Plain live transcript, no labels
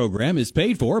Program is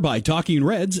paid for by Talking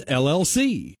Reds,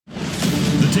 LLC.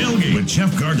 The Tailgate with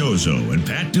Jeff Cardozo and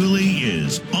Pat Dooley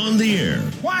is on the air.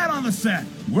 Quiet on the set.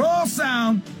 Roll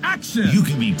sound. Action. You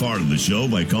can be part of the show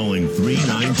by calling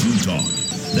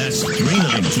 392-TALK. That's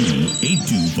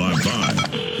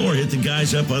 392-8255. Or hit the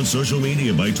guys up on social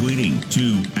media by tweeting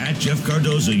to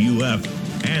 @JeffCardozoUF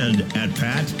and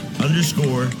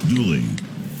 @Pat_Dooley.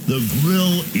 The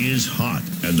grill is hot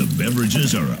and the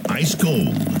beverages are ice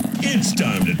cold. It's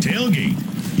time to tailgate.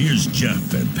 Here's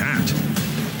Jeff and Pat.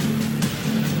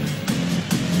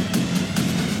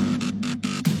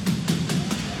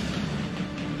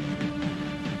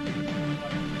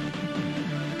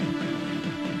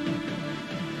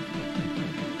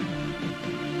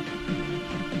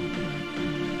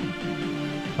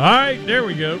 All right, there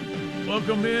we go.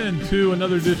 Welcome in to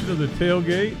another edition of the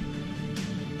Tailgate.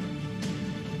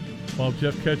 While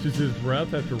Jeff catches his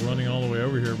breath after running all the way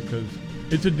over here, because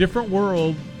it's a different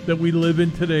world that we live in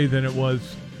today than it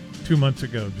was 2 months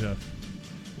ago, Jeff.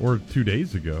 Or 2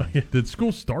 days ago. Did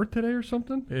school start today or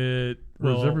something? I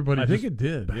think it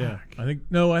did. Back? Yeah. I think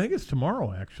it's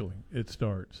tomorrow. Actually, it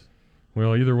starts.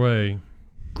 Well, either way,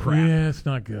 crap. Yeah, it's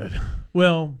not good.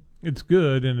 Well, it's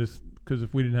good, and it's because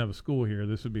if we didn't have a school here,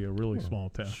 this would be a really small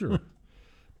town. Sure.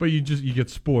 But you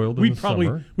get spoiled in the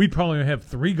summer. We'd probably have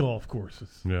 3 golf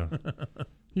courses. Yeah.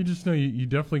 You just know you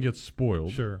definitely get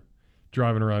spoiled. Sure.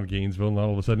 Driving around Gainesville, and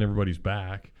all of a sudden everybody's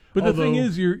back. But the thing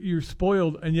is, you're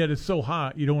spoiled, and yet it's so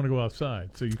hot you don't want to go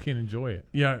outside, so you can't enjoy it.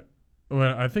 Yeah.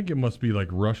 Well, I think it must be like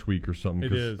rush week or something.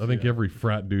 It is. I think every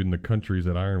frat dude in the country is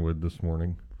at Ironwood this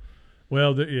morning.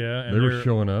 Well, and they were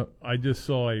showing up. I just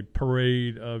saw a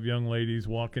parade of young ladies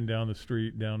walking down the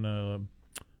street, down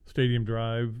Stadium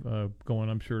Drive, going,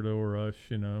 I'm sure, to a rush,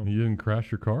 You didn't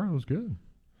crash your car? That was good.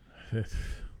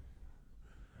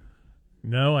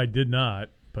 No, I did not,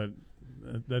 but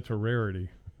that's a rarity.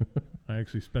 I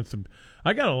actually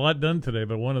I got a lot done today,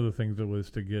 but one of the things that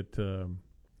was to get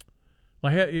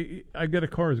I got a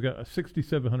car that's got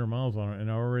 6,700 miles on it, and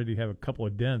I already have a couple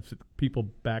of dents that people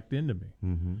backed into me.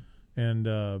 Mm-hmm. And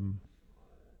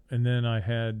then I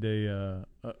had a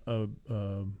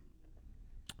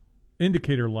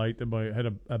indicator light that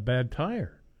had a bad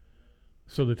tire.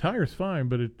 So the tire's fine,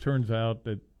 but it turns out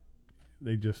that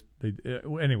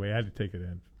anyway, I had to take it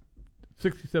in.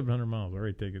 6,700 miles, I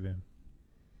already take it in.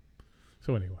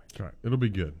 So anyway. That's right. It'll be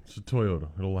good. It's a Toyota.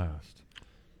 It'll last.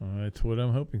 That's what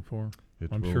I'm hoping for.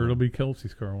 I'm sure it'll be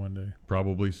Kelsey's car one day.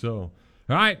 Probably so.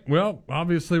 All right. Well,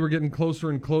 obviously we're getting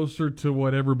closer and closer to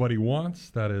what everybody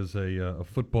wants. That is a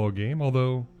football game,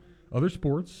 although other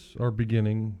sports are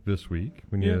beginning this week.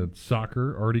 When you had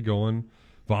soccer already going,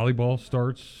 volleyball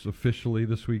starts officially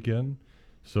this weekend.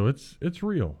 So it's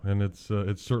real, and it's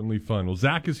certainly fun. Well,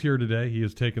 Zach is here today. He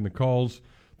has taken the calls,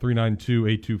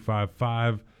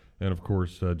 392-8255, and, of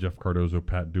course, Jeff Cardozo,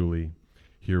 Pat Dooley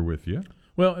here with you.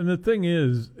 Well, and the thing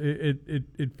is,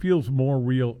 it feels more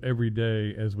real every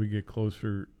day as we get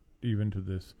closer even to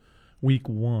this week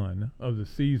 1 of the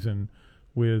season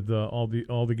with all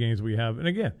the games we have. And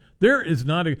again, there is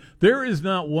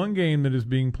not one game that is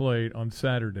being played on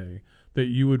Saturday that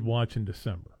you would watch in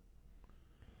December.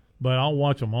 But I'll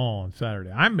watch them all on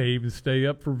Saturday. I may even stay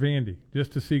up for Vandy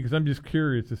just to see, because I'm just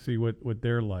curious to see what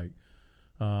they're like.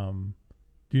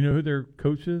 Do you know who their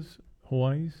coach is?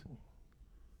 Hawaii's?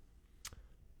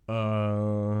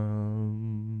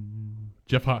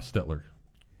 Jeff Hostetler.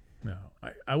 No,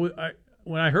 I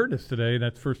when I heard this today,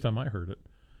 that's the first time I heard it.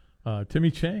 Timmy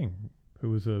Chang,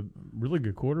 who was a really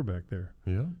good quarterback there,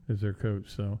 is their coach.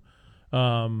 So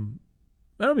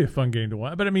that'll be a fun game to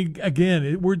watch. But I mean,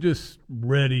 again, we're just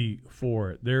ready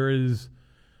for it. There is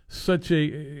such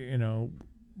a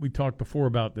we talked before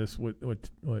about this. What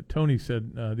Tony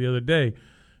said the other day.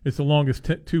 It's the longest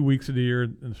 2 weeks of the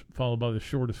year, followed by the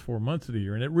shortest 4 months of the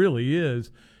year. And it really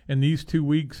is. And these 2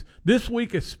 weeks, this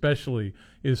week especially,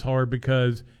 is hard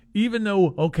because even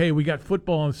though, okay, we got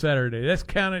football on Saturday, let's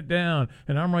count it down.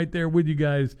 And I'm right there with you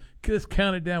guys. Let's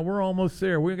count it down. We're almost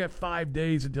there. We've got 5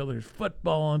 days until there's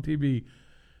football on TV.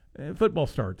 And football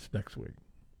starts next week.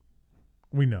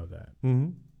 We know that.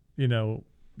 Mm-hmm.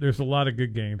 There's a lot of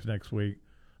good games next week.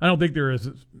 I don't think there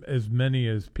is as many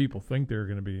as people think there are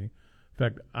going to be. In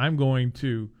fact, I'm going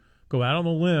to go out on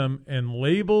a limb and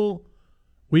label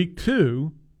week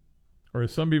 2, or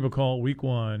as some people call it, week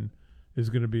 1, is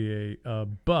going to be a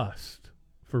bust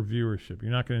for viewership.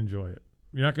 You're not going to enjoy it.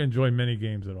 You're not going to enjoy many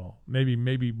games at all.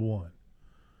 Maybe one.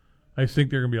 I just think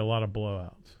there are going to be a lot of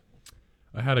blowouts.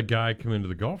 I had a guy come into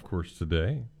the golf course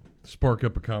today, spark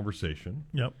up a conversation.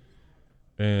 Yep.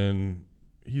 And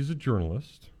he's a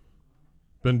journalist.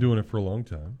 Been doing it for a long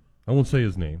time. I won't say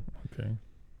his name. Okay.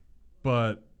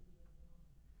 But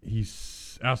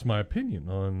asked my opinion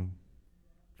on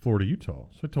Florida, Utah.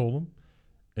 So I told him,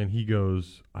 and he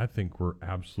goes, I think we're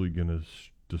absolutely going to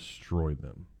destroy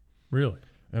them. Really?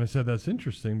 And I said, that's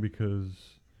interesting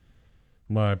because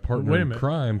my partner in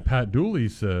crime, Pat Dooley,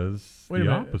 says the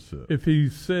opposite. If he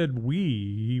said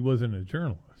he wasn't a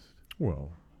journalist.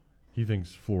 Well, he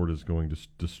thinks Florida's going to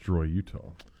destroy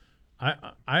Utah.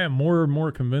 I am more and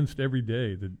more convinced every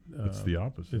day that it's the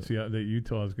opposite. That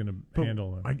Utah is going to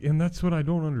handle them. And that's what I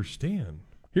don't understand.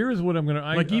 Here is what I'm going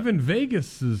to even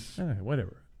Vegas is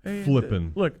whatever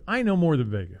flipping. Look, I know more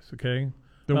than Vegas. Okay.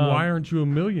 Then why aren't you a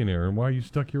millionaire, and why are you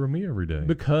stuck here with me every day?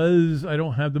 Because I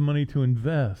don't have the money to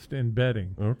invest in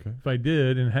betting. Okay. If I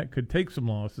did and could take some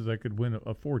losses, I could win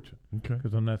a fortune. Okay.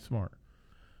 Because I'm that smart.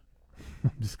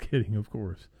 I'm just kidding, of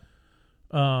course.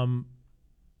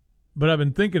 But I've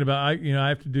been thinking about I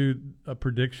have to do a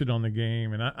prediction on the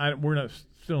game, and we're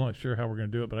still not sure how we're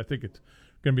going to do it, but I think it's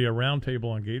going to be a round table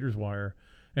on Gators Wire.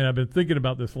 And I've been thinking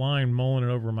about this line, mulling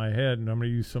it over in my head, and I'm going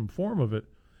to use some form of it.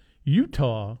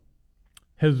 Utah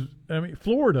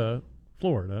Florida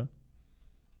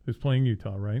is playing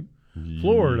Utah, right? Yes.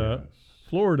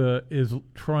 Florida is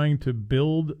trying to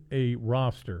build a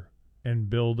roster and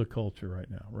build a culture right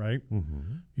now, right?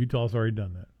 Mm-hmm. Utah's already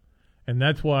done that. And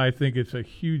that's why I think it's a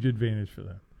huge advantage for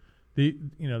them. They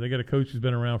got a coach who's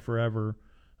been around forever.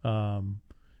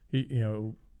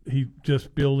 He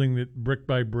just building it brick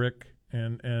by brick,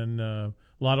 and a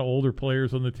lot of older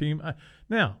players on the team.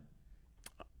 Now,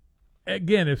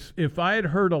 again, if I had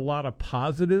heard a lot of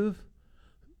positive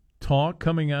talk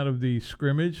coming out of the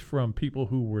scrimmage from people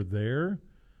who were there,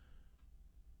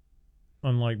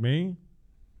 unlike me,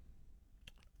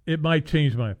 it might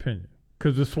change my opinion,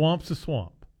 because the swamp's a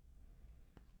swamp.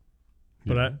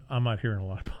 But yeah. I'm not hearing a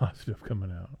lot of positive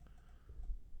coming out.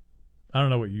 I don't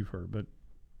know what you've heard, but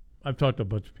I've talked to a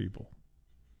bunch of people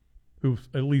who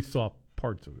at least saw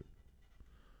parts of it.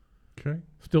 Okay.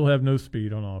 Still have no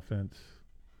speed on offense.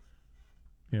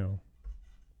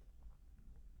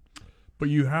 But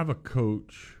you have a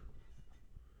coach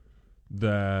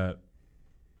that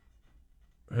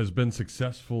has been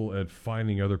successful at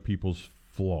finding other people's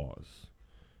flaws.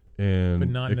 But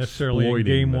not necessarily in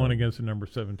game one against the number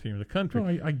 7 team in the country.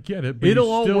 No, I get it. But It'll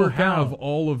you all still work have out.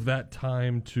 all of that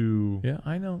time to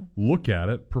I know. Look at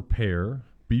it, prepare,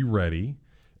 be ready.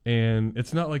 And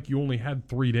it's not like you only had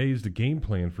 3 days to game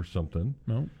plan for something.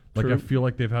 No, I feel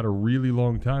like they've had a really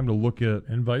long time to look at,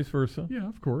 and vice versa. Yeah,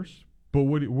 of course. But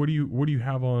what do you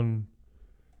have on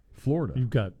Florida? You've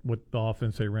got what the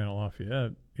offense they ran at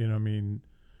Lafayette.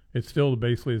 It's still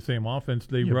basically the same offense.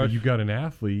 They rush. But you got an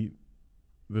athlete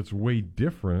that's way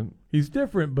different. He's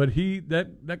different, but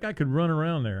that guy could run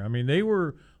around there. They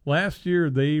were last year.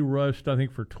 They rushed, I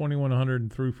think, for 2,100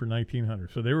 and threw for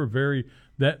 1,900. So they were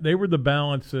they were the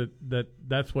balance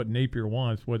that's what Napier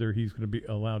wants, whether he's going to be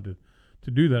allowed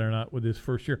to do that or not with his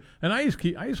first year. And I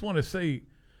just want to say,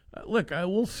 look,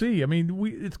 we'll see.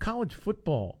 It's college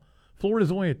football.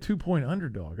 Florida's only a 2-point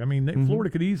underdog. Florida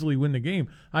could easily win the game.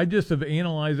 I just have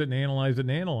analyzed it,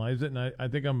 and I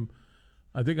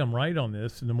think I'm right on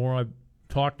this. And the more I've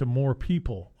talked to more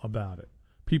people about it,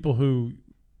 people who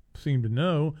seem to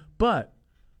know. But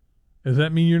does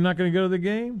that mean you're not going to go to the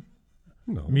game?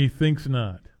 No. Methinks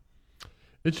not.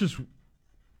 It's just,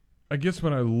 I guess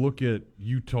when I look at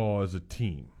Utah as a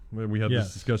team, we had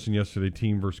this discussion yesterday,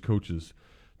 team versus coaches.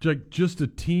 Just a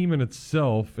team in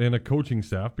itself and a coaching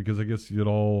staff, because I guess it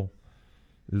all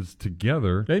is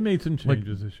together. They made some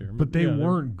changes this year. But they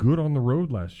weren't good on the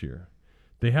road last year.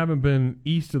 They haven't been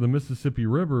east of the Mississippi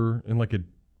River in like a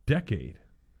decade.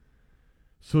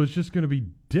 So it's just going to be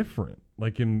different. I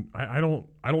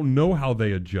don't know how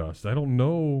they adjust. I don't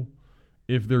know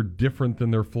if they're different than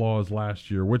their flaws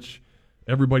last year, which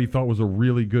everybody thought was a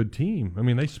really good team.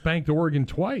 They spanked Oregon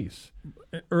twice.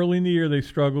 Early in the year, they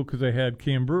struggled because they had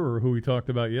Cam Brewer, who we talked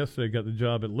about yesterday, got the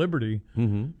job at Liberty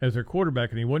as their quarterback,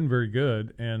 and he wasn't very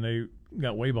good. And they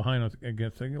got way behind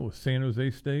against, I think it was San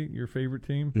Jose State, your favorite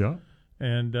team. Yeah.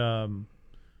 And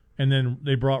then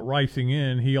they brought Rising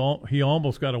in. He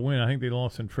almost got a win. I think they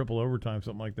lost in triple overtime,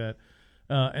 something like that.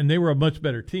 And they were a much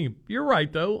better team. You're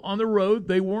right, though. On the road,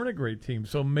 they weren't a great team.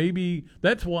 So maybe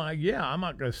that's why, I'm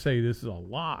not going to say this is a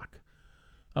lock.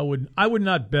 I would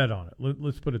not bet on it.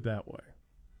 Let's put it that way.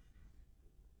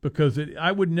 Because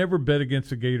I would never bet against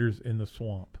the Gators in the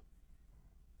swamp.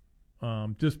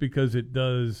 Just because it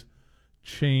does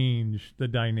change the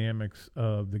dynamics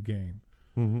of the game.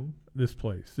 Mm-hmm. This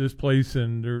place,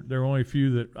 and there are only a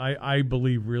few that I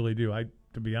believe really do.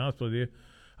 To be honest with you,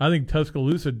 I think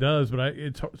Tuscaloosa does, but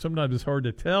sometimes it's hard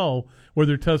to tell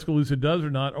whether Tuscaloosa does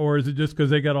or not, or is it just because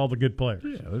they got all the good players?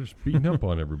 Yeah, they're just beating up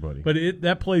on everybody. But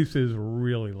that place is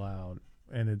really loud,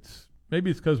 and maybe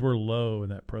it's because we're low in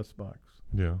that press box.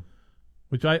 Yeah.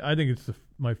 Which I think it's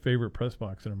my favorite press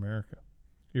box in America.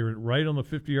 You're right on the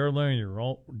 50-yard line. You're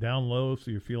all down low,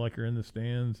 so you feel like you're in the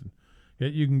stands. And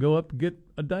yet you can go up and get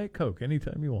a Diet Coke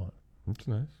anytime you want. That's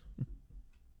nice.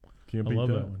 Can't I beat love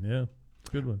that. that one. Yeah,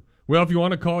 good one. Well, if you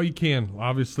want to call, you can.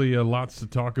 Obviously, lots to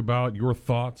talk about. Your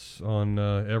thoughts on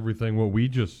everything, what we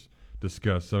just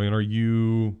discussed. I mean, are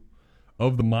you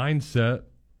of the mindset,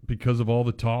 because of all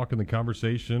the talk and the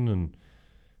conversation and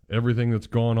everything that's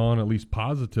gone on, at least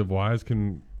positive-wise,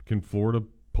 can Florida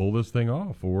pull this thing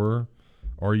off? Or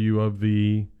are you of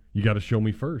the you got to show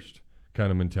me first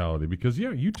kind of mentality? Because,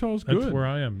 yeah, Utah's good. That's where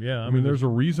I am, yeah. I mean, there's a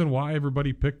reason why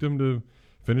everybody picked them to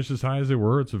finish as high as they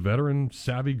were. It's a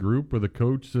veteran-savvy group with a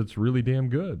coach that's really damn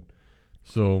good.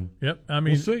 So, yep. I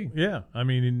mean, we'll see. Yeah, I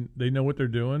mean, they know what they're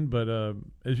doing. But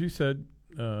as you said,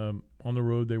 on the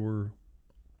road they were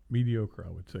mediocre,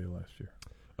 I would say, last year.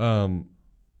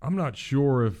 I'm not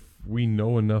sure if we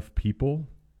know enough people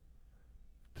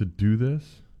to do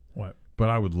this. What? But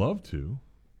I would love to.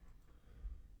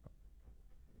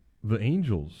 The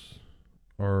Angels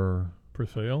are for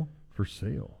sale. For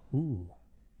sale. Ooh.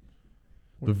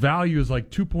 The value is like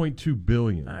 $2.2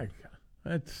 billion.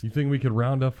 You think we could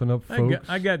round up enough folks?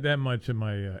 I got that much in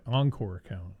my Encore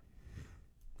account.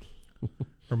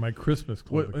 Or my Christmas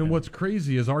Club account. And what's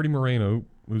crazy is Artie Moreno,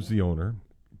 who's the owner,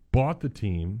 bought the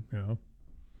team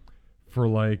for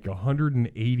like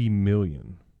 $180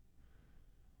 million.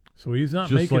 So he's not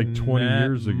just making like 20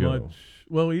 years ago. Much.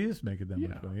 Well, he is making that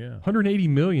much money, yeah. $180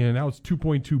 million, and now it's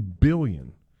 $2.2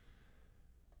 billion.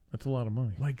 That's a lot of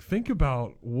money. Like, think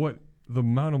about what the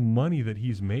amount of money that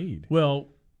he's made. Well,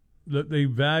 they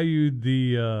valued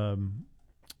the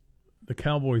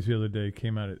Cowboys the other day.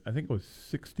 Came out at, I think it was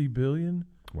 $60 billion.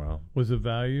 Wow, was the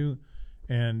value,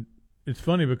 and it's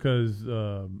funny because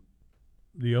the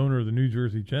owner of the New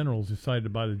Jersey Generals decided to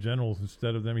buy the Generals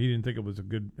instead of them. He didn't think it was a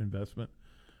good investment.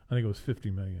 I think it was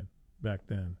 $50 million back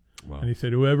then. Wow. And he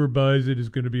said whoever buys it is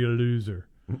going to be a loser.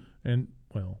 And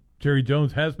well, Jerry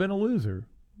Jones has been a loser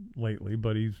lately,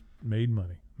 but he's made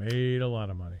money. Made a lot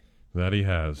of money. That he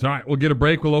has. All right, we'll get a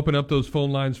break. We'll open up those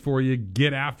phone lines for you.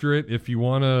 Get after it if you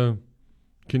want to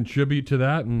contribute to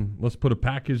that, and let's put a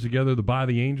package together to buy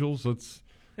the Angels. Let's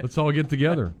all get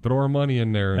together. Throw our money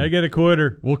in there. I get a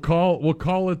quarter. We'll call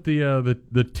it the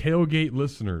tailgate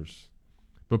listeners.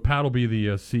 But Pat will be the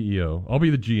CEO. I'll be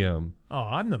the GM. Oh,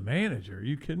 I'm the manager. Are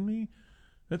you kidding me?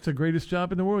 That's the greatest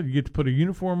job in the world. You get to put a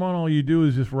uniform on. All you do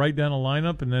is just write down a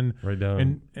lineup and then write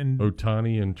down and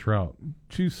Ohtani and Trout.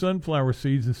 Choose sunflower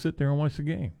seeds and sit there and watch the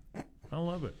game. I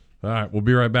love it. All right, we'll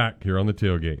be right back here on the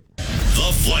tailgate.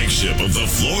 The flagship of the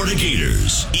Florida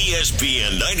Gators,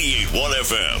 ESPN 98.1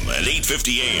 FM and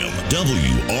 850 AM,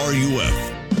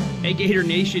 WRUF. Hey Gator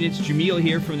Nation, it's Jameel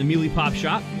here from the Muley Pop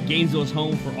Shop, Gainesville's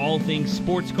home for all things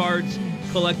sports cards,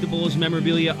 collectibles,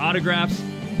 memorabilia, autographs,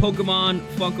 Pokemon,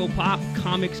 Funko Pop,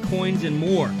 comics, coins, and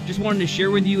more. Just wanted to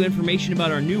share with you information about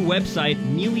our new website,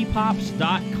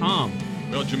 MuleyPops.com.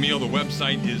 Well, Jameel, the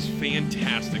website is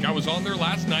fantastic. I was on there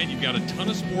last night. You've got a ton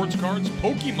of sports cards,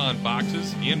 Pokemon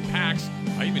boxes, and packs.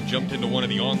 I even jumped into one of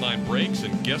the online breaks,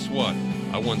 and guess what?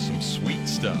 I won some sweet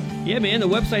stuff. Yeah, man, the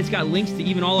website's got links to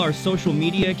even all our social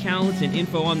media accounts and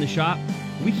info on the shop.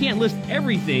 We can't list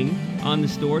everything on the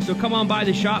store, so come on by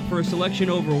the shop for a selection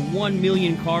over 1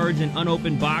 million cards and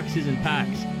unopened boxes and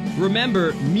packs.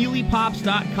 Remember,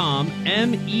 MealyPops.com,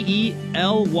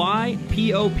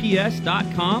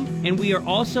 MEELYPOPS.com, and we are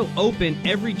also open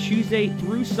every Tuesday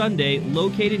through Sunday,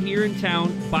 located here in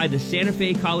town by the Santa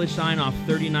Fe College sign off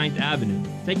 39th Avenue.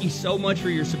 Thank you so much for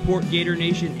your support, Gator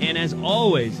Nation, and as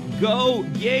always, go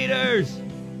Gators!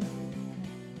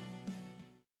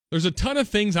 There's a ton of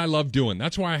things I love doing.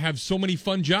 That's why I have so many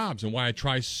fun jobs and why I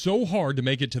try so hard to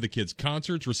make it to the kids'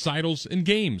 concerts, recitals, and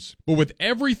games. But with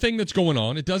everything that's going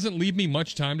on, it doesn't leave me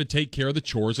much time to take care of the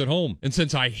chores at home. And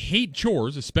since I hate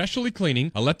chores, especially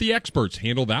cleaning, I let the experts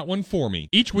handle that one for me.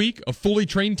 Each week, a fully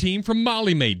trained team from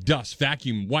Molly Maid dusts,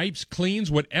 vacuum, wipes,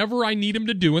 cleans, whatever I need them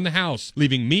to do in the house,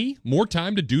 leaving me more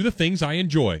time to do the things I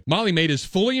enjoy. Molly Maid is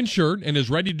fully insured and is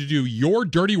ready to do your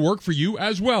dirty work for you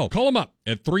as well. Call them up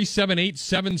at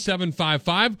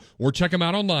 378-7755 or check them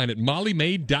out online at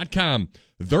mollymaid.com.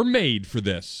 They're made for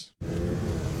this.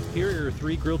 Here are your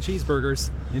 3 grilled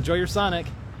cheeseburgers. Enjoy your Sonic.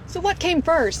 So what came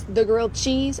first, the grilled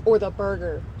cheese or the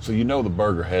burger? So you know the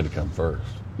burger had to come first.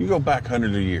 You go back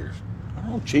hundreds of years.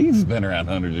 Oh, cheese has been around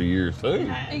hundreds of years,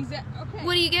 too. Exactly. Okay.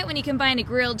 What do you get when you combine a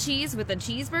grilled cheese with a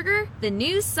cheeseburger? The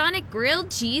new Sonic Grilled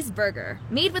Cheeseburger.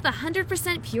 Made with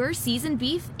 100% pure seasoned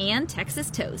beef and Texas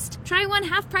toast. Try one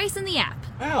half price in the app.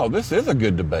 Wow, this is a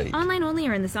good debate. Online only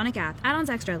or in the Sonic app. Add-ons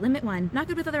extra. Limit 1. Not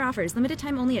good with other offers. Limited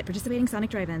time only at participating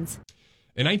Sonic drive-ins.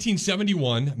 In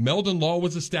 1971, Meldon Law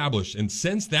was established, and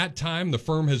since that time, the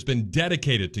firm has been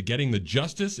dedicated to getting the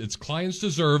justice its clients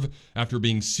deserve after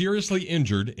being seriously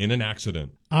injured in an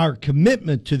accident. Our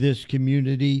commitment to this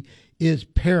community is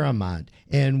paramount,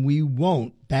 and we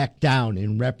won't back down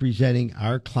in representing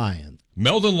our clients.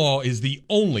 Meldon Law is the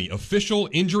only official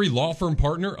injury law firm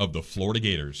partner of the Florida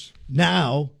Gators.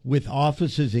 Now, with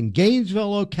offices in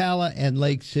Gainesville, Ocala, and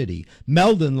Lake City,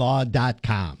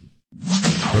 meldonlaw.com.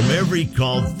 From every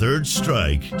called third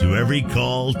strike to every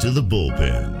call to the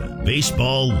bullpen,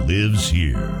 baseball lives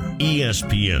here.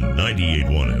 ESPN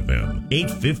 98.1 FM,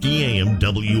 850 AM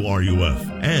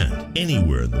WRUF, and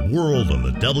anywhere in the world on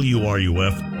the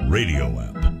WRUF radio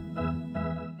app.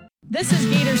 This is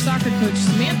Gator soccer coach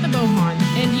Samantha Bohan,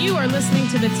 and you are listening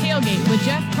to The Tailgate with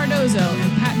Jeff Cardozo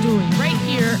and Pat Dooley right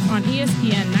here on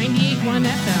ESPN 98.1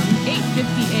 FM,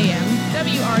 850 AM,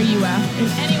 WRUF, and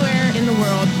anywhere in the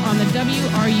world on the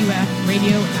WRUF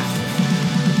radio app.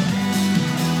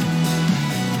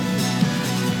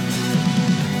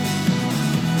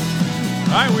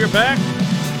 All right, we're back.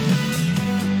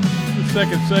 The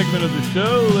second segment of the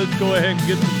show. Let's go ahead and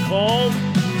get some calls.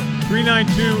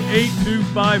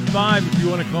 392-8255 if you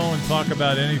want to call and talk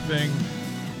about anything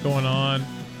going on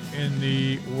in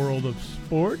the world of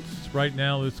sports. Right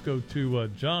now, let's go to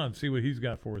John, see what he's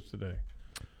got for us today.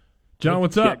 John,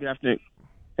 what's up? Yeah, good afternoon.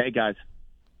 Hey, guys.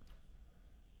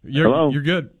 Hello? You're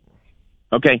good.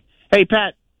 Okay. Hey,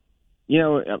 Pat, you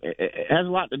know, it has a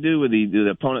lot to do with the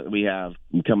opponent that we have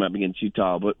coming up against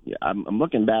Utah, but I'm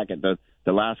looking back at the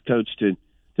last coach to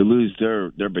lose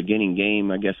their beginning game,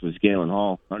 I guess, was Galen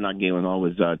Hall. Or not Galen Hall,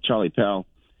 was Charlie Pell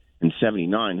in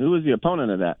 79. Who was the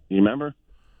opponent of that? Do you remember?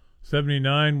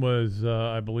 79 was,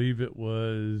 I believe it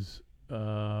was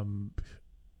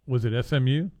it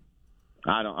SMU?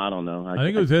 I don't know. I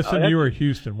think it was SMU or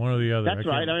Houston, one or the other. That's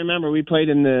right. I remember we played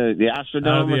in the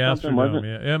Astrodome or something, wasn't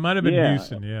it? Yeah, it might have been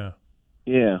Houston, yeah.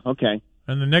 Yeah, okay.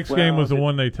 And the next game was the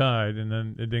one they tied, and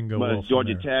then it didn't go well.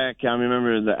 Georgia Tech. I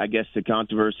remember. I guess the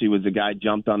controversy was the guy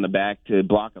jumped on the back to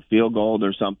block a field goal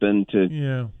or something.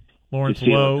 Lawrence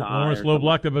Lowe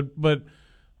blocked it, but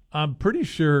I'm pretty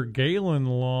sure Galen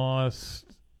lost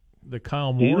the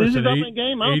Kyle Morris in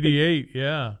 88.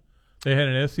 Yeah, they had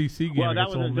an SEC game. Well, that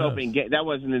wasn't a doping game. That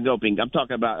wasn't a doping. I'm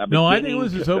talking about. No, I think it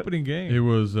was his opening game. It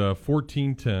was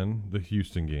 14-10, the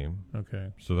Houston game.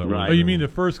 Okay, so that right. Oh, you mean the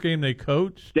first game they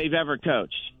coached? They've ever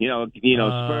coached.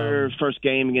 Spurs first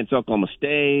game against Oklahoma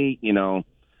State.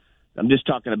 I'm just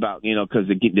talking about because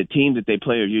the teams that they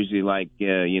play are usually like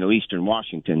Eastern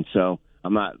Washington. So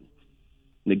I'm not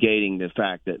negating the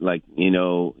fact that that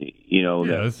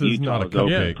this is not a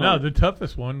cupcake. No, the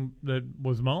toughest one that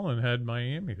was Mullen had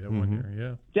Miami that one year.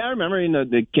 Yeah. Yeah, I remember in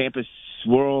the Campus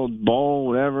World Bowl,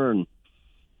 whatever, and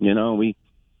we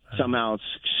somehow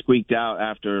squeaked out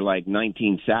after like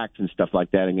 19 sacks and stuff like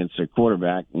that against their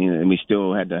quarterback, and we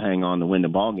still had to hang on to win the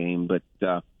ball game. But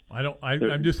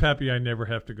I'm just happy I never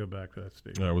have to go back to that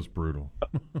stage. That was brutal.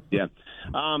 Yeah.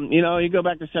 You go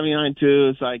back to 79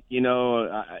 too. It's like,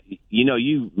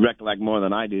 you recollect more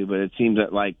than I do, but it seems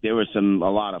that like there were a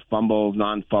lot of fumbles,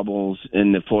 non-fumbles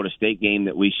in the Florida State game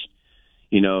that we,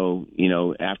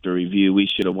 after review, we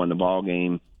should have won the ball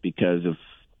game because of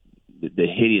the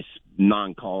hideous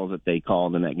non-calls that they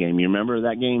called in that game. You remember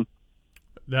that game?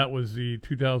 That was the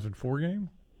 2004 game?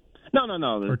 No.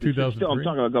 Or 2003? I'm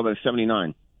talking about go back to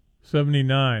 79.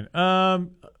 79. A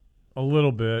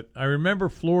little bit. I remember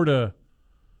Florida.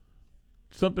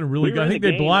 Something really good. I think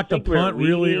they blocked a punt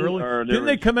really early. Didn't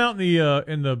they come out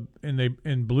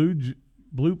in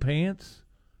blue pants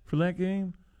for that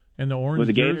game and the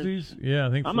orange jerseys? Yeah,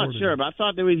 I think I'm Florida not sure, but I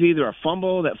thought there was either a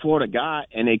fumble that Florida got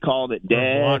and they called it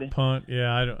dead. Or a block punt.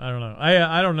 Yeah, I don't know.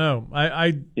 I don't know.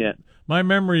 Yeah. My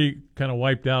memory kind of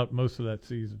wiped out most of that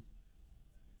season.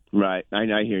 Right, I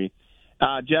hear you.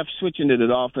 Jeff, switching to the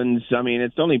Dolphins, I mean,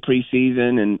 it's only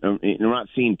preseason, and we're not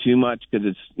seeing too much because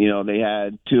it's, they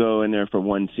had 2-0 in there for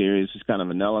one series. It's kind of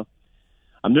vanilla.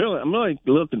 I'm really a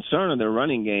little concerned of their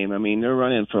running game. I mean, they're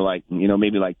running for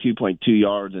maybe 2.2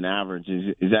 yards an average.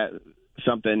 Is that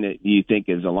something that you think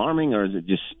is alarming, or is it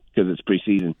just because it's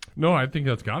preseason? No, I think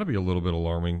that's got to be a little bit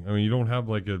alarming. I mean, you don't have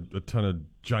a ton of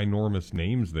ginormous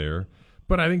names there,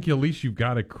 but I think at least you've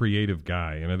got a creative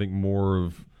guy, and I think more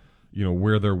of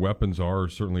where their weapons are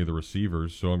certainly the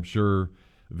receivers. So I'm sure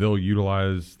they'll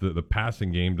utilize the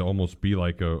passing game to almost be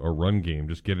like a run game.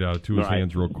 Just get it out of Tua's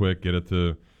hands real quick, get it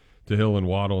to Hill and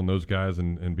Waddle and those guys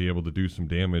and be able to do some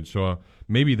damage. So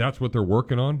maybe that's what they're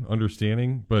working on,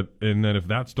 understanding. And then if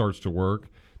that starts to work,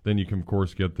 then you can, of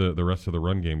course, get the rest of the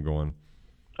run game going.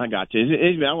 I got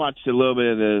you. I watched a little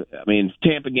bit of the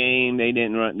Tampa game. They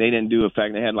didn't do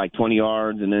effect. They had like 20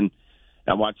 yards, and then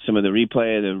I watched some of the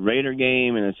replay of the Raider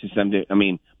game, and it's just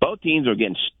both teams were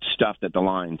getting stuffed at the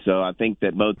line. So I think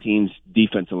that both teams'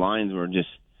 defensive lines were just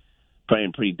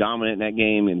playing pretty dominant in that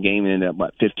game, and the game ended up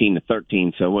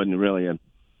 15-13. So it wasn't really a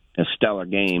stellar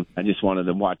game. I just wanted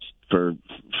to watch for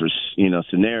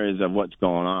scenarios of what's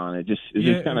going on. It's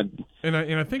just kind of. And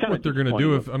I think what they're going to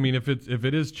do if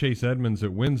it is Chase Edmonds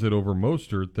that wins it over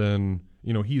Mostert, then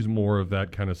he's more of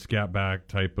that kind of scat back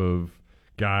type of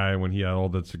guy when he had all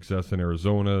that success in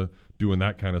Arizona doing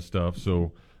that kind of stuff.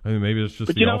 So maybe it's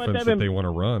just the offense that they want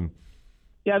to run.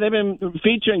 Yeah, they've been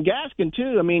featuring Gaskin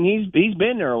too. He's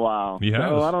been there a while. He has.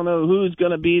 So I don't know who's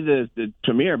going to be the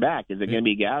premier back. Is it going to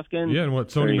be Gaskin? Yeah, and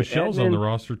Sony Michel's on the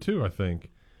roster too, I think.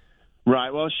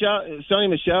 Right. Well, Sony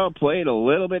Michel played a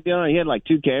little bit. He had like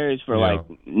 2 carries for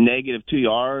 -2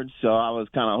 yards. So I was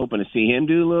kind of hoping to see him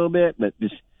do a little bit, but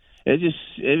it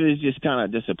was just kind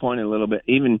of disappointing a little bit,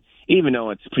 even though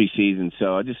it's preseason.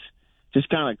 So I just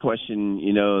kind of question,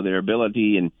 their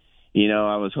ability. And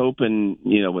I was hoping,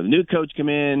 with a new coach come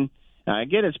in, I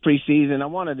get it's preseason. I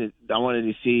wanted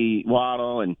to see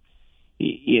Waddle and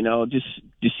just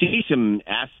to see some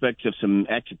aspects of some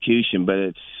execution. But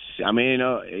it's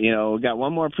we got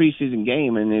one more preseason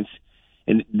game, and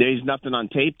there's nothing on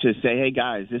tape to say, hey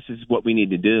guys, this is what we need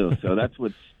to do. So that's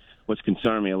what's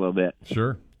concerning me a little bit.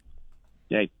 Sure.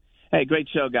 Hey, great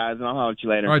show, guys, and I'll holler at you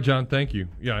later. All right, John, thank you.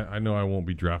 Yeah, I know I won't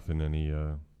be drafting any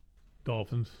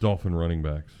Dolphin running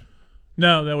backs.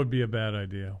 No, that would be a bad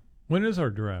idea. When is our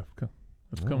draft?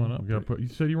 It's coming up. You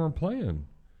said you weren't playing.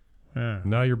 Yeah.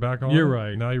 Now you're back on. You're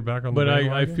right. Now you're back on. But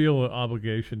I feel an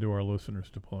obligation to our listeners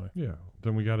to play. Yeah,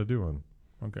 then we got to do one.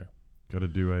 Okay. Got to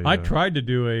do a. I tried to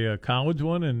do a college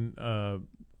one, and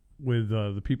with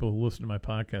the people who listen to my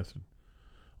podcast,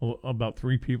 about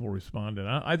 3 people responded.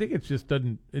 I think it just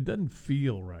doesn't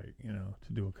feel right,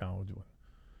 to do a college one,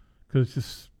 because it's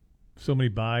just so many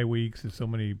bye weeks and so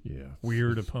many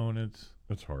weird opponents.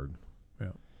 It's hard.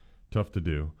 Yeah, tough to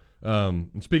do.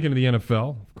 And speaking of the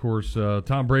NFL, of course,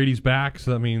 Tom Brady's back,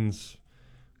 so that means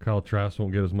Kyle Trask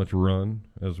won't get as much run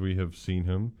as we have seen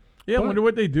him. Yeah, I wonder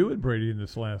what they do with Brady in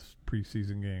this last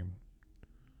preseason game.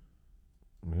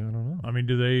 Yeah, I don't know.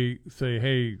 Do they say,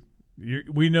 "Hey,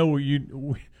 we know what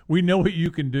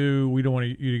you can do. We don't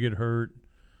want you to get hurt,"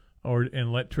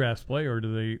 and let Trask play, or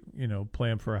do they, play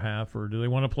him for a half, or do they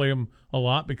want to play him a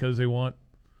lot because they want,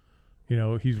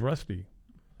 he's rusty?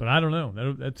 But I don't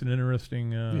know. That's an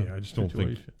interesting I just don't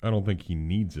think he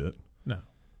needs it. No.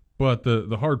 But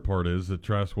the hard part is that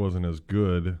Trask wasn't as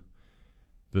good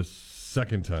this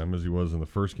second time as he was in the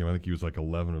first game. I think he was like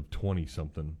 11 of 20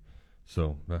 something.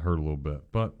 So that hurt a little bit.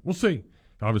 But we'll see.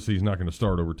 Obviously, he's not going to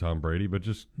start over Tom Brady, but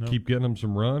just keep getting him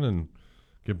some run and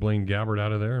get Blaine Gabbert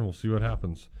out of there, and we'll see what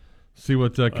happens. See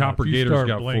what Copper Gators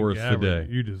got for us today.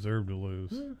 You deserve to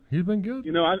lose. Yeah, he's been good.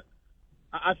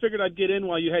 I figured I'd get in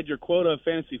while you had your quota of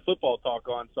fantasy football talk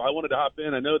on, so I wanted to hop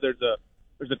in. I know there's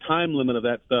a time limit of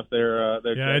that stuff there.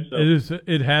 Yeah,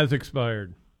 it has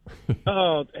expired.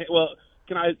 Oh well,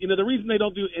 can I? The reason they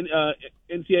don't do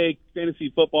NCAA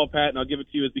fantasy football, Pat, and I'll give it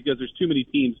to you, is because there's too many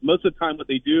teams. Most of the time, what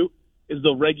they do is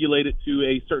they'll regulate it to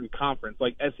a certain conference,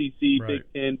 like SEC, right. Big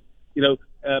 10,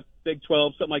 Big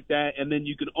 12, something like that, and then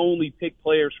you can only pick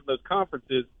players from those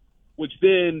conferences, which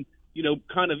then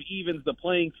kind of evens the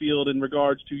playing field in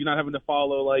regards to you not having to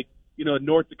follow a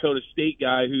North Dakota State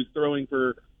guy who's throwing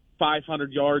for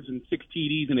 500 yards and 6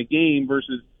 TDs in a game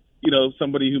versus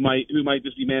somebody who might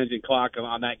just be managing clock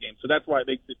on that game. So that's why it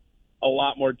makes it a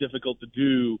lot more difficult to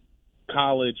do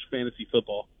college fantasy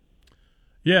football.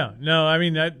 Yeah, no,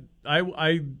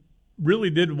 I really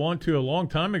did want to a long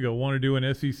time ago want to do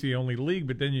an SEC only league,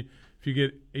 but then if you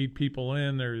get 8 people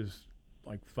in, there's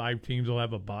like 5 teams will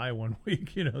have a bye one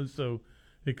week, so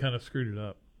it kind of screwed it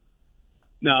up.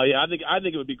 No, yeah, I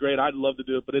think it would be great. I'd love to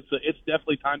do it, but it's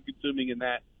definitely time consuming in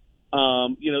that.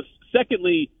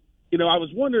 Secondly, I was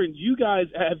wondering, you guys,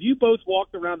 have you both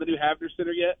walked around the new Havner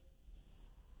Center yet?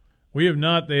 We have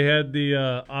not. They had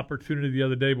the opportunity the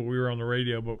other day, but we were on the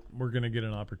radio, but we're going to get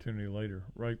an opportunity later,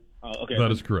 right? Okay.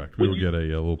 That is correct. We will get a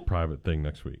little private thing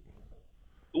next week.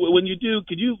 When you do,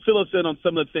 could you fill us in on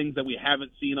some of the things that we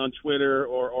haven't seen on Twitter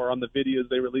or on the videos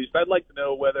they released? I'd like to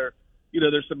know whether,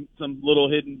 there's some little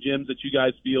hidden gems that you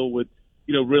guys feel would,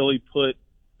 really put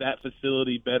that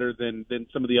facility better than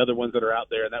some of the other ones that are out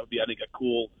there, and that would be, I think, a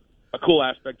cool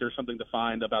aspect or something to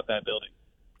find about that building.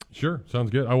 Sure,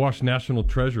 sounds good. I watched National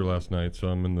Treasure last night, so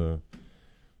I'm in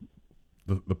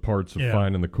the parts of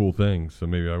finding the cool things, so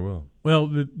maybe I will. Well,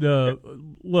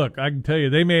 look, I can tell you,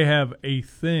 they may have a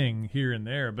thing here and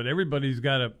there, but everybody's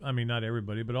got not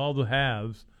everybody, but all the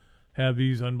haves have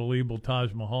these unbelievable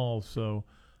Taj Mahals. So,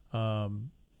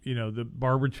 the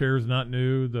barber chair is not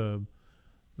new. The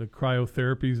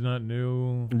cryotherapy is not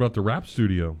new. What about the rap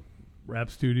studio?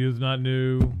 Rap studio is not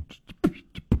new.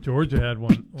 Georgia had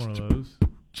one of those.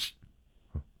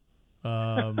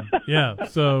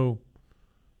 So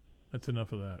that's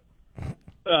enough of that.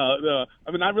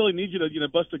 I really need you to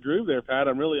bust a groove there, Pat.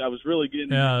 I was really getting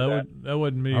that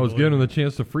wasn't me. I was giving him the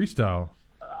chance to freestyle.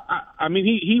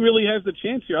 He really has the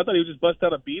chance here. I thought he would just bust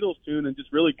out a Beatles tune and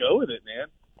just really go with it, man.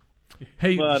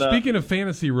 Hey, speaking of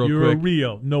fantasy, real you're quick, a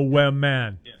real nowhere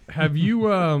man. Have you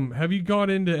gone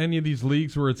into any of these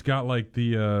leagues where it's got like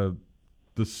the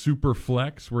super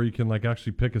flex where you can like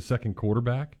actually pick a second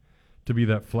quarterback to be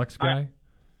that flex guy?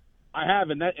 I have,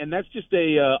 and that's just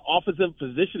a offensive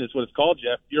position is what it's called,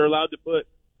 Jeff. You're allowed to put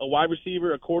a wide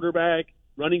receiver, a quarterback,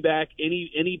 running back,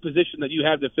 any position that you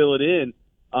have to fill it in.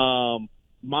 One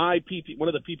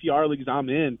of the PPR leagues I'm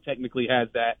in technically has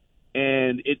that,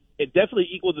 and it definitely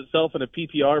equals itself in a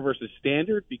PPR versus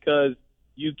standard because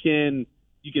you can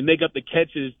make up the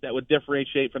catches that would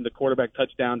differentiate from the quarterback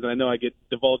touchdowns, and I know I get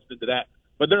divulged into that,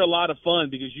 but they're a lot of fun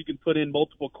because you can put in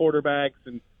multiple quarterbacks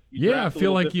and. I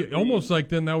feel like almost like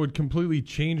then that would completely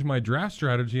change my draft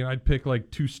strategy, and I'd pick like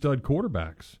 2 stud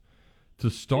quarterbacks to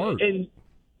start. And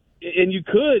you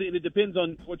could, and it depends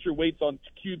on what your weights on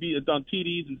QB, on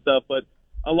TDs and stuff. But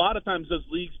a lot of times those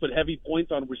leagues put heavy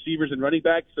points on receivers and running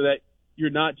backs so that you're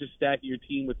not just stacking your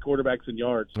team with quarterbacks and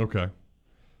yards. Okay,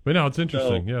 but no, it's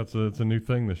interesting. It's a new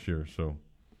thing this year. So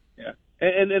yeah,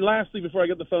 and lastly, before I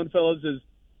get the phone, fellas, is.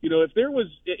 If there was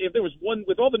one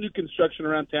with all the new construction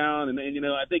around town, and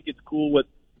I think it's cool.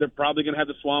 They're probably going to have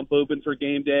the Swamp open for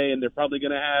game day, and they're probably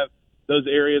going to have those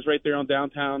areas right there on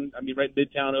downtown. Right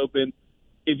Midtown open.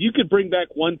 If you could bring back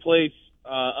one place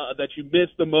that you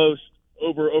missed the most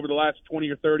over the last 20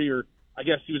 or 30, or I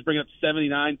guess he was bringing up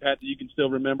 79, Pat, that you can still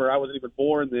remember. I wasn't even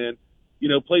born then.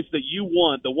 Place that you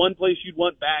want, the one place you'd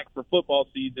want back for football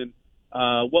season.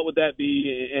 What would that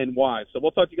be and why? So we'll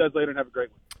talk to you guys later and have a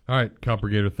great one. All right, Copper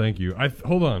Gator, thank you.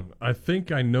 Hold on. I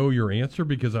think I know your answer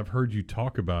because I've heard you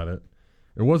talk about it.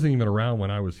 It wasn't even around when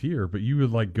I was here, but you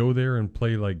would like go there and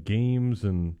play like games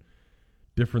and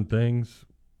different things.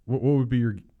 What would be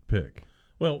your pick?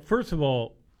 Well, first of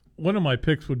all, one of my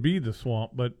picks would be the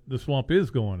Swamp, but the Swamp is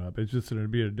going up. It's just going to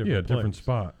be at a different place. Different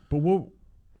spot. But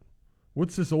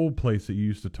what's this old place that you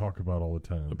used to talk about all the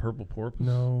time? The Purple Porpoise?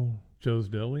 No. Joe's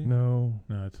Deli? No.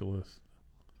 No, it's a list.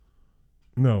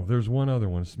 No, there's one other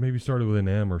one. It's maybe started with an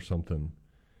M or something.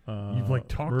 You've like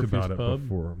talked Murphy's about it Pub?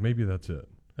 before. Maybe that's it.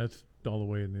 That's all the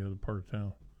way in the other part of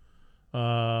town.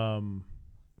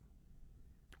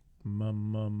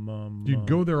 Do you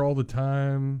go there all the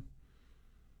time?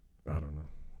 I don't know.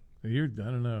 I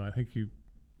don't know. I think you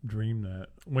dream that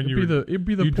when it'd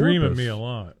be the you porpoise. dream of me a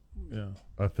lot. Yeah,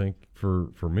 I think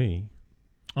for me.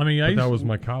 I mean, that was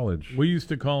my college. We used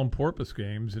to call them porpoise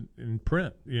games in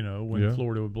print. When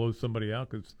Florida would blow somebody out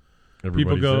because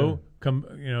people come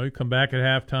back at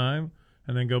halftime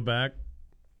and then go back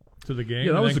to the game.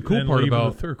 Yeah, that was the cool part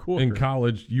about the third quarter. In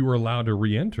college. You were allowed to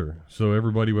re-enter, so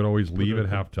everybody would always leave at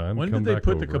halftime. When did they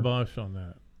put the kibosh on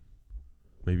that?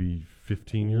 Maybe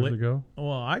 15 years ago. Well,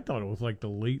 I thought it was like the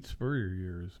late Spurrier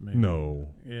years. Maybe. No.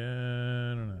 Yeah,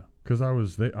 I don't know. Because I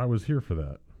was here for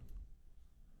that.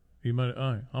 You might.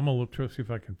 I'm gonna look to see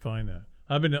if I can find that.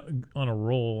 I've been on a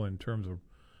roll in terms of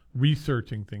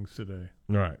researching things today.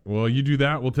 All right. Well, you do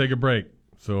that. We'll take a break.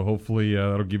 So hopefully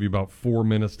that'll give you about 4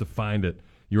 minutes to find it.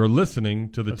 You're listening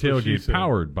to the Tailgate,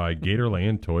 powered by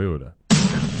Gatorland Toyota.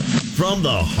 From the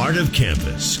heart of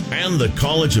campus and the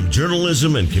College of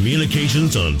Journalism and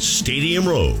Communications on Stadium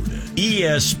Road,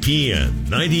 ESPN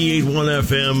 98.1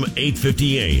 FM,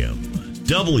 850 AM,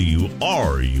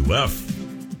 WRUF.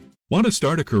 Want to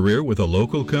start a career with a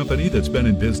local company that's been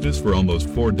in business for almost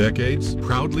 4 decades,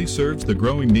 proudly serves the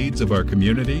growing needs of our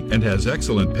community, and has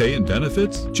excellent pay and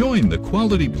benefits? Join the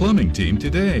Quality Plumbing team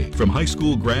today. From high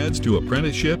school grads to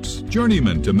apprenticeships,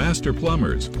 journeymen to master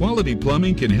plumbers, Quality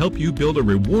Plumbing can help you build a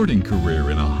rewarding career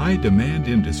in a high-demand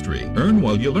industry. Earn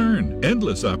while you learn.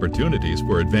 Endless opportunities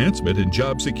for advancement and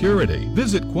job security.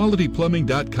 Visit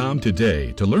qualityplumbing.com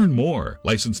today to learn more.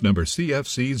 License number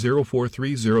CFC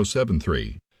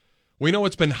 043073. We know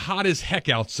it's been hot as heck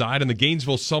outside, and the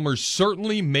Gainesville summers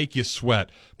certainly make you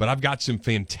sweat. But I've got some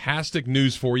fantastic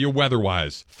news for you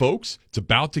weather-wise. Folks, it's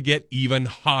about to get even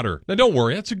hotter. Now, don't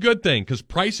worry, that's a good thing, because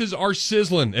prices are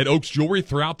sizzling at Oaks Jewelry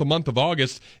throughout the month of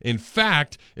August. In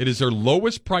fact, it is their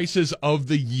lowest prices of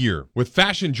the year. With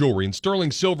fashion jewelry and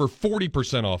sterling silver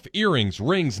 40% off, earrings,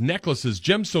 rings, necklaces,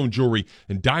 gemstone jewelry,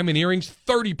 and diamond earrings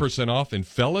 30% off. And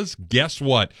fellas, guess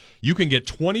what? You can get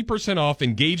 20% off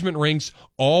engagement rings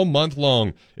all month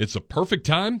long. It's a perfect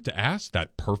time to ask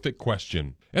that perfect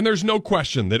question. And there's no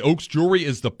question that Oaks Jewelry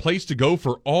is the place to go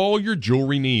for all your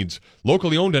jewelry needs.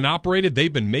 Locally owned and operated,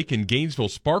 they've been making Gainesville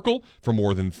sparkle for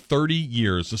more than 30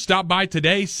 years. So stop by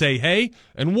today, say hey,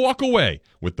 and walk away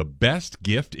with the best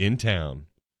gift in town.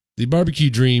 The barbecue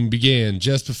dream began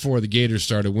just before the Gators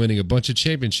started winning a bunch of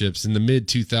championships in the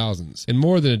mid-2000s. And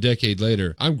more than a decade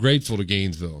later, I'm grateful to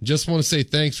Gainesville. Just want to say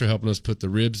thanks for helping us put the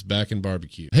ribs back in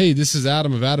barbecue. Hey, this is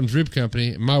Adam of Adam's Rib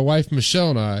Company, and my wife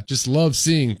Michelle and I just love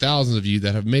seeing thousands of you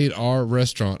that have made our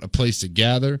restaurant a place to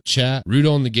gather, chat, root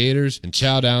on the Gators, and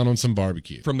chow down on some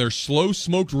barbecue. From their slow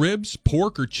smoked ribs,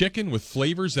 pork or chicken with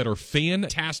flavors that are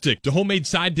fantastic, to homemade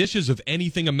side dishes of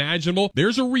anything imaginable,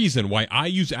 there's a reason why I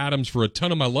use Adam's for a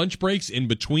ton of my lunch breaks in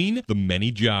between the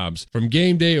many jobs. From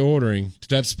game day ordering to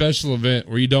that special event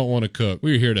where you don't want to cook,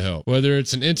 we're here to help. Whether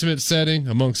it's an intimate setting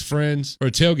amongst friends or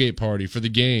a tailgate party for the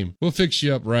game, we'll fix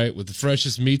you up right with the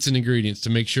freshest meats and ingredients to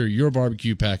make sure your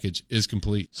barbecue package is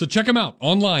complete. So check them out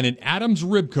online at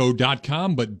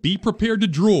adamsribco.com, but be prepared to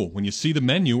drool when you see the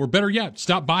menu, or better yet,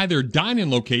 stop by their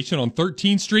dine-in location on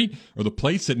 13th Street, or the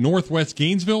place that Northwest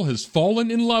Gainesville has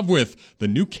fallen in love with, the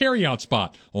new carryout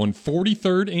spot on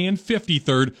 43rd and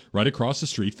 53rd, right across the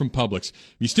street from Publix.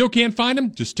 If you still can't find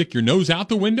them, just stick your nose out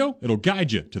the window. It'll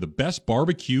guide you to the best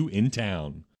barbecue in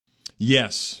town.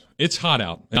 Yes, it's hot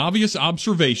out. An obvious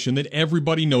observation that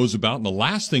everybody knows about, and the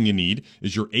last thing you need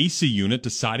is your AC unit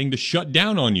deciding to shut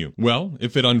down on you. Well,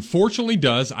 if it unfortunately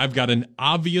does, I've got an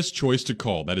obvious choice to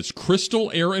call. That is Crystal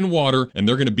Air and Water, and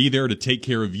they're going to be there to take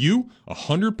care of you.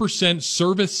 100%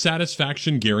 service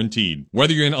satisfaction guaranteed.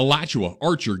 Whether you're in Alachua,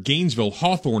 Archer, Gainesville,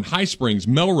 Hawthorne, High Springs,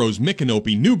 Melrose,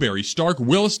 Micanopy, Newberry, Stark,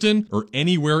 Williston, or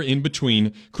anywhere in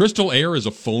between, Crystal Air is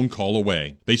a phone call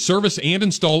away. They service and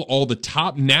install all the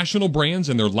top national brands,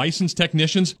 and their licensed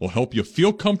technicians will help you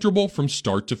feel comfortable from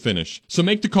start to finish. So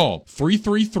make the call,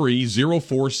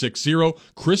 333-0460,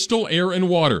 Crystal Air and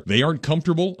Water. They aren't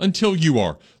comfortable until you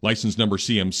are. License number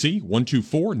CMC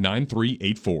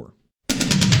 1249384.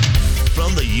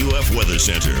 From the UF Weather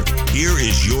Center, here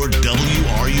is your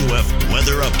WRUF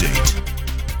weather update.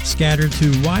 Scattered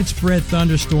to widespread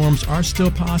thunderstorms are still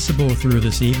possible through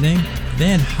this evening.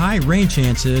 Then high rain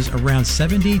chances around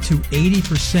 70 to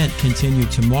 80% continue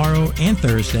tomorrow and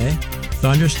Thursday.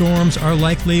 Thunderstorms are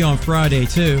likely on Friday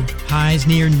too. Highs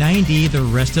near 90 the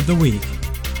rest of the week.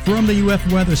 From the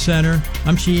UF Weather Center,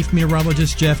 I'm Chief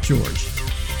Meteorologist Jeff George.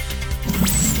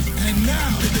 And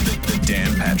now, the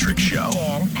Dan Patrick Show.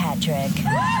 Dan Patrick.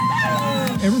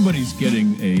 Everybody's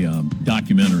getting a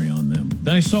documentary on them.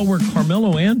 Then I saw where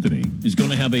Carmelo Anthony is going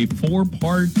to have a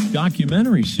 4-part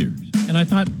documentary series. And I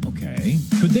thought, okay,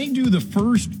 could they do the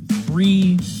first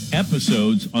 3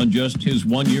 episodes on just his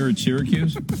 1 year at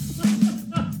Syracuse?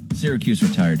 Syracuse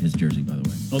retired his jersey, by the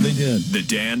way. Oh, they did. The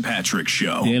Dan Patrick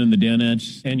Show. Dan and the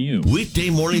Danettes and you. Weekday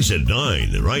mornings at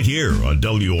 9, right here on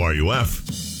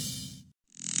WRUF.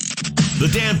 The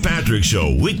Dan Patrick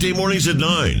Show, weekday mornings at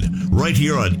 9, right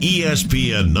here on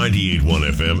ESPN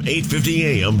 98.1 FM,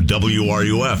 850 AM,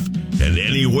 WRUF, and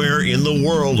anywhere in the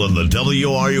world on the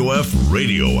WRUF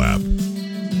radio app.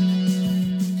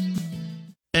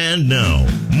 And now,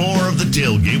 more of The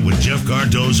Tailgate with Jeff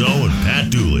Cardozo and Pat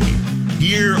Dooley,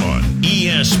 here on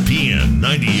ESPN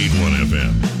 98.1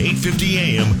 FM, 850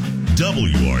 AM,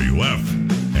 WRUF,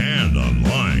 and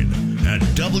online at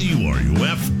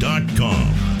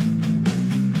WRUF.com.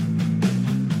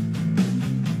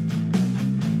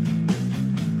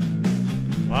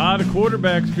 A lot of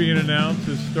quarterbacks being announced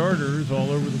as starters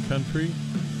all over the country.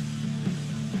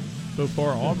 So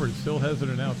far, Auburn still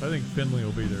hasn't announced. I think Finley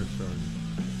will be their starter.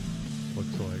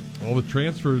 Looks like. All the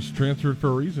transfers transferred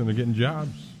for a reason. They're getting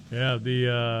jobs. Yeah,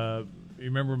 you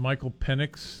remember Michael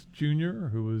Penix Jr.,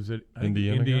 who was at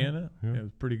Indiana? Yeah, it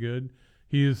was pretty good.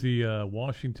 He is the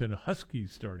Washington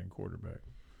Huskies starting quarterback.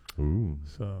 Ooh.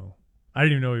 So I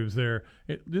didn't even know he was there.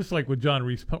 Just like with John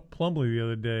Reese Plumlee the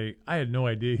other day, I had no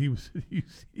idea he was at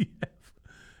UCF,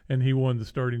 and he won the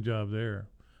starting job there.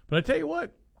 But I tell you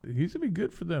what, he's going to be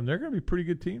good for them. They're going to be a pretty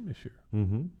good team this year.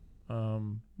 Mm-hmm.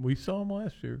 We saw them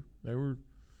last year. They were,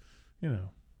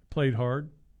 played harder.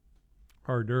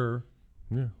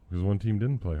 Yeah, because one team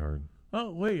didn't play hard.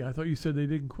 Oh, wait, I thought you said they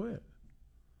didn't quit.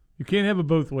 You can't have it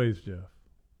both ways, Jeff.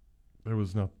 It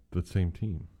was not the same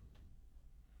team.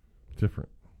 Different.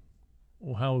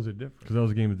 Well, how is it different? Because that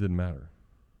was a game that didn't matter.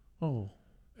 Oh,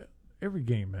 every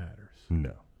game matters.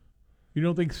 No. You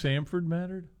don't think Samford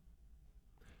mattered?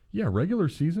 Yeah, regular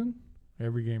season.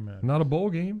 Every game matters. Not a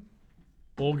bowl game.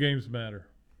 Bowl games matter.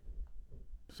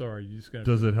 Sorry, you just got.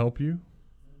 Does it help you?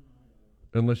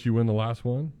 Unless you win the last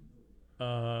one?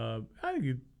 I think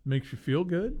it makes you feel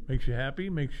good, makes you happy,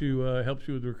 makes you helps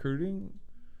you with recruiting.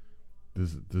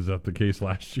 Is that the case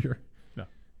last year? No.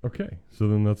 Okay, so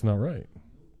then that's not right.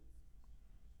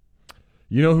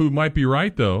 You know who might be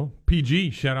right, though?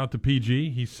 PG. Shout out to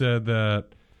PG. He said that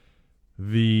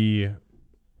the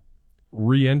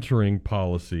re-entering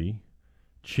policy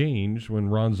changed when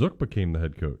Ron Zook became the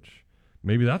head coach.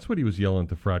 Maybe that's what he was yelling at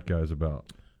the frat guys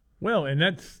about. Well, and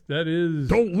that is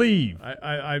don't leave.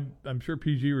 I'm sure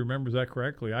PG remembers that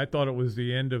correctly. I thought it was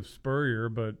the end of Spurrier,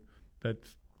 but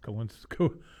that's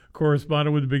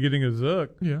corresponded with the beginning of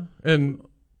Zook. Yeah, and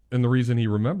the reason he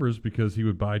remembers because he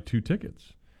would buy 2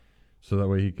 tickets, so that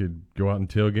way he could go out and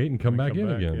tailgate and come back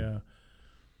again. Yeah.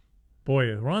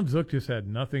 Boy, Ron Zook just had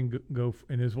nothing go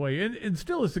in his way, and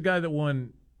still is the guy that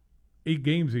won 8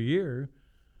 games a year,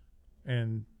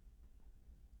 and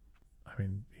I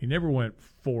mean, he never went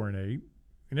 4-8.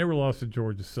 He never lost to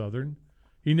Georgia Southern.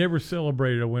 He never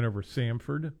celebrated a win over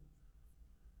Samford.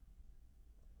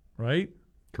 Right?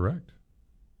 Correct.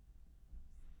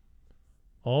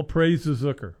 All praise to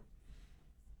Zucker.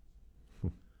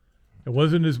 It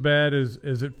wasn't as bad as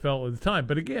it felt at the time.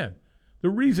 But again, the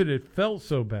reason it felt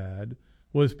so bad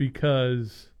was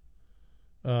because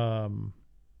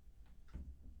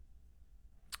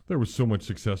there was so much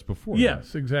success before.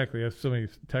 Yes, exactly. Somebody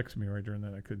texted me right during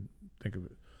that. I couldn't think of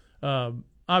it.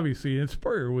 Obviously, and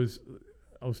Spurrier was,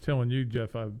 I was telling you,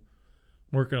 Jeff, I'm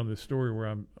working on this story where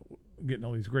I'm getting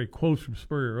all these great quotes from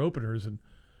Spurrier openers. And,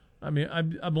 I mean,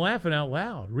 I'm laughing out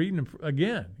loud, reading them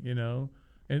again, you know.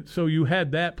 And so you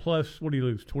had that plus, what did he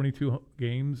lose, 22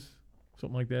 games,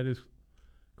 something like that, his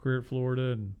career at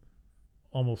Florida, and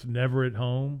almost never at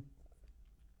home.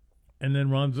 And then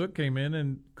Ron Zook came in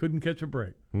and couldn't catch a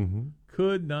break. Mm-hmm.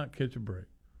 Could not catch a break.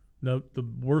 No, the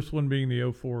worst one being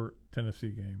the 04 Tennessee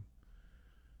game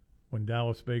when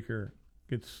Dallas Baker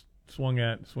gets swung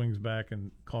at, swings back,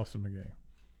 and costs him a game.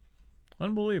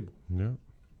 Unbelievable. Yeah.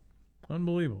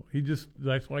 Unbelievable.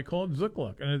 That's why I call it Zook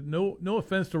luck. And no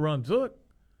offense to Ron Zook,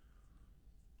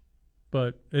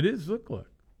 but it is Zook luck.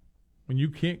 When you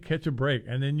can't catch a break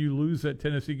and then you lose that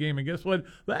Tennessee game. And guess what?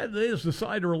 That is the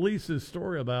side to release this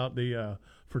story about the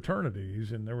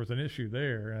fraternities, and there was an issue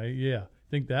there. Yeah.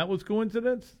 Think that was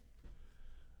coincidence?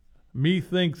 Me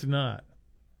thinks not.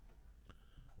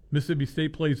 Mississippi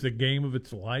State plays the game of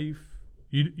its life.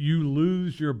 You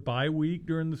lose your bye week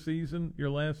during the season, your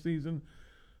last season,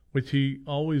 which he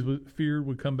always feared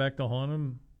would come back to haunt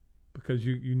him because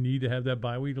you need to have that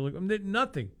bye week to look. I mean,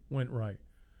 nothing went right.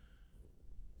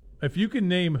 If you can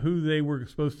name who they were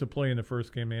supposed to play in the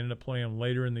first game, they ended up playing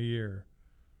later in the year.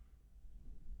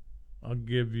 I'll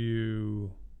give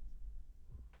you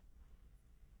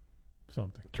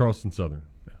something. Charleston Southern.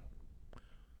 Yeah.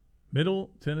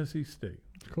 Middle Tennessee State.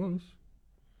 It's close.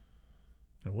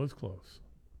 It was close.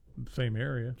 Same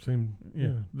area. Same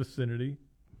vicinity.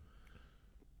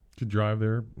 Could drive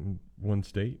there in one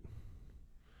state.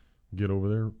 Get over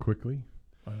there quickly.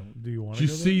 Do you want to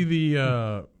Did you see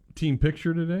the team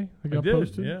picture today that got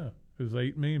posted? Yeah. There's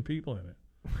 8 million people in it.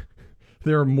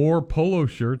 There are more polo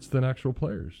shirts than actual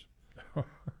players.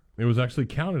 It was actually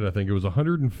counted, I think. It was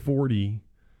 140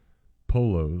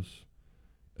 polos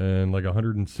and like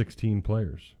 116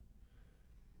 players.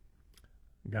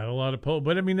 Got a lot of polo.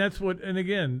 But, I mean, that's what – and,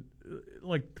 again,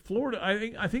 like Florida,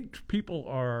 I think people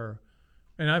are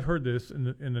 – and I've heard this in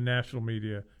the national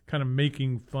media, kind of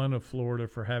making fun of Florida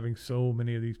for having so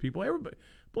many of these people. Everybody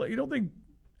 – you don't think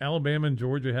Alabama and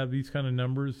Georgia have these kind of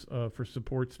numbers for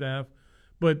support staff?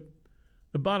 But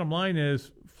the bottom line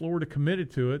is Florida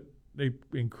committed to it. They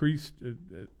increased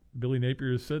Billy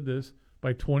Napier has said this,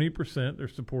 by 20% their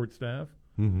support staff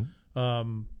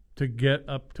to get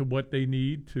up to what they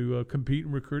need to compete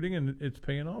in recruiting, and it's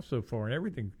paying off so far and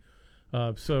everything.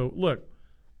 So, look,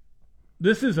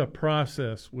 this is a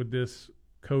process with this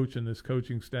coach and this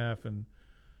coaching staff and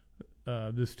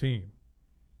this team.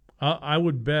 I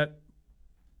would bet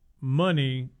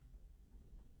money,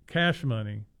 cash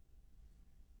money,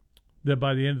 that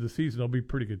by the end of the season they'll be a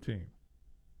pretty good team.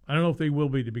 I don't know if they will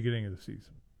be at the beginning of the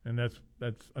season, and that's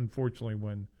unfortunately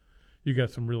when you got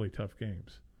some really tough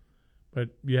games. But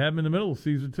you have them in the middle of the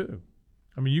season too.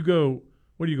 I mean, you go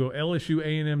LSU,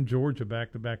 A&M, Georgia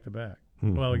back to back to back.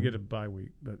 Mm-hmm. Well, you get a bye week,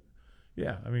 but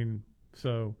yeah, I mean,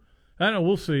 so I don't know.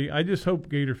 We'll see. I just hope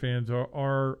Gator fans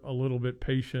are a little bit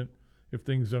patient if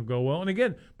things don't go well. And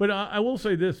again, but I will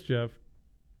say this, Jeff.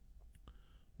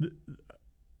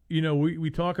 We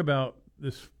talk about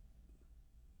this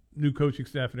new coaching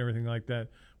staff and everything like that.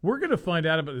 We're going to find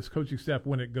out about this coaching staff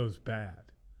when it goes bad.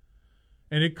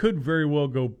 And it could very well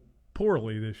go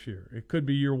poorly this year. It could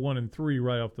be year 1 and 3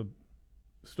 right off the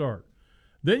start.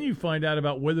 Then you find out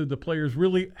about whether the players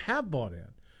really have bought in.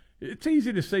 It's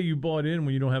easy to say you bought in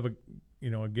when you don't have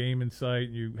a game in sight,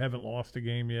 and you haven't lost a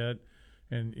game yet,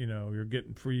 and you're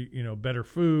getting free, better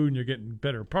food, and you're getting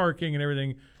better parking and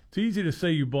everything. It's easy to say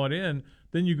you bought in.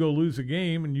 Then you go lose a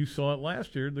game, and you saw it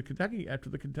last year. After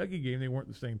the Kentucky game, they weren't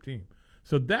the same team.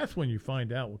 So that's when you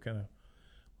find out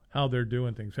how they're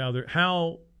doing things, how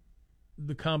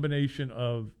the combination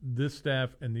of this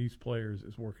staff and these players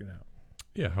is working out.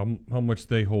 Yeah, how much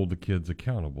they hold the kids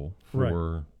accountable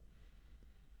for. Right.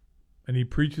 And he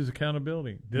preaches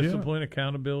accountability, discipline,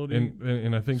 accountability,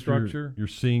 and I think structure. You're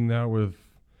seeing that with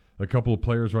a couple of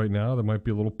players right now that might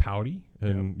be a little pouty,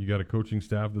 and you got a coaching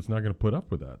staff that's not going to put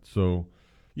up with that. So,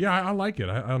 yeah, I like it.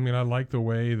 I mean, I like the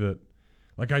way that,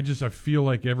 I feel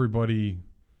like everybody,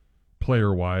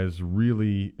 player-wise,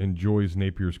 really enjoys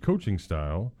Napier's coaching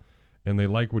style, and they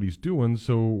like what he's doing.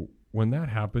 So when that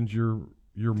happens, you're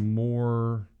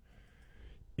more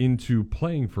into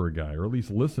playing for a guy, or at least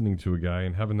listening to a guy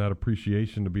and having that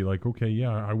appreciation to be like, okay,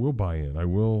 yeah, I will buy in. I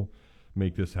will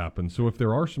make this happen. So if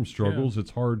there are some struggles,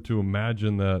 it's hard to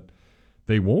imagine that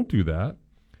they won't do that,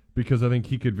 because I think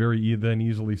he could then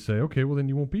easily say, okay, well, then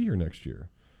you won't be here next year.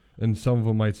 And some of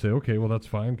them might say, okay, well, that's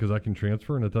fine because I can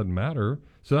transfer and it doesn't matter.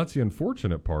 So that's the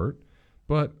unfortunate part.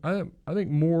 But I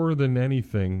think more than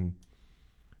anything,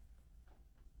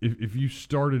 if you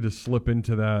started to slip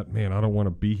into that, man, I don't want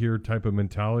to be here type of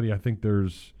mentality, I think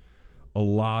there's a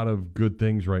lot of good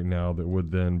things right now that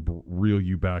would then reel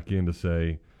you back in to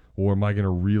say, or am I going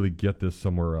to really get this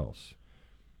somewhere else?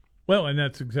 Well, and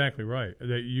that's exactly right.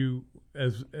 That you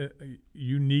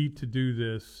need to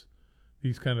do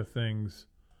these kind of things.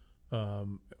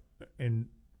 And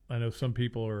I know some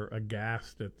people are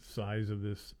aghast at the size of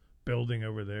this building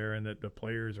over there, and that the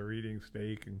players are eating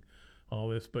steak and all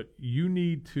this. But you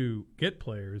need to get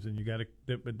players, and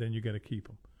but then you got to keep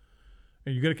them,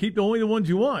 and you got to keep only the ones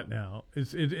you want. Now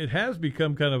it has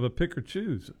become kind of a pick or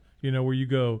choose. Where you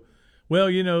go, well,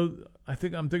 I'm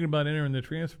thinking about entering the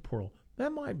transfer portal.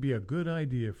 That might be a good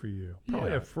idea for you.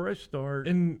 Probably a fresh start.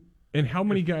 And how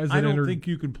many guys that I don't entered think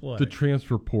you can play the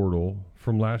transfer portal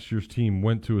from last year's team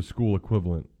went to a school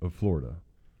equivalent of Florida?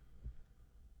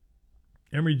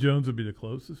 Emory Jones would be the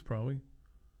closest, probably.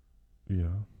 Yeah.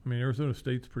 I mean, Arizona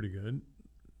State's pretty good.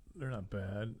 They're not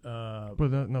bad.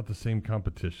 But not the same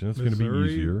competition. It's going to be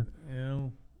easier.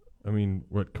 I mean,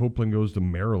 Copeland goes to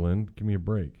Maryland. Give me a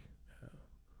break.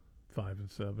 5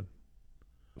 and 7.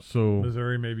 So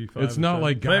Missouri maybe 5. It's not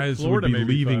like guys would be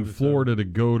leaving Florida to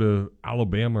go to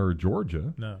Alabama or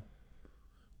Georgia. No,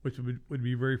 which would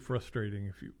be very frustrating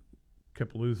if you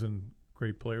kept losing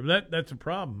great players. But that's a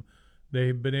problem.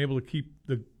 They've been able to keep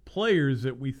the players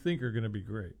that we think are going to be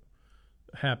great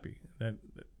happy. That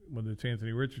whether it's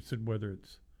Anthony Richardson, whether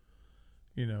it's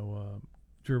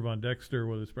Jervon Dexter,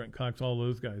 whether it's Brent Cox, all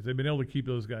those guys, they've been able to keep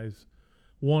those guys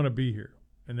want to be here,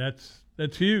 and that's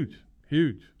huge.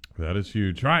 That is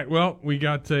huge. All right, well, we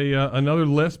got another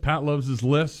list. Pat loves his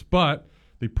lists, but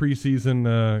the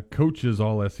preseason coaches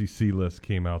all-SEC list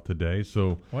came out today.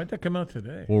 So why'd that come out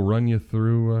today? We'll run you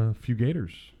through a few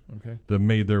Gators that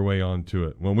made their way onto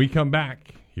it. When we come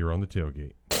back, here on The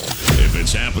Tailgate. If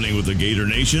it's happening with the Gator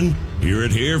Nation, hear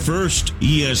it here first.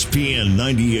 ESPN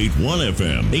 98.1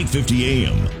 FM, 850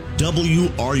 AM,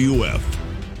 WRUF.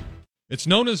 It's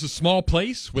known as a small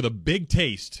place with a big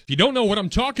taste. If you don't know what I'm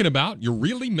talking about, you're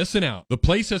really missing out. The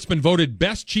place that's been voted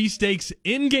best cheesesteaks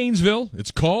in Gainesville, it's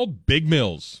called Big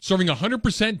Mills. Serving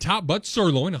 100% top butt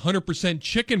sirloin, 100%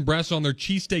 chicken breast on their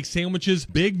cheesesteak sandwiches,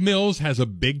 Big Mills has a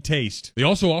big taste. They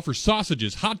also offer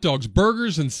sausages, hot dogs,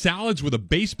 burgers, and salads with a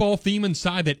baseball theme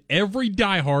inside that every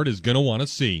diehard is going to want to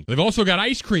see. They've also got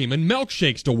ice cream and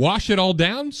milkshakes to wash it all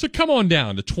down, so come on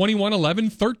down to 2111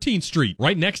 13th Street,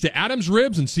 right next to Adam's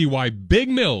Ribs, and see why Big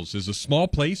Mills is a small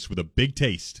place with a big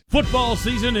taste. Football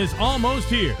season is almost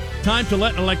here. Time to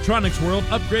let Electronics World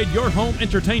upgrade your home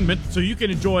entertainment so you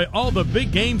can enjoy all the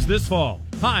big games this fall.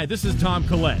 Hi, this is Tom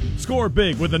Collette. Score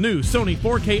big with a new Sony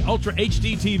 4K Ultra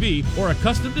HD TV or a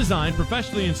custom designed,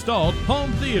 professionally installed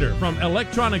home theater from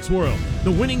Electronics World. The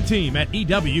winning team at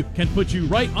EW can put you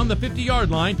right on the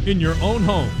 50-yard line in your own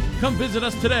home. Come visit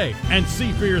us today and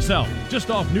see for yourself.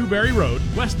 Just off Newberry Road,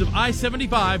 west of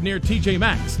I-75 near TJ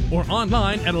Maxx, or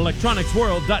online at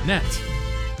electronicsworld.net.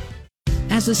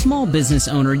 As a small business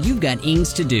owner, you've got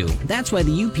ings to do. That's why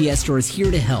the UPS Store is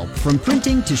here to help. From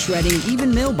printing to shredding,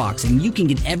 even mailboxing, you can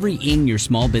get every ing your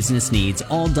small business needs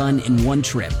all done in one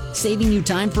trip, saving you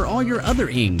time for all your other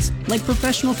ings, like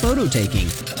professional photo taking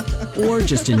or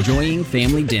just enjoying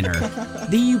family dinner.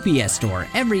 The UPS Store,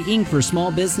 every ink for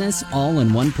small business, all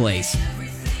in one place.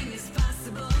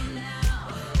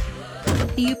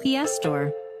 The UPS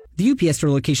Store. The UPS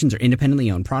Store locations are independently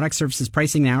owned. Product, services,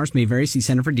 pricing, and hours may vary. See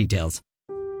Center for details.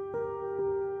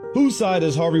 Whose side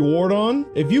is Harvey Ward on?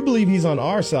 If you believe he's on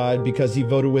our side because he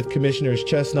voted with Commissioners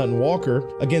Chestnut and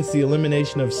Walker against the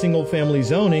elimination of single-family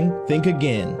zoning, think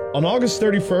again. On August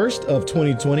 31st of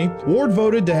 2020, Ward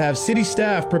voted to have city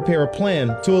staff prepare a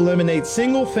plan to eliminate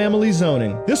single-family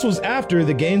zoning. This was after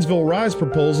the Gainesville Rise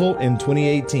proposal in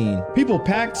 2018. People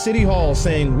packed City Hall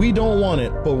saying, "We don't want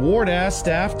it," but Ward asked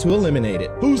staff to eliminate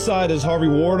it. Whose side is Harvey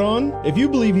Ward on? If you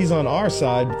believe he's on our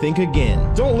side, think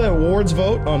again. Don't let Ward's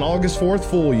vote on August 4th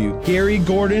fool you. Gary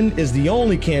Gordon is the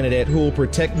only candidate who will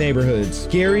protect neighborhoods.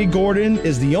 Gary Gordon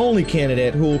is the only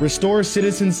candidate who will restore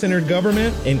citizen-centered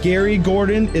government, and Gary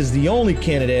Gordon is the only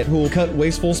candidate who will cut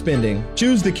wasteful spending.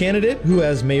 Choose the candidate who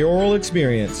has mayoral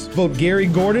experience. Vote Gary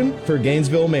Gordon for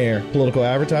Gainesville Mayor. Political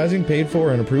advertising paid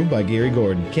for and approved by Gary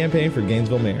Gordon. Campaign for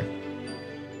Gainesville Mayor.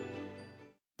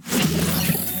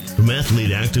 From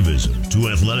athlete activism to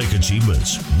athletic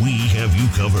achievements, we have you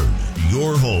covered.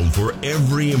 Your home for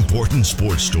every important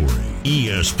sports story.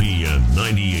 ESPN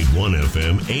 98.1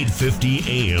 FM, 850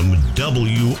 AM,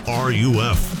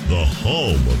 WRUF, the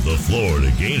home of the Florida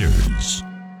Gators.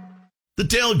 The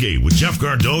Tailgate with Jeff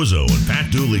Cardozo and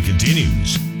Pat Dooley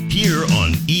continues here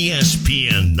on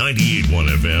ESPN 98.1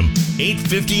 FM,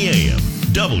 850 AM,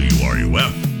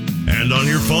 WRUF, and on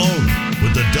your phone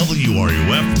with the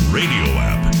WRUF radio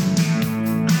app.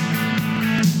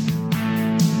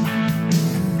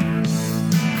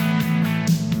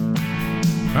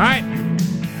 All right.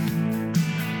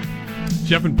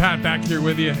 Jeff and Pat back here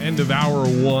with you. End of hour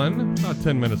one. About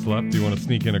 10 minutes left. Do you want to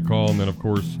sneak in a call? And then, of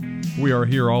course, we are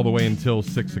here all the way until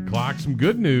 6 o'clock. Some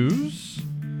good news.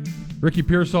 Ricky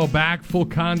Pearsall back, full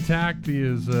contact. He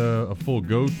is a full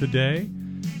go today.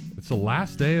 It's the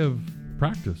last day of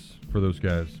practice for those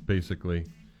guys, basically.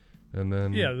 And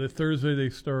then... Yeah, the Thursday they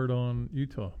start on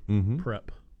Utah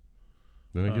prep.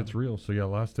 Then it gets real. So, yeah,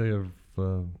 last day of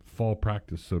fall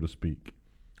practice, so to speak.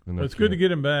 And it's good to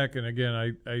get him back. And again,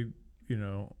 I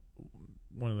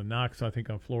one of the knocks I think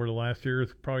on Florida last year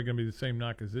is probably going to be the same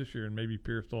knock as this year, and maybe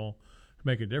Pearsall can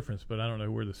make a difference. But I don't know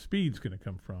where the speed's going to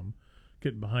come from,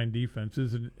 getting behind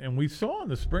defenses. And we saw in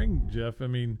the spring, Jeff. I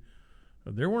mean,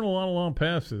 there weren't a lot of long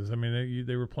passes. I mean,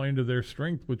 they were playing to their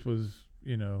strength, which was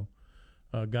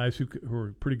guys who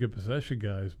were pretty good possession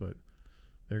guys. But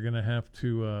they're going to have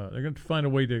to they're going to find a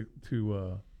way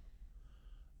to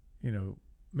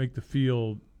make the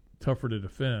field tougher to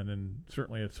defend, and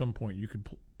certainly at some point you can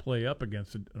play up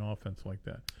against an offense like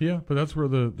that. Yeah, but that's where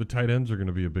the tight ends are going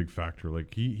to be a big factor.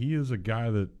 Like he is a guy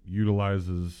that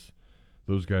utilizes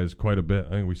those guys quite a bit.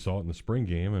 I think we saw it in the spring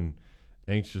game, and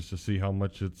anxious to see how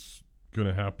much it's going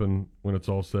to happen when it's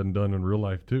all said and done in real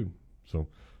life too. So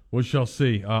we shall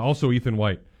see. Also, Ethan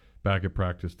White back at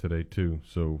practice today too.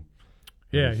 So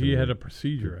yeah, he had a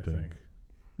procedure, I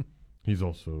think. He's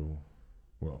also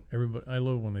everybody. I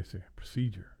love when they say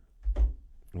procedure.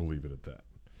 We'll leave it at that.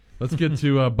 Let's get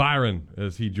to Byron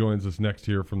as he joins us next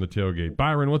here from the tailgate.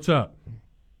 Byron, what's up?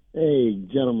 Hey,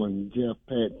 gentlemen, Jeff,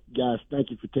 Pat, guys,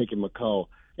 thank you for taking my call.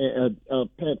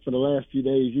 Pat, for the last few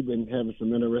days, you've been having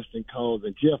some interesting calls.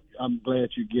 And, Jeff, I'm glad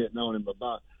you're getting on him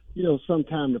about,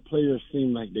 sometimes the players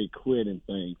seem like they quit and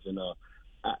things. And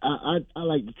I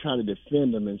like to try to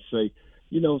defend them and say,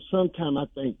 sometimes I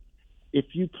think if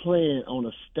you plan on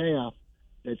a staff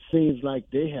that seems like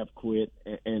they have quit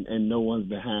and no one's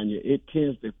behind you, it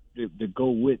tends to go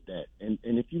with that. And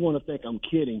if you want to think I'm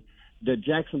kidding, the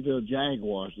Jacksonville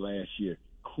Jaguars last year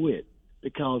quit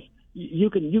because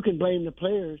you can blame the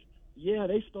players. Yeah,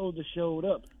 they supposed to showed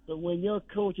up. But when your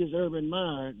coach is Urban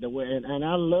Meyer, and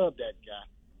I love that guy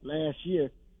last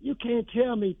year, you can't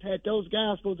tell me, Pat, those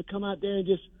guys supposed to come out there and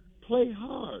just play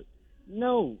hard.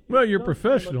 No. Well, you're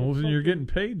professionals and you're getting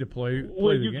paid to play the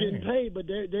game. You're getting paid, but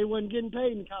they wasn't getting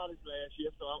paid in college last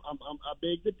year, so I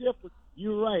beg the difference.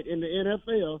 You're right, in the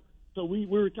NFL, so we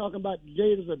were talking about the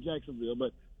Gators of Jacksonville,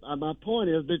 but my point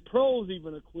is the pros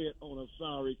even quit on a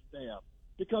sorry staff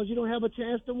because you don't have a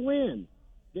chance to win.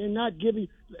 They're not giving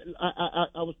 –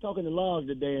 I was talking to Lars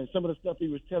today, and some of the stuff he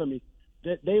was telling me,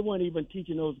 that they weren't even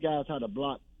teaching those guys how to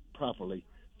block properly.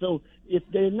 So if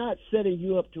they're not setting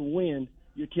you up to win –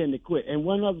 you tend to quit. And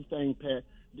one other thing, Pat,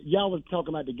 y'all was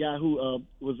talking about the guy who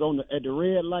was at the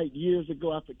red light years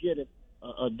ago. I forget it.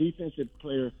 a defensive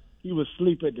player. He was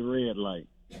asleep at the red light.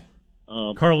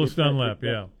 Carlos Dunlap,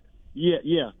 yeah.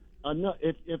 Yeah.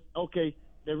 Okay,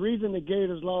 the reason the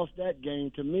Gators lost that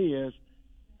game to me is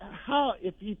how,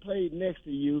 if he played next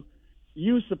to you,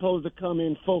 you're supposed to come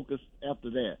in focused after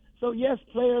that. So, yes,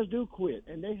 players do quit,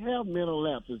 and they have mental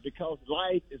lapses because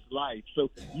life is life. So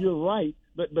you're right,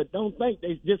 but don't think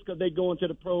just because they go into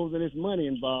the pros and there's money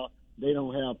involved, they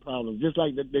don't have problems. Just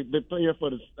like the player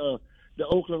for the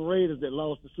Oakland Raiders that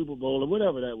lost the Super Bowl or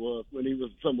whatever that was when he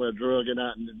was somewhere drugging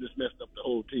out and just messed up the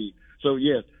whole team. So,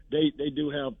 yes, they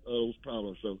do have those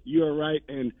problems. So you're right,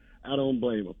 and I don't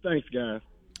blame them. Thanks, guys.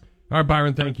 All right,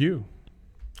 Byron, thank you.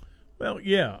 Well,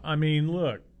 yeah, I mean,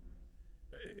 look,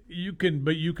 you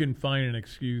can find an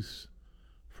excuse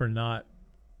for not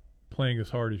playing as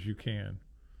hard as you can.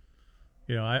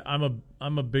 You know,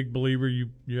 I'm a big believer. You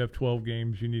have 12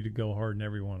 games, you need to go hard in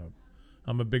every one of them.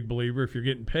 I'm a big believer if you're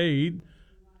getting paid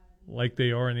like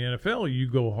they are in the NFL, you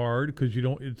go hard because you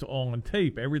don't. It's all on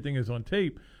tape. Everything is on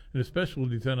tape, and especially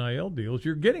with these NIL deals,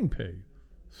 you're getting paid.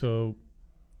 So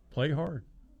play hard.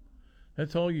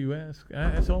 That's all you ask.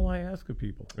 That's all I ask of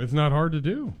people. It's not hard to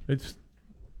do. It's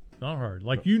not hard.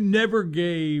 Like, you never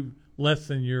gave less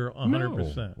than your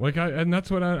 100%. No. Like, and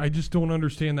that's what I just don't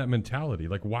understand that mentality.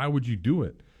 Like, why would you do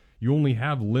it? You only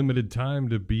have limited time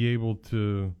to be able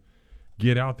to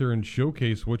get out there and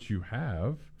showcase what you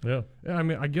have. Yeah. I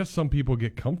mean, I guess some people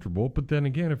get comfortable, but then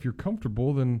again, if you're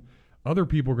comfortable, then other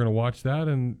people are going to watch that,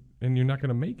 and you're not going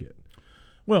to make it.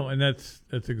 Well, and that's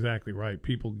exactly right.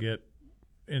 People get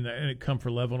in a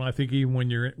comfort level, and I think even when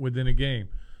you're within a game,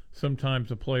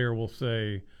 sometimes a player will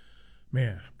say,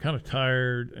 man, I'm kind of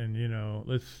tired, and,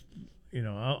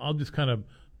 I'll just kind of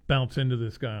bounce into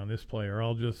this guy on this play, or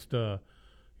I'll just, I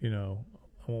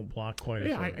won't block quite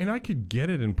as hard. And I could get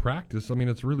it in practice. I mean,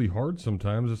 it's really hard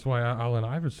sometimes. That's why Allen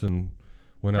Iverson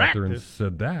went out there and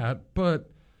said that. But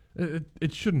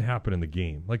it shouldn't happen in the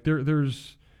game. Like,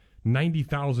 there's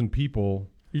 90,000 people.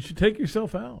 You should take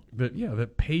yourself out.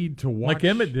 That paid to watch. Like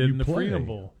Emmett did in the play. Freedom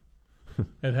Bowl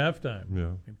at halftime.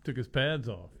 Yeah. He took his pads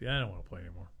off. Yeah, I don't want to play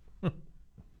anymore.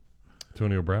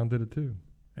 Antonio Brown did it too.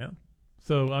 Yeah.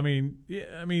 So, I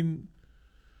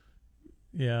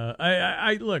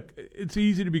look, it's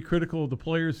easy to be critical of the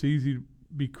players. It's easy to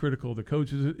be critical of the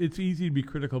coaches. It's easy to be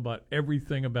critical about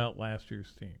everything about last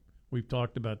year's team. We've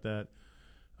talked about that.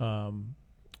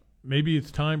 Maybe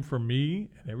it's time for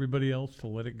me and everybody else to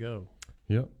let it go.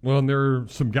 Yeah. Well, and there are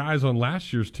some guys on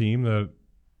last year's team that,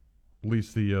 at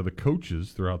least the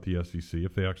coaches throughout the SEC,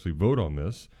 if they actually vote on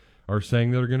this, are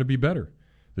saying they're going to be better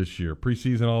this year.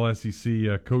 Preseason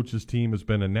All-SEC coaches team has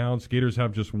been announced. Gators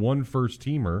have just one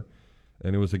first-teamer,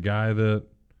 and it was a guy that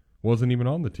wasn't even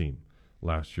on the team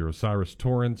last year. Osiris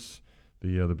Torrance,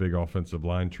 the big offensive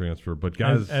line transfer. But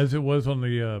guys, as it was on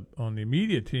the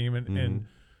media team, and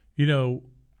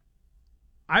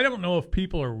I don't know if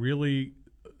people have really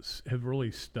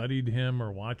studied him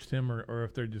or watched him, or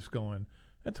if they're just going,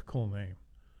 that's a cool name,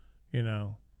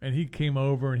 And he came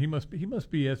over, and he must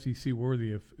be SEC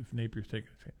worthy if Napier's taking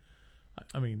a chance.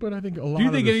 I mean, but I think a lot. Do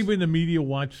you think anybody in the media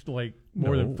watched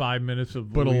more than 5 minutes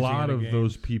of? But Louisiana a lot of games?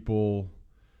 those people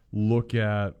look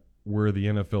at where the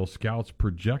NFL scouts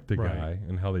project a guy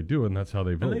and how they do it, and that's how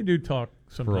they vote. And they do talk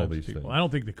sometimes. For all these people. things. I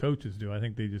don't think the coaches do. I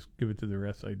think they just give it to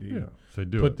their SID. Yeah, so they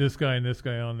do Put it. this guy and this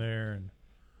guy on there, and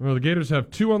well, the Gators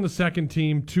have 2 on the second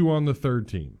team, 2 on the third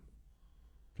team.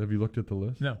 Have you looked at the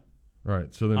list? No. All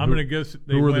right, so then I'm going to guess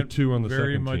they who are the went 2 on the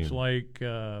very second much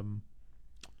team?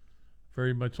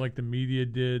 Very much like the media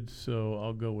did. So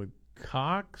I'll go with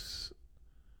Cox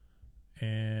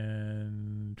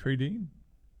and Trey Dean.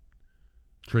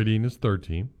 Trey Dean is third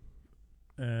team.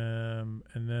 And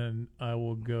then I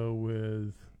will go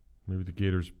with maybe the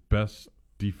Gators' best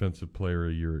defensive player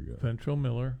a year ago. Ventrell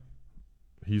Miller.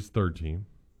 He's third team.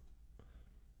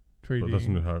 Trey Dean. That's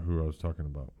not who I was talking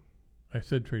about. I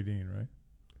said Trey Dean, right?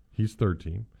 He's third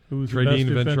team. Who was Trey the best Dean,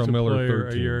 defensive Ventrell Miller, player third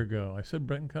a team. year ago? I said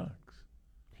Brenton Cox.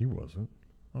 He wasn't.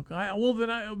 Okay. Well, then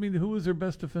I mean, who was their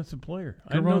best defensive player?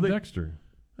 Jerron Dexter.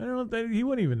 I don't know. He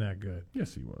wasn't even that good.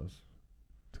 Yes, he was.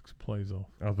 Took some plays off.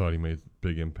 I thought he made a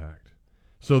big impact.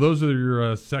 So those are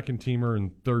your second teamer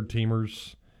and third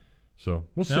teamers. So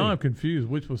we'll see. Now I'm confused.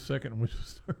 Which was second and which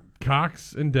was third?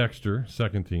 Cox and Dexter,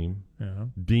 second team. Yeah.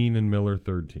 Dean and Miller,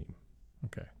 third team.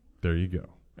 Okay. There you go.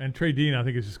 And Trey Dean, I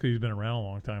think it's just because he's been around a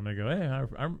long time. They go,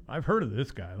 hey, I've heard of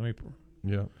this guy.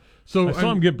 Yeah. So I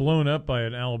saw him get blown up by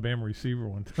an Alabama receiver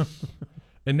one time.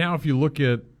 And now if you look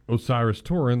at Osiris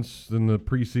Torrance, in the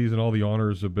preseason, all the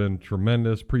honors have been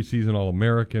tremendous. Preseason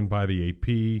All-American by the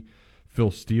AP.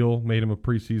 Phil Steele made him a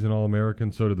preseason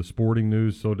All-American. So did the Sporting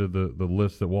News. So did the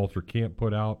list that Walter Camp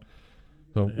put out.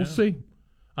 So we'll see.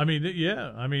 I mean,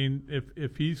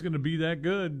 if he's going to be that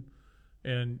good,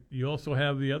 and you also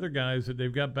have the other guys that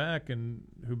they've got back and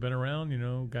who've been around,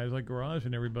 guys like Garage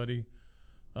and everybody.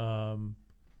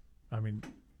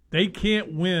 They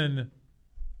can't win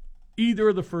either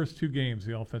of the first two games.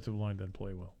 The offensive line doesn't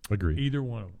play well. Agreed. Either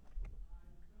one of them.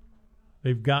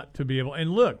 They've got to be able.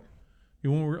 And look,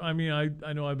 I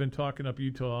know I've been talking up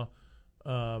Utah,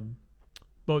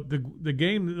 but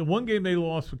the one game they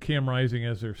lost with Cam Rising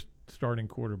as their starting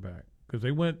quarterback because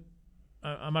they went.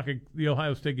 I'm not gonna, the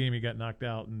Ohio State game he got knocked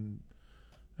out and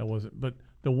that wasn't. But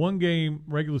the one game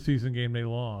regular season game they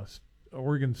lost,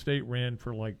 Oregon State ran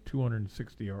for like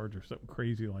 260 yards or something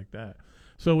crazy like that.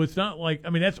 So it's not like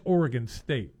that's Oregon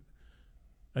State.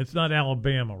 It's not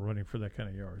Alabama running for that kind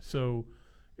of yards. So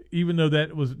even though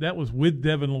that was with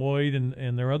Devin Lloyd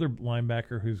and their other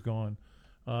linebacker who's gone.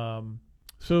 There's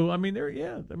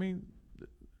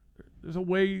a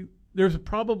way. There's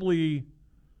definitely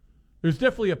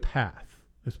a path.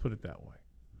 Let's put it that way.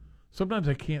 Sometimes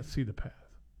I can't see the path.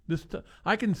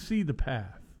 I can see the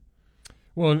path.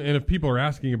 Well, and if people are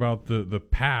asking about the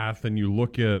path and you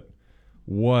look at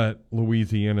what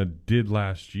Louisiana did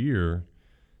last year,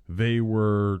 they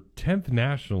were 10th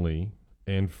nationally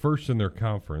and first in their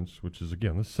conference, which is,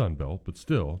 again, the Sun Belt, but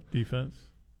still. Defense?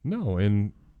 No,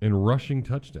 in rushing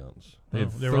touchdowns. They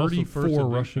had 34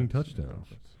 rushing touchdowns.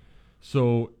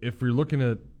 So if you're looking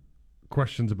at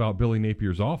questions about Billy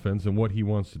Napier's offense and what he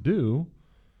wants to do.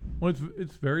 Well,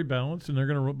 it's very balanced, and they're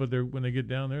going to run, but when they get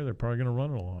down there, they're probably going to run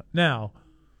a lot. Now,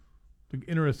 the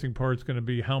interesting part is going to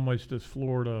be how much does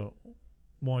Florida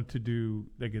want to do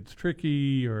that gets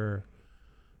tricky or,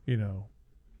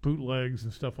 bootlegs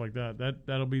and stuff like that.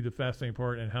 That'll be the fascinating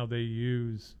part and how they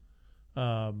use,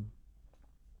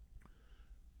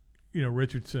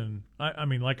 Richardson.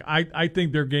 I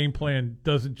think their game plan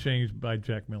doesn't change by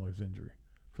Jack Miller's injury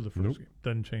for the first game.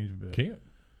 Doesn't change a bit. Can't.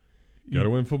 You got to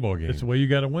win football games. It's the way you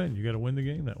got to win. You got to win the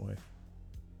game that way.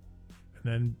 And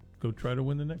then go try to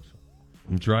win the next one.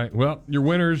 That's right. Well, your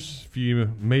winners, if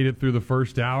you made it through the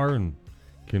first hour and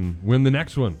can win the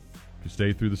next one. If you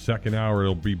stay through the second hour,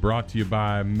 it'll be brought to you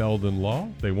by Meldon Law.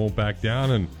 They won't back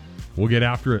down, and we'll get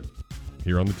after it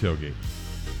here on the Tailgate.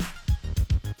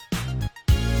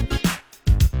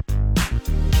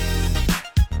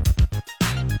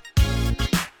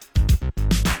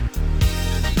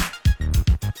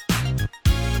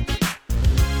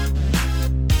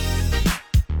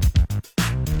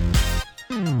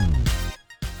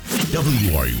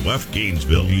 WRUF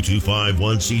Gainesville,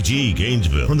 U251CG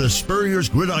Gainesville. From the Spurrier's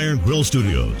Gridiron Grill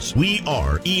Studios, we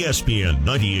are ESPN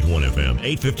 98.1 FM,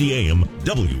 850 AM,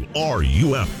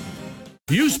 WRUF.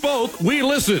 You spoke, we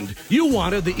listened. You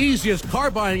wanted the easiest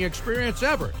car buying experience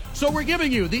ever. So we're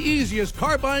giving you the easiest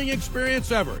car buying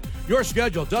experience ever. Your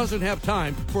schedule doesn't have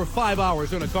time for 5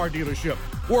 hours in a car dealership.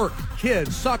 Work,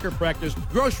 kids, soccer practice,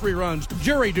 grocery runs,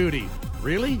 jury duty.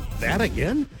 Really? That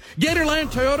again? Gatorland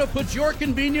Toyota puts your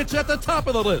convenience at the top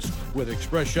of the list. With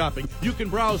Express Shopping, you can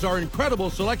browse our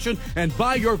incredible selection and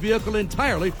buy your vehicle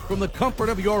entirely from the comfort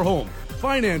of your home.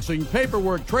 Financing,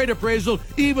 paperwork, trade appraisal,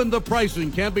 even the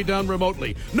pricing can be done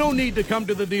remotely. No need to come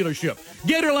to the dealership.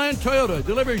 Gatorland Toyota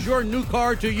delivers your new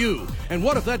car to you. And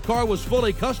what if that car was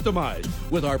fully customized?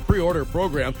 With our pre-order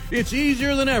program, it's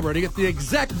easier than ever to get the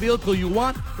exact vehicle you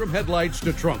want from headlights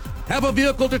to trunk. Have a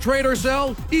vehicle to trade or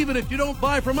sell? Even if you don't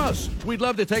buy from us, we'd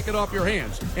love to take it off your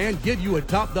hands and give you a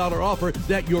top dollar offer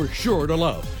that you're sure to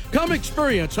love. Come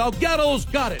experience how Gatto's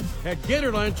got it at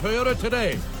Gatorland Toyota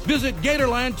today. Visit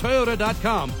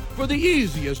GatorlandToyota.com for the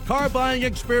easiest car buying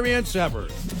experience ever.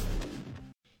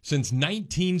 Since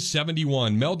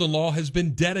 1971, Meldon Law has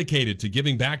been dedicated to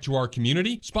giving back to our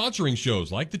community, sponsoring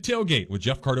shows like The Tailgate with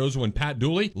Jeff Cardozo and Pat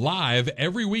Dooley, live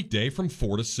every weekday from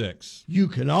 4 to 6. You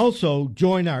can also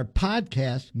join our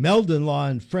podcast, Meldon Law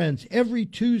and Friends, every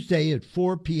Tuesday at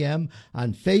 4 p.m.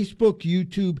 on Facebook,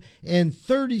 YouTube, and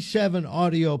 37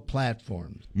 audio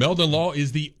platforms. Meldon Law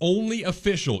is the only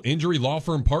official injury law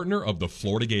firm partner of the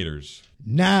Florida Gators.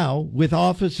 Now, with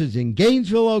offices in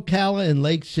Gainesville, Ocala, and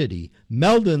Lake City,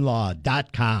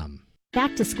 meldonlaw.com.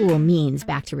 Back to school means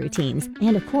back to routines,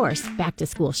 and of course, back to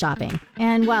school shopping.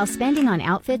 And while spending on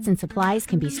outfits and supplies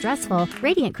can be stressful,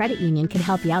 Radiant Credit Union can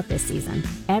help you out this season.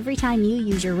 Every time you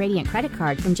use your Radiant credit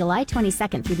card from July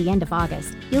 22nd through the end of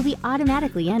August, you'll be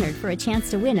automatically entered for a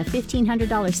chance to win a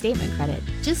 $1,500 statement credit.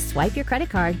 Just swipe your credit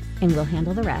card, and we'll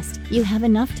handle the rest. You have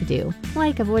enough to do,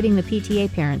 like avoiding the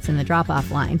PTA parents in the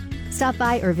drop-off line. Stop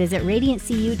by or visit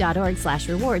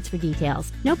radiantcu.org/rewards for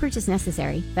details. No purchase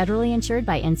necessary. Federally insured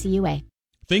by NCUA.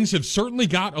 Things have certainly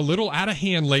got a little out of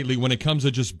hand lately when it comes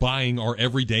to just buying our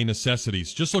everyday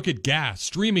necessities. Just look at gas,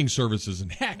 streaming services,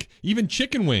 and heck, even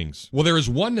chicken wings. Well, there is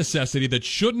one necessity that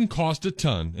shouldn't cost a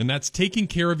ton, and that's taking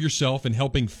care of yourself and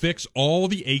helping fix all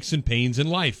the aches and pains in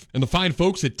life. And the fine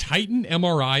folks at Titan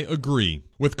MRI agree.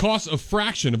 With costs a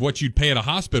fraction of what you'd pay at a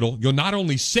hospital, you'll not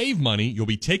only save money, you'll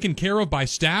be taken care of by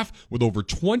staff with over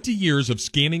 20 years of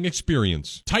scanning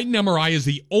experience. Titan MRI is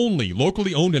the only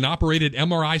locally owned and operated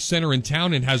MRI center in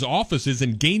town and has offices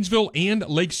in Gainesville and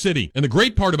Lake City. And the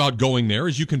great part about going there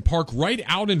is you can park right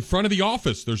out in front of the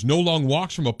office. There's no long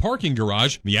walks from a parking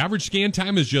garage. The average scan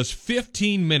time is just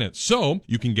 15 minutes, so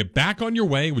you can get back on your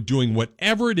way with doing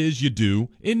whatever it is you do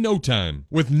in no time.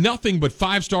 With nothing but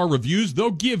 5-star reviews, they'll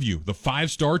give you the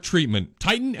 5-star treatment.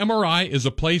 Titan MRI is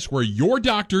a place where your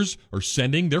doctors are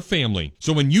sending their family.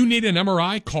 So when you need an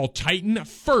MRI, call Titan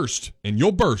first, and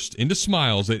you'll burst into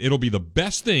smiles that it'll be the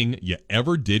best thing you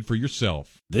ever did for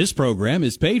yourself. This program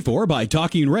is paid for by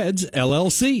Talking Reds,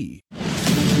 LLC.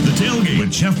 The Tailgate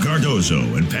with Jeff Cardozo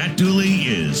and Pat Dooley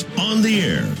is on the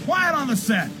air. Quiet on the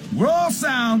set. Roll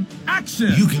sound.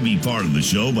 Action. You can be part of the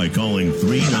show by calling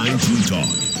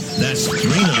 392-TALK. That's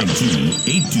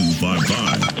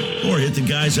 392-8255. Or hit the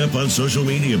guys up on social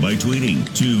media by tweeting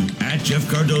to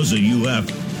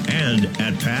 @JeffCardozoUF and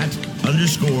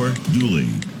 @Pat_Dooley.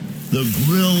 The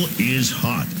grill is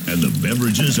hot and the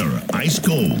beverages are ice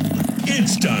cold.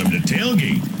 It's time to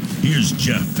tailgate. Here's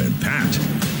Jeff and Pat.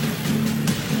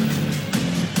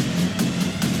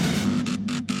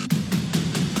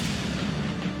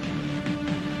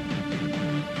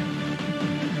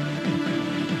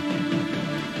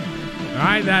 All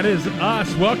right, that is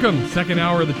us. Welcome. Second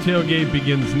hour of the tailgate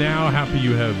begins now. Happy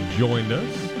you have joined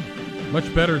us.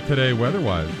 Much better today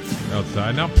weather-wise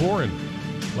outside. Not pouring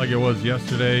like it was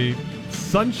yesterday.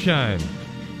 Sunshine.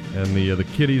 And the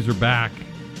kiddies are back.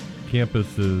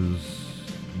 Campus is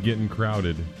getting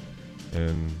crowded.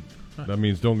 And that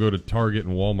means don't go to Target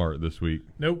and Walmart this week.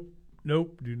 Nope,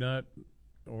 do not.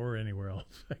 Or anywhere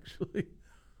else, actually.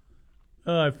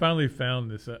 I finally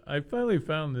found this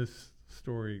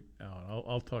story out.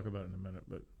 I'll talk about it in a minute,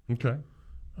 but okay.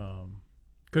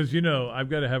 Because I've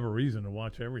got to have a reason to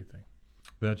watch everything.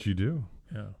 That you do.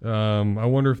 Yeah. I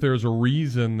wonder if there's a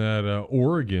reason that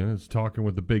Oregon is talking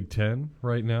with the Big Ten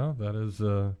right now. That is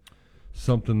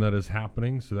something that is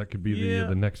happening. So that could be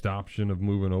the next option of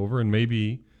moving over, and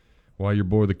maybe why your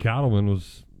boy the Cattleman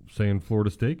was saying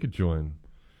Florida State could join.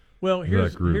 Well,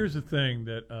 here's the thing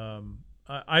that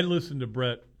I listened to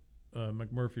Brett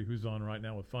McMurphy, who's on right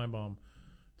now with Feinbaum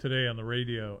today on the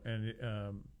radio,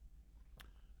 and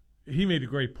he made a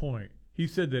great point. He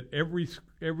said that every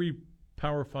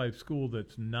Power 5 school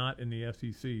that's not in the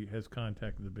SEC has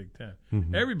contacted the Big Ten.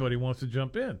 Mm-hmm. Everybody wants to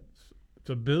jump in. It's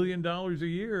 $1 billion a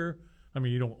year. I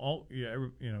mean, you don't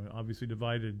obviously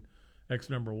divided X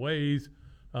number of ways.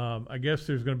 I guess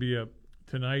there's going to be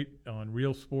tonight on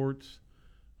Real Sports.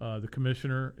 The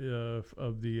commissioner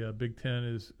of the Big Ten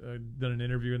has done an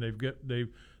interview, and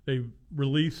they've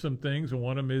released some things, and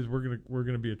one of them is we're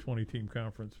gonna be a 20-team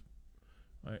conference.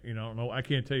 I don't know. I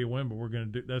can't tell you when, but we're gonna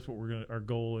do. That's what our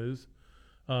goal is.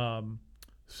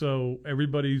 So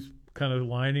everybody's kind of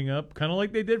lining up, kind of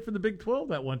like they did for the Big 12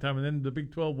 that one time, and then the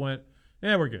Big 12 went,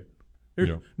 "Yeah, we're good.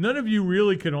 None of you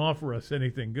really can offer us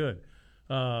anything good."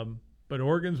 But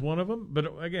Oregon's one of them.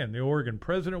 But again, the Oregon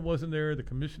president wasn't there. The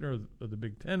commissioner of the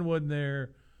Big Ten wasn't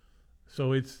there.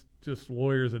 So it's just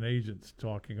lawyers and agents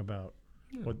talking about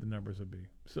what the numbers would be.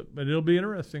 So, but it'll be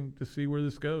interesting to see where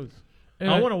this goes.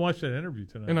 And I want to watch that interview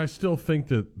tonight. And I still think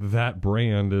that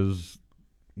brand is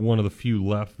one of the few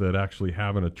left that actually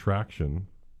have an attraction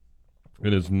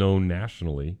and is known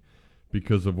nationally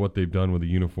because of what they've done with the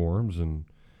uniforms and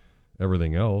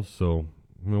everything else. So,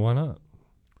 why not?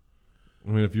 I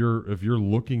mean, if you're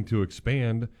looking to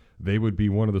expand, they would be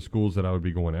one of the schools that I would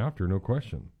be going after, no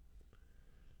question.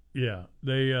 Yeah,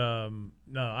 they I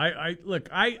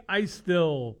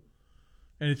still,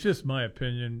 and it's just my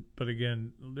opinion, but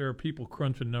again, there are people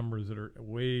crunching numbers that are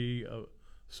way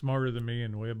smarter than me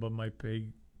and way above my pay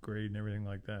grade and everything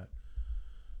like that.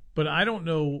 But I don't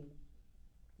know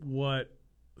what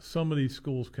some of these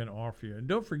schools can offer you. And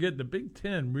don't forget, the Big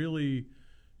Ten really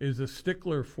is a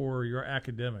stickler for your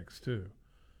academics too.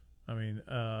 I mean,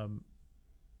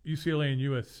 UCLA and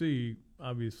USC,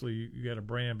 obviously you got a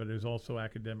brand, but there's also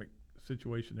academic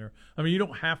situation there. I mean, you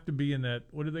don't have to be in that,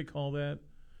 what do they call that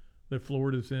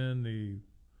Florida's in, the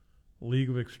League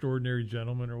of Extraordinary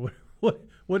Gentlemen, or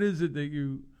what is it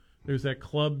that there's that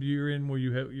club you're in where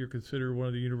you're considered one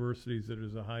of the universities that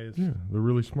is the highest. Yeah, they're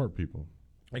really smart people.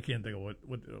 I can't think of what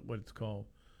it's called.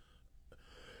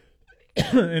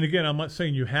 And again, I'm not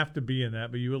saying you have to be in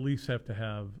that, but you at least have to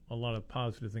have a lot of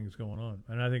positive things going on.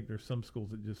 And I think there's some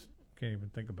schools that just can't even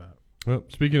think about it. Well,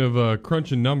 speaking of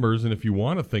crunching numbers, and if you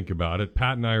want to think about it,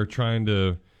 Pat and I are trying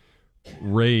to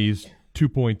raise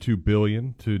 $2.2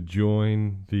 billion to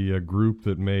join the group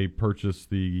that may purchase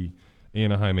the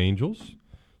Anaheim Angels.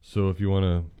 So if you want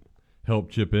to help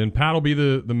chip in, Pat will be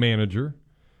the manager.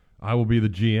 I will be the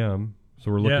GM.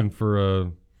 So we're looking for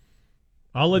a.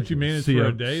 I'll let you manage for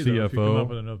a day, though, if you come up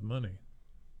with enough money.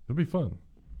 It'll be fun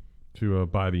to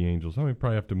buy the Angels. I mean,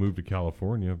 probably have to move to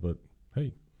California, but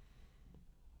hey,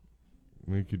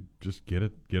 we could just get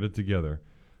it together.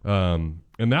 And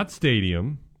that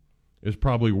stadium is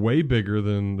probably way bigger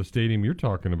than the stadium you're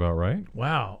talking about, right?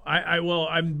 Wow. Well,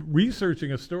 I'm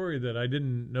researching a story that I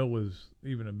didn't know was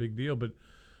even a big deal, but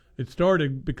it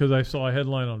started because I saw a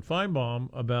headline on Feinbaum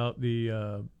about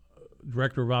the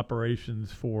director of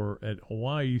operations at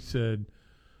Hawaii said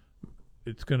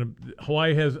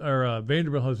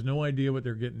Vanderbilt has no idea what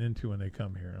they're getting into when they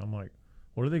come here. And I'm like,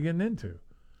 what are they getting into?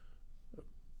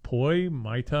 Poi,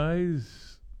 Mai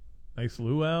Tais, nice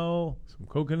luau, some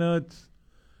coconuts.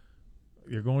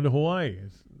 You're going to Hawaii.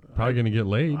 Probably going to get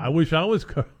laid. I wish I was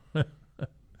covering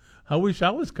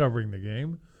the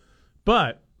game.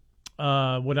 But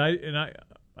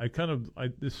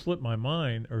this slipped my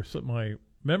mind or slipped my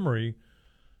memory.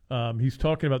 He's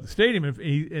talking about the stadium,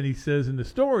 and he says in the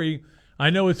story, I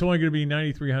know it's only going to be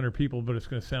 9,300 people, but it's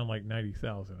going to sound like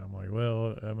 90,000. I'm like,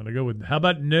 well, I'm going to go with, how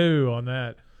about no on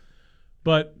that?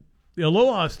 But the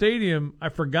Aloha Stadium, I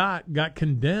forgot, got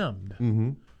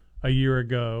condemned a year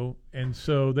ago, and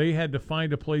so they had to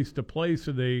find a place to play,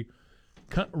 so they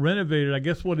renovated, I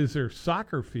guess, what is their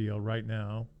soccer field right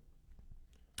now?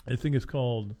 I think it's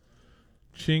called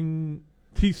TC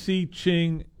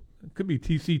Ching. It could be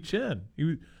TC Chen.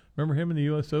 Remember him in the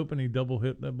U.S. Open? He double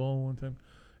hit that ball one time.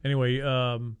 Anyway,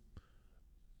 and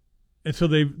so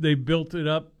they built it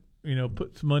up,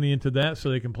 put some money into that so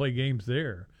they can play games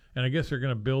there. And I guess they're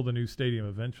going to build a new stadium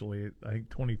eventually, I think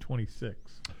 2026.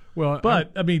 Well,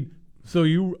 but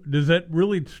does that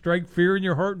really strike fear in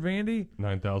your heart, Vandy?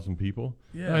 9,000 people.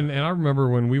 Yeah. And I remember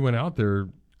when we went out there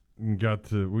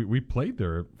and we played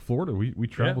there at Florida. We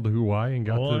traveled to Hawaii and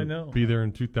got to be there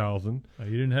in 2000. You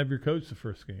didn't have your coach the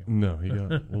first game. No, he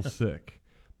got a little sick.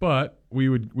 But we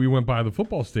went by the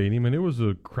football stadium, and it was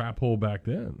a crap hole back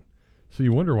then. So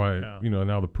you wonder why,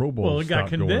 now the Pro Bowl it got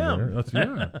condemned.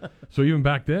 So even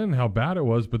back then, how bad it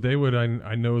was, but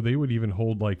I know they would even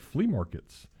hold like flea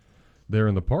markets there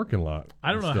in the parking lot.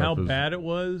 I don't know how bad it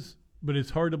was, but it's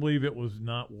hard to believe it was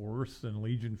not worse than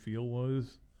Legion Field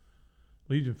was.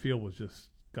 Legion Field was just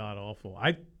god awful.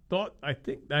 I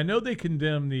know they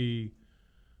condemned the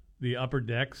upper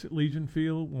decks at Legion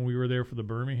Field when we were there for the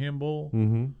Birmingham Bowl,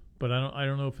 but I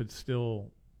don't know if it's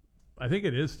still. I think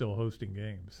it is still hosting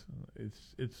games.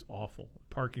 It's awful.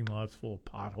 Parking lots full of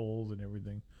potholes and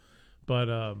everything.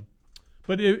 But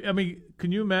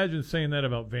can you imagine saying that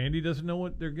about Vandy? Doesn't know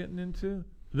what they're getting into.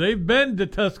 They've been to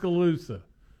Tuscaloosa.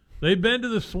 They've been to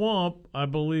the Swamp, I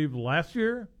believe, last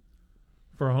year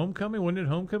for homecoming. When did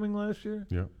homecoming last year?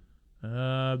 Yeah.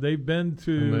 They've been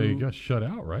to. And they got shut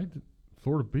out, right?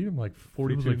 Florida beat them like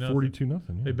 42-0.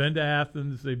 Yeah. They've been to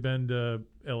Athens. They've been to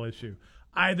LSU.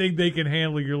 I think they can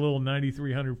handle your little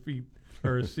 9,300 feet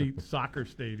or a seat soccer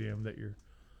stadium that you're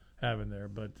having there.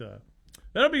 But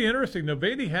that'll be interesting. Though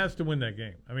Vandy has to win that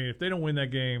game. I mean, if they don't win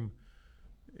that game,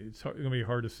 it's going to be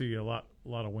hard to see a lot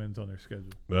of wins on their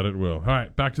schedule. That it will. All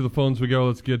right, back to the phones we go.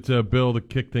 Let's get Bill to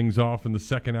kick things off in the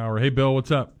second hour. Hey, Bill,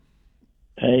 what's up?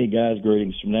 Hey, guys.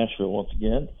 Greetings from Nashville once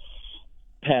again.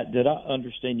 Pat, did I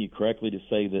understand you correctly to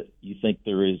say that you think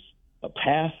there is a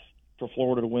path for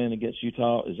Florida to win against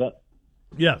Utah? Is that?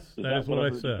 Yes, that is what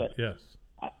I said. Yes.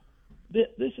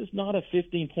 This is not a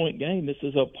 15-point game. This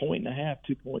is a 1.5,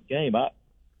 2-point game.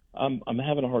 I'm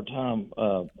having a hard time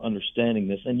understanding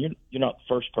this, and you're not the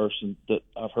first person that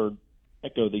I've heard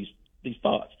echo these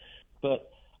thoughts. But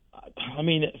I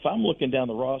mean, if I'm looking down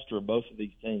the roster of both of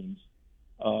these teams,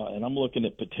 and I'm looking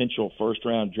at potential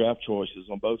first-round draft choices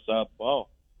on both sides of the ball,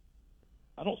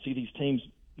 I don't see these teams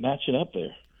matching up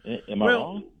there. Am I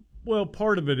wrong? Well,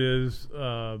 part of it is,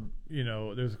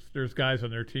 there's guys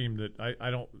on their team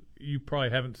that you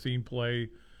probably haven't seen play.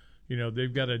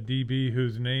 They've got a DB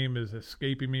whose name is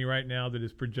escaping me right now that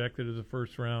is projected as a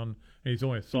first round, and he's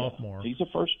only a sophomore. Yeah, he's a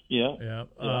first, yeah.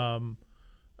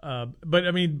 But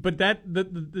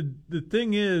the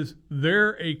thing is,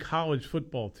 they're a college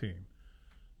football team.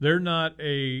 They're not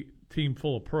a team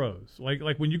full of pros.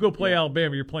 Like when you go play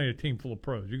Alabama, you're playing a team full of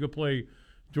pros. You go play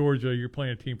Georgia, you're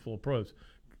playing a team full of pros.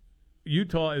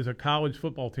 Utah is a college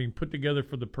football team put together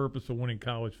for the purpose of winning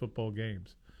college football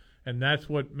games, and that's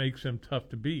what makes them tough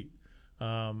to beat.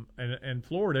 And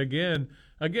Florida again,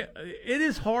 it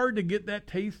is hard to get that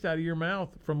taste out of your mouth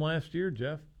from last year,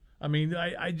 Jeff. I mean,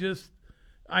 I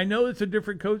know it's a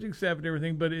different coaching staff and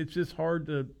everything, but it's just hard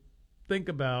to think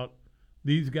about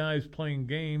these guys playing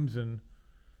games and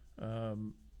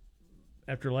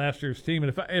after last year's team.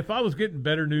 And if I was getting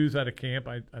better news out of camp,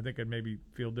 I think I'd maybe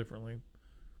feel differently.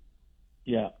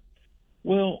 Yeah.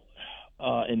 Well,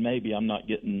 and maybe I'm not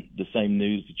getting the same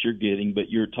news that you're getting, but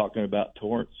you're talking about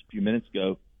Torrance a few minutes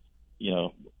ago,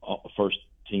 first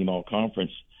team all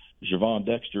conference. Javon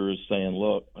Dexter is saying,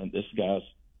 look, this guy's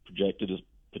projected as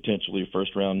potentially a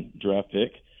first round draft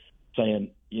pick,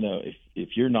 saying, if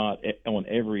you're not on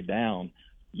every down,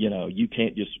 you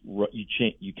can't just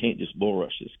bull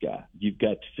rush this guy. You've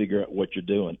got to figure out what you're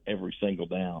doing every single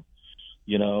down.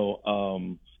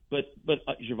 But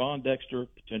Javon Dexter,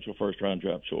 potential first round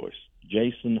draft choice.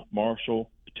 Jason Marshall,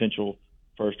 potential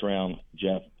first round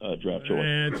draft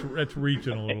choice. That's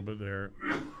reaching a little bit there.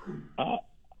 I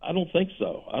don't think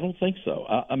so.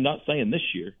 I'm not saying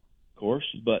this year, of course,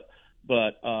 but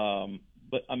you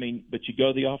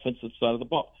go the offensive side of the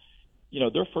ball.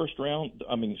 Their first round.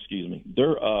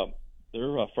 Their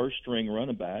first string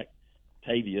running back,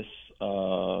 Tavius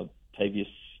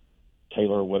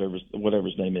Taylor, whatever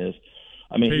his name is.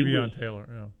 Tavion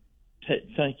Taylor. Yeah.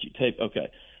 Thank you, Okay.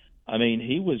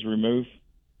 He was removed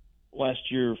last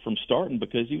year from starting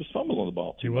because he was fumbling the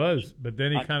ball. He was, but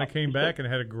then he kind of came back and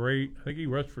had a great. I think he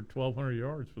rushed for 1,200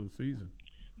 yards for the season.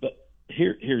 But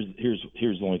here's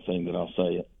the only thing that I'll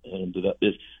say, and that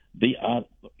is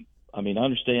I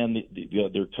understand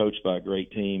they're coached by a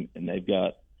great team and they've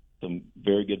got some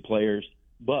very good players,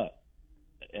 but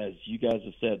as you guys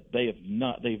have said,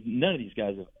 none of these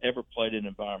guys have ever played in an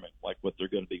environment like what they're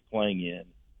going to be playing in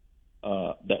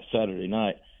that Saturday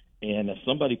night. And if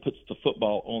somebody puts the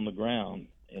football on the ground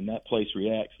and that place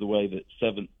reacts the way that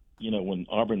when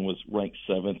Auburn was ranked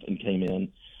 7th and came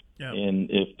in, yeah. And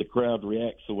if the crowd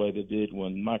reacts the way they did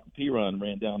when Michael Piron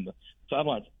ran down the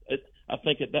sidelines, I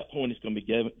think at that point it's going to be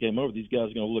game over. These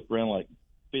guys are going to look around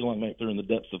feeling like they're in the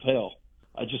depths of hell.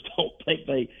 I just don't think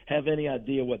they have any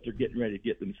idea what they're getting ready to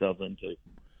get themselves into.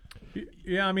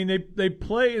 Yeah, they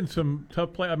play in some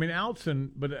tough play. Outson,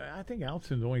 but I think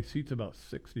Outson only seats about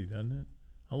 60, doesn't it?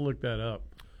 I'll look that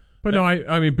up. But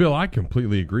no, Bill, I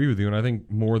completely agree with you, and I think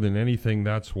more than anything,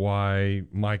 that's why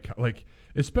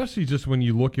especially just when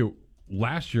you look at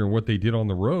last year and what they did on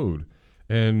the road,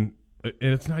 and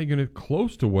it's not even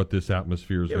close to what this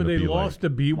atmosphere is going to be like. They lost to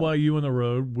BYU on the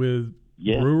road with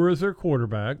Brewer as their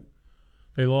quarterback.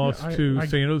 They lost to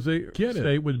San Jose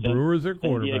State with Brewer as their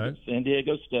quarterback. San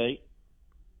Diego State,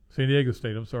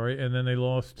 I'm sorry. And then they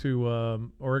lost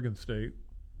to Oregon State.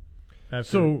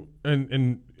 So,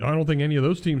 and I don't think any of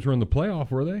those teams were in the playoff,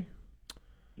 were they?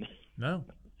 No.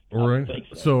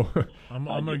 So I'm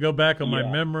going to go back on my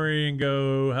memory and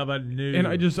go, how about new?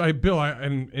 And Bill,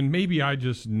 maybe I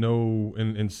just know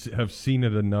and have seen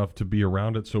it enough to be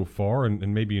around it so far,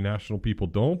 and maybe national people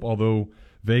don't, although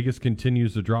Vegas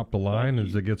continues to drop the line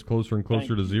as it gets closer and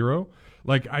closer to zero.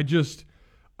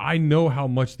 I know how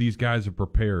much these guys have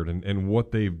prepared and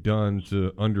what they've done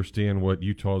to understand what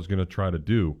Utah is going to try to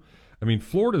do.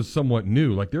 Florida's somewhat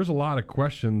new. There's a lot of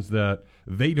questions that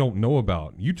they don't know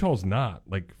about. Utah's not.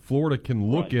 Florida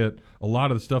can look at a lot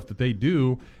of the stuff that they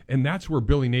do, and that's where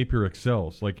Billy Napier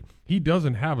excels. He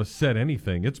doesn't have a set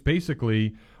anything. It's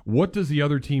basically, what does the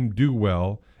other team do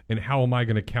well, and how am I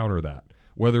going to counter that?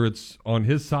 Whether it's on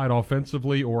his side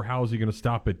offensively or how is he going to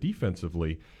stop it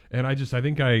defensively. And I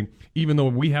think even though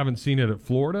we haven't seen it at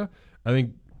Florida, I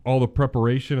think all the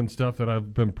preparation and stuff that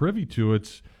I've been privy to,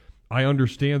 I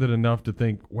understand it enough to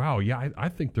think, wow, yeah, I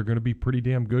think they're going to be pretty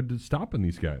damn good at stopping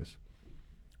these guys.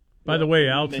 By the way,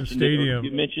 Outson Stadium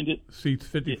you mentioned it, seats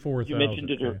 54,000. You mentioned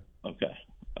it. Okay.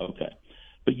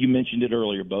 But you mentioned it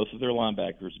earlier. Both of their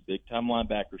linebackers, big-time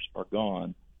linebackers, are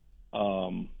gone.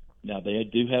 Now they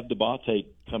do have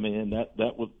Debate coming in.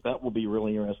 That will be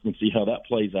really interesting to see how that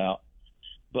plays out.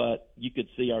 But you could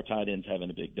see our tight ends having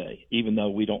a big day, even though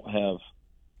we don't have,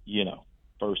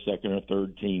 first, second, or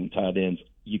third team tight ends.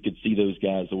 You could see those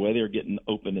guys the way they're getting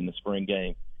open in the spring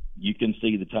game. You can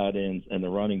see the tight ends and the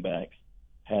running backs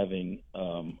having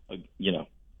a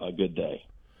good day.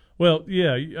 Well,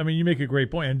 yeah, you make a great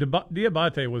point. And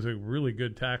Diabate was a really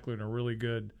good tackler and a really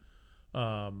good,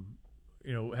 had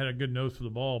a good nose for the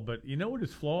ball. But you know what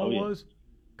his flaw was?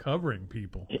 Covering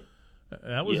people.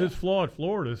 That was his flaw at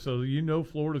Florida. So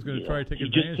Florida's going to try to take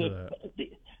advantage of that.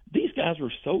 These guys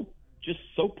were so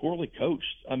poorly coached.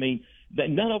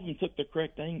 None of them took the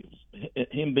correct angles.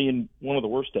 him being one of the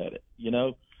worst at it.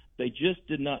 They just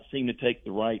did not seem to take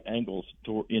the right angles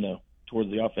towards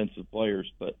the offensive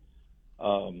players. But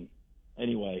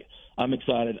anyway, I'm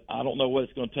excited. I don't know what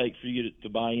it's going to take for you to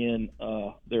buy in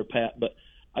there, Pat, but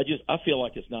I feel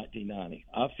like it's 1990.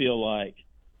 I feel like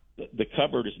the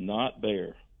cupboard is not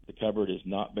bare. The cupboard is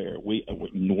not bare.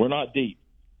 We're not deep,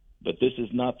 but this is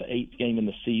not the 8th game in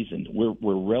the season. We're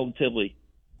relatively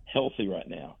healthy right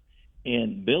now.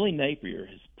 And Billy Napier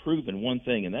has proven one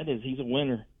thing, and that is he's a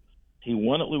winner. He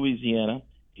won at Louisiana.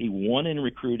 He won in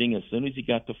recruiting as soon as he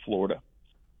got to Florida.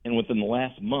 And within the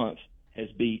last month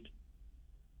has beat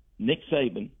Nick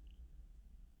Saban,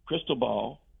 Crystal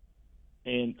Ball,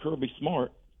 and Kirby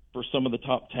Smart for some of the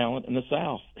top talent in the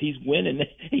South. He's winning.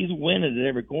 He's winning at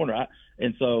every corner.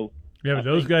 But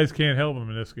those guys can't help him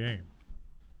in this game.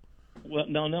 Well,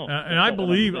 no. And I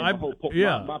believe my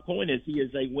point is he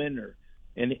is a winner,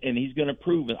 and he's going to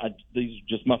prove it. These are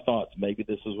just my thoughts. Maybe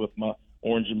this is with my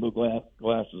orange and blue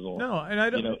glasses on. No, and I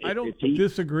don't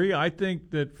disagree. I think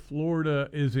that Florida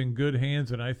is in good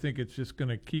hands, and I think it's just going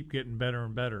to keep getting better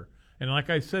and better. And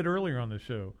like I said earlier on the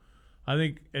show, I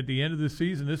think at the end of the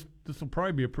season, this will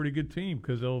probably be a pretty good team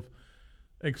because they'll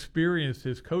experience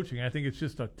his coaching. I think it's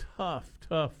just a tough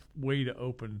way to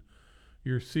open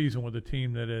your season with a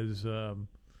team that is,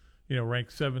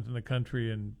 ranked 7th in the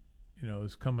country and,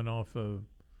 is coming off of,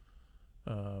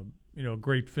 a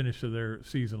great finish of their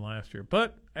season last year.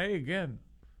 But, hey, again,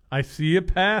 I see a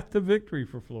path to victory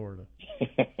for Florida.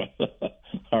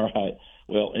 All right.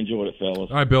 Well, enjoy it,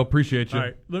 fellas. All right, Bill. Appreciate you. All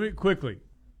right. Let me quickly.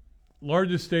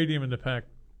 Largest stadium in the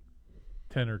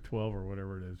Pac-10 or 12 or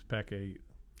whatever it is, Pac-8.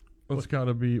 Well, it's got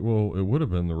to be. Well, it would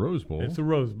have been the Rose Bowl. It's the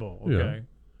Rose Bowl, okay. Yeah.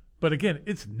 But again,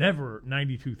 it's never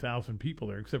 92,000 people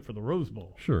there except for the Rose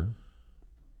Bowl. Sure.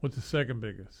 What's the second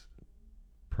biggest?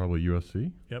 Probably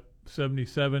USC. Yep,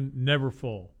 77, never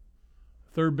full.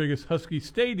 Third biggest, Husky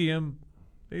Stadium.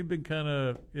 They've been kind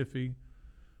of iffy.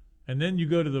 And then you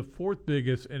go to the fourth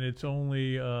biggest, and it's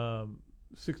only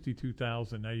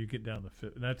 62,000. Now you get down to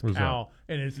fifth. And that's Cal,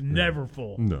 and it's never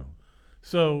full. No.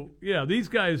 So, yeah, these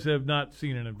guys have not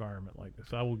seen an environment like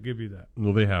this. I will give you that.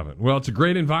 Well, they haven't. Well, it's a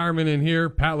great environment in here.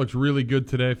 Pat looks really good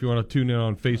today. If you want to tune in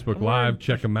on Facebook Live,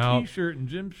 check him out. T-shirt and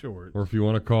gym shorts. Or if you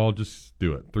want to call, just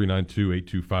do it.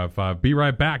 392-8255. Be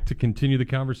right back to continue the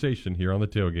conversation here on The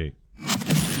Tailgate.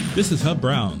 This is Hub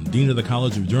Brown, Dean of the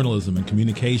College of Journalism and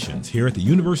Communications here at the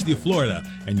University of Florida,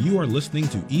 and you are listening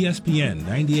to ESPN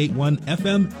 98.1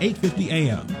 FM, 850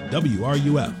 AM,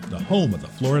 WRUF, the home of the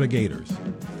Florida Gators.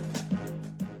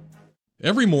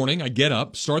 Every morning I get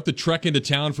up, start the trek into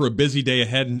town for a busy day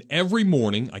ahead, and every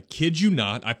morning, I kid you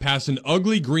not, I pass an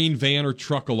ugly green van or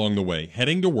truck along the way,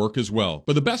 heading to work as well.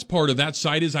 But the best part of that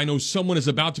sight is I know someone is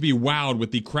about to be wowed with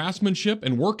the craftsmanship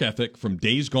and work ethic from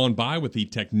days gone by with the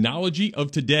technology of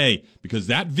today, because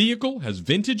that vehicle has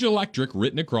Vintage Electric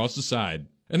written across the side.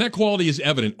 And that quality is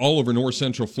evident all over North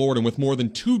Central Florida. And with more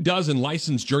than 24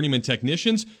 licensed journeyman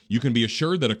technicians, you can be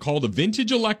assured that a call to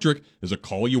Vintage Electric is a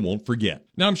call you won't forget.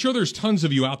 Now, I'm sure there's tons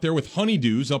of you out there with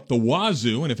honeydews up the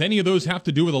wazoo, and if any of those have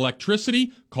to do with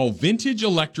electricity, call Vintage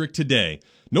Electric today.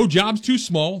 No job's too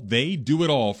small. They do it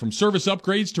all, from service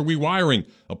upgrades to rewiring,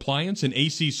 appliance and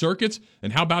AC circuits,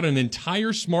 and how about an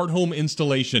entire smart home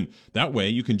installation? That way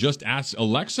you can just ask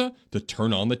Alexa to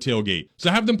turn on the tailgate.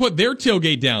 So have them put their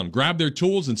tailgate down, grab their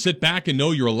tools, and sit back and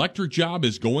know your electric job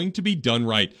is going to be done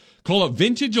right. Call up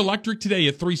Vintage Electric today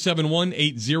at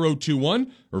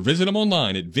 371-8021 or visit them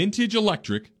online at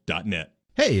vintageelectric.net.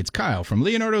 Hey, it's Kyle from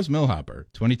Leonardo's Millhopper.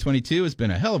 2022 has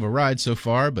been a hell of a ride so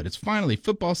far, but it's finally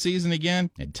football season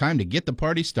again and time to get the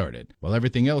party started. While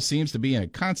everything else seems to be in a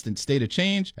constant state of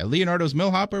change, at Leonardo's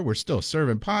Millhopper, we're still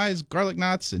serving pies, garlic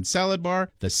knots, and salad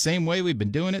bar the same way we've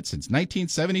been doing it since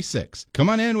 1976. Come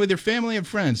on in with your family and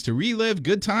friends to relive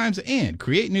good times and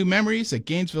create new memories at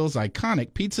Gainesville's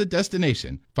iconic pizza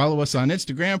destination. Follow us on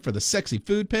Instagram for the sexy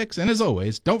food pics, and as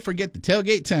always, don't forget the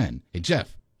Tailgate 10. Hey,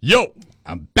 Jeff. Yo!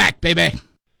 I'm back, baby!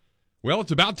 Well,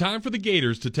 it's about time for the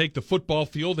Gators to take the football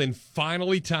field, and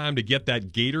finally time to get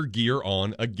that Gator gear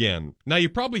on again. Now, you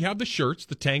probably have the shirts,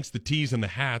 the tanks, the tees, and the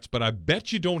hats, but I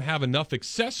bet you don't have enough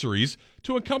accessories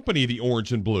to accompany the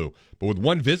orange and blue. But with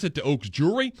one visit to Oaks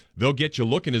Jewelry, they'll get you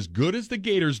looking as good as the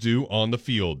Gators do on the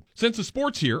field. Since the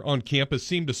sports here on campus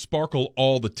seem to sparkle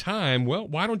all the time, well,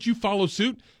 why don't you follow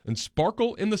suit and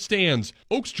sparkle in the stands?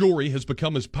 Oaks Jewelry has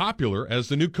become as popular as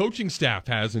the new coaching staff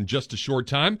has in just a short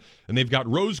time, and they've got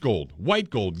rose gold,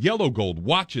 white gold, yellow gold,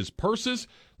 watches, purses.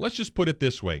 Let's just put it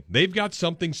this way. They've got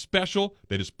something special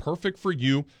that is perfect for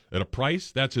you at a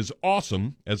price that's as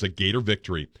awesome as a Gator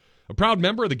victory. A proud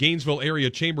member of the Gainesville Area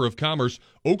Chamber of Commerce,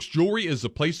 Oaks Jewelry is the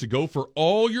place to go for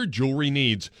all your jewelry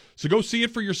needs. So go see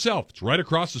it for yourself. It's right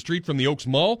across the street from the Oaks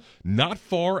Mall, not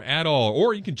far at all.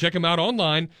 Or you can check them out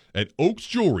online at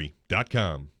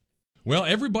oaksjewelry.com. Well,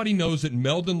 everybody knows that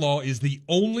Meldon Law is the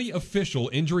only official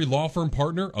injury law firm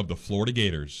partner of the Florida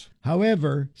Gators.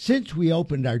 However, since we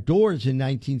opened our doors in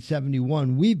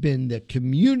 1971, we've been the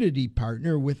community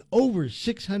partner with over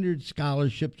 600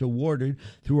 scholarships awarded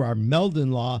through our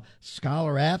Meldon Law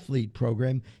Scholar Athlete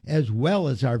program, as well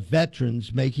as our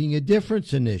Veterans Making a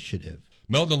Difference initiative.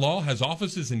 Meldon Law has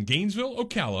offices in Gainesville,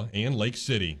 Ocala, and Lake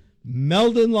City.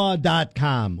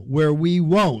 MeldonLaw.com, where we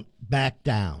won't back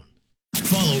down.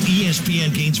 Follow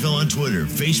ESPN Gainesville on Twitter,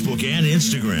 Facebook, and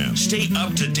Instagram. Stay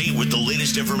up to date with the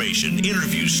latest information,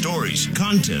 interviews, stories,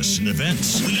 contests, and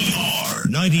events. We are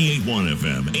 98.1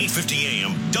 FM, 850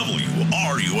 AM,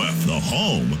 WRUF, the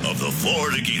home of the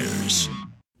Florida Gators.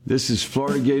 This is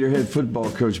Florida Gator head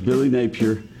football coach Billy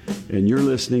Napier, and you're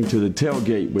listening to The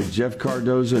Tailgate with Jeff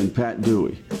Cardozo and Pat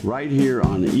Dewey, right here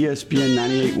on ESPN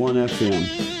 98.1 FM,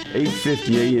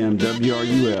 850 AM,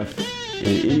 WRUF,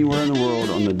 and anywhere in the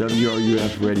world on the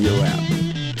WRUF radio app.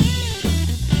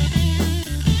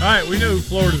 All right, we know who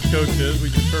Florida's coach is.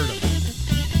 We just heard him.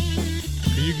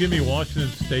 Can you give me Washington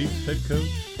State's head coach?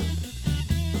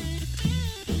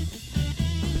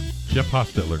 Jeff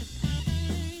Hostetler.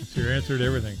 That's your answer to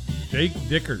everything. Jake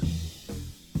Dickert.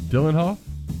 Dylan Hoff?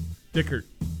 Dickert.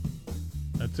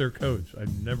 That's their coach.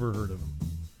 I've never heard of him.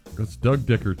 That's Doug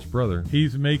Dickert's brother.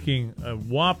 He's making a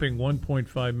whopping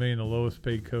 $1.5 million, the lowest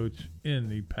paid coach in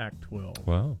the Pac-12.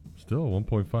 Wow, still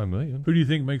 $1.5 million. Who do you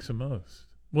think makes the most?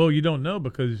 Well, you don't know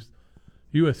because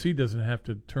USC doesn't have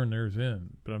to turn theirs in,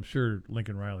 but I'm sure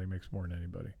Lincoln Riley makes more than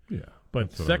anybody. Yeah,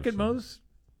 but second most,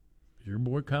 your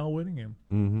boy Kyle Whittingham.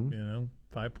 Mm-hmm. You know,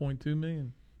 $5.2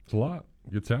 million. It's a lot.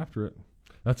 Gets after it.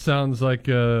 That sounds like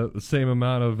the same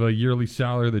amount of a yearly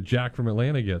salary that Jack from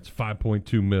Atlanta gets,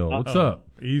 $5.2 million. What's up?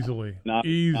 Easily. Not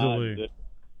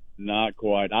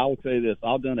quite. I will say this: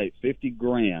 I'll donate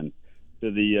 $50,000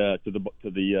 to the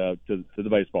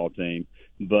baseball team,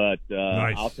 but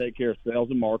nice. I'll take care of sales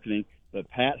and marketing. But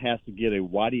Pat has to get a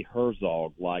Whitey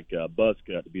Herzog like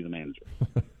Buzzcut to be the manager.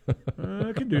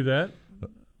 I can do that.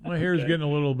 My hair's getting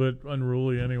a little bit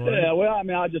unruly anyway. Yeah, well, I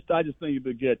mean, I just think it'd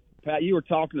be good. Pat, you were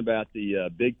talking about the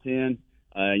Big Ten.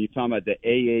 You're talking about the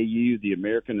AAU, the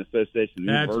American Association of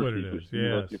That's Universities, what it is. which is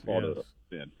University of Florida.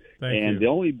 Thank and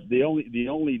you. the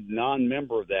only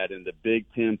non-member of that in the Big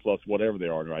Ten plus whatever they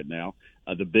are right now,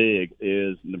 the Big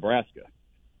is Nebraska,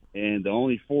 and the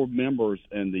only 4 members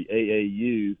in the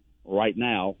AAU right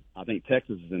now, I think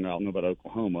Texas is in there. I don't know about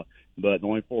Oklahoma, but the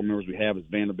only 4 members we have is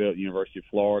Vanderbilt, University of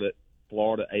Florida,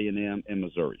 Florida A&M, and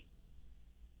Missouri.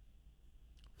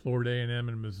 Florida A&M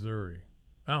and Missouri.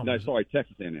 No, sorry,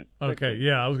 Texas A&M. Okay,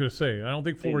 yeah, I was going to say, I don't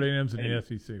think Florida A&M's in the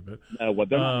SEC. But no, well,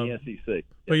 they're not in the SEC.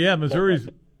 But yeah, Missouri's,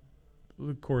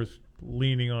 of course,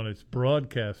 leaning on its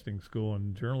broadcasting school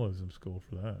and journalism school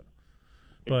for that.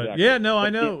 But Exactly. yeah, no, I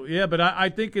know. Yeah, but I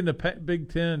think in the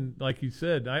Big Ten, like you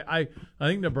said, I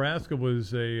think Nebraska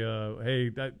was hey,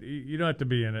 you don't have to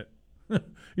be in it.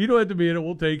 You don't have to be in it.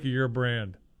 We'll take you. You're a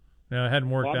brand. Now, it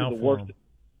hadn't worked out for them.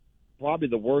 Probably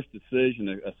the worst decision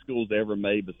a school's ever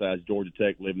made besides Georgia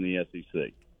Tech living in the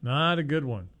SEC. Not a good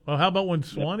one. Well, how about when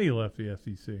Swanee left the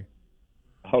SEC?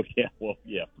 Oh, yeah. Well,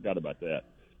 yeah, forgot about that.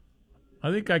 I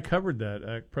think I covered that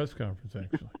at press conference,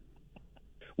 actually.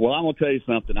 Well, I'm going to tell you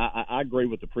something. I agree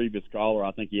with the previous caller. I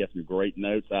think he has some great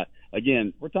notes.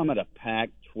 Again, we're talking about a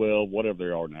Pac-12, whatever they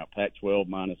are now, Pac-12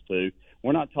 -2.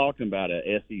 We're not talking about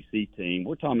a SEC team.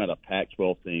 We're talking about a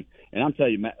Pac-12 team. And I'm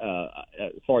telling you,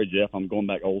 sorry, Jeff, I'm going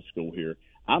back old school here.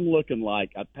 I'm looking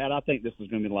like, Pat, I think this is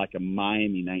going to be like a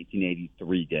Miami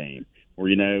 1983 game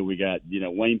where, we got,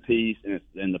 Wayne Peace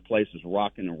and the place is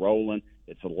rocking and rolling.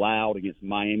 It's loud against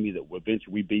Miami that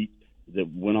eventually we beat, that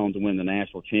went on to win the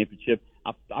national championship.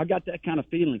 I got that kind of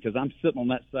feeling because I'm sitting on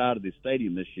that side of the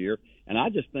stadium this year. And I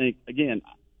just think, again,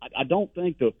 I don't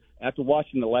think after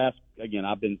watching the last, again,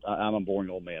 I'm a boring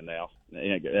old man now.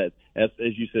 As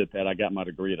you said, Pat, I got my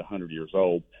degree at 100 years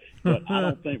old, but I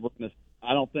don't think we're going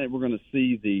to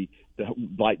see the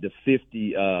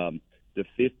 50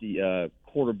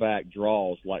 quarterback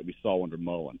draws like we saw under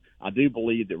Mullen. I do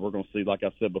believe that we're going to see, like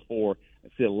I said before,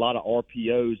 a lot of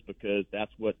RPOs because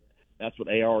that's what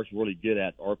AR is really good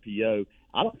at, RPO.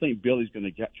 I don't think Billy's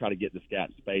going to try to get this guy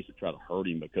in space and try to hurt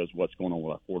him because of what's going on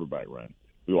with our quarterback run.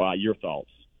 Your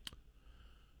thoughts?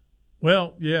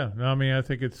 Well, yeah. No, I mean, I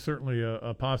think it's certainly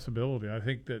a possibility. I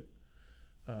think that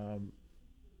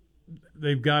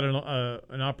they've got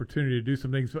an opportunity to do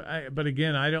some things. But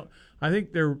again, I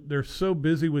think they're so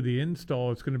busy with the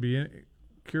install. It's going to be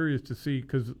curious to see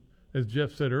because, as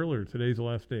Jeff said earlier, today's the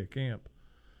last day of camp.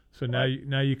 So Right.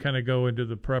 now you kind of go into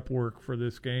the prep work for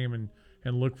this game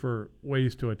and look for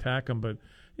ways to attack them. But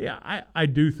yeah, I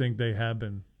do think they have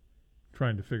been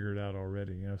trying to figure it out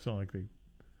already. It's not like it's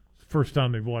the first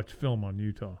time they've watched film on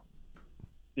Utah.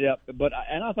 Yeah, but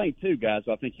I think too, guys.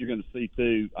 I think you're going to see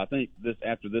too. I think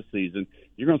after this season,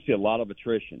 you're going to see a lot of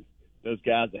attrition. Those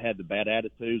guys that had the bad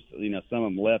attitudes, some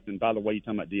of them left. And by the way, you're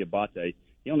talking about Diabate.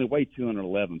 He only weighed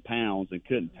 211 pounds and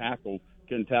couldn't tackle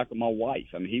my wife.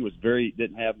 I mean, he was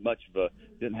didn't have much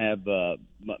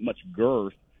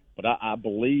girth. But I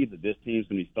believe that this team's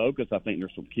going to be focused. I think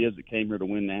there's some kids that came here to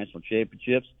win national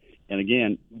championships. And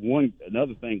again,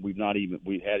 another thing we hadn't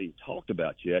even talked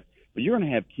about yet. But you're going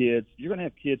to have kids. You're going to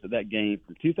have kids at that game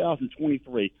from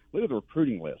 2023. Look at the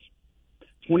recruiting list: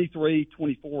 23,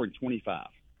 24, and 25.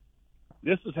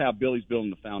 This is how Billy's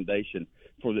building the foundation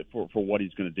for what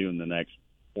he's going to do in the next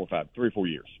 3 or 4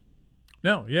 years.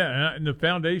 No, yeah, and the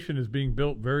foundation is being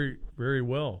built very, very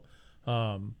well.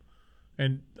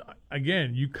 And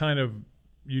again, you kind of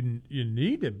you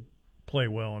need to play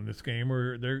well in this game,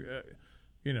 or they're.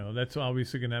 That's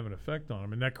obviously going to have an effect on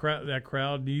them. And that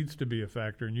crowd needs to be a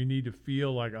factor, and you need to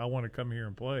feel like I want to come here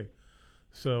and play.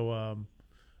 So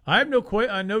I have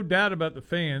no doubt about the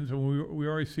fans, and we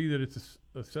already see that it's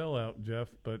a sellout, Jeff,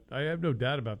 but I have no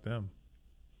doubt about them.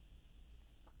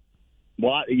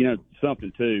 Well,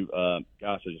 something too,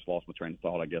 gosh, I just lost my train of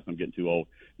thought. I guess I'm getting too old.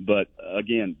 But,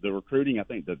 again, the recruiting, I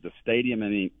think the stadium,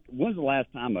 when's the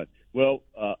last time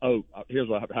here's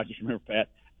what I just remember, Pat.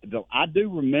 I do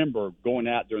remember going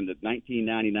out during the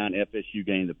 1999 FSU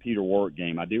game, the Peter Warwick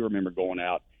game. I do remember going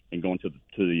out and going to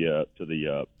the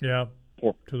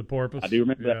Porpoise. I do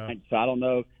remember that. So I don't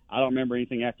know. I don't remember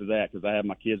anything after that because I have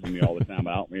my kids with me all the time.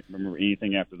 I don't remember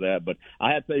anything after that. But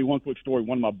I had to tell you one quick story.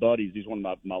 One of my buddies, he's one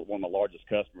of my largest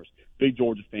customers, big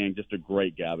Georgia fan, just a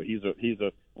great guy. But he's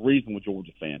a reasonable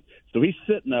Georgia fan. So he's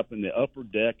sitting up in the upper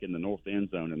deck in the north end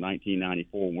zone in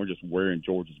 1994, and we're just wearing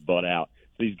Georgia's butt out.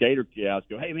 So these Gator guys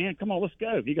go, "Hey man, come on, let's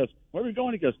go." He goes, "Where are we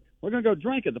going?" He goes, "We're going to go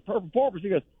drink at the Purple Porpoise." He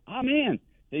goes, "I'm in."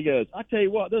 He goes, "I tell you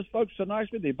what, those folks are so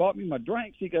nice with me. They bought me my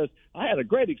drinks." He goes, "I had a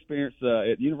great experience at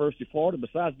the University of Florida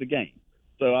besides the game."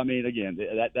 So, again,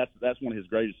 that's one of his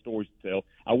greatest stories to tell.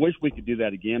 I wish we could do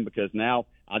that again because now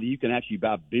you can actually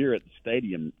buy beer at the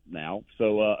stadium now.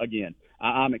 So, again,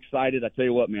 I'm excited. I tell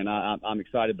you what, man, I'm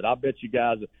excited. But I'll bet you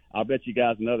guys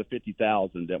another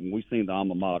 50,000 that when we sing the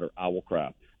alma mater, I will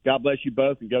cry. God bless you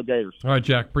both, and go Gators. All right,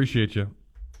 Jack, appreciate you.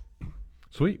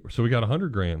 Sweet. So we got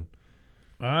 $100,000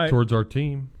 all right. towards our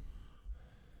team.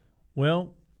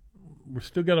 Well, we're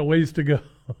still got a ways to go.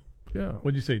 Yeah.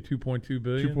 What'd you say, $2.2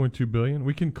 billion? $2.2 billion.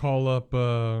 We can call up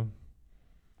The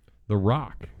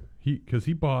Rock. Because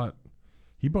he bought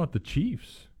the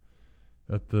Chiefs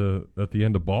at the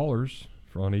end of Ballers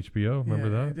on HBO. Remember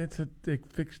that? That's a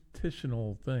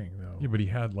fictional thing, though. Yeah, but he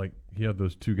had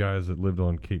those two guys that lived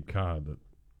on Cape Cod that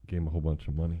gave him a whole bunch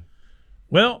of money.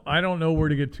 Well, I don't know where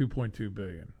to get $2.2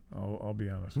 billion. I'll be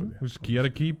honest with you. You got to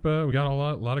keep. We got a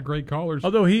lot of great callers.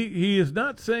 Although he is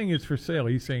not saying it's for sale.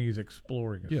 He's saying he's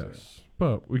exploring it. Yes,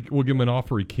 but we'll give him an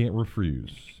offer he can't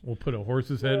refuse. We'll put a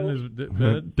horse's head in his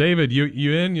bed. David,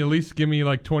 you in? You at least give me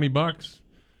like $20.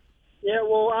 Yeah,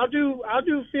 well, I'll do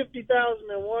 $50,001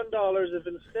 if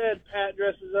instead Pat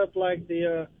dresses up like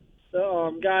the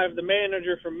guy, the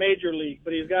manager from Major League,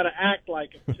 but he's got to act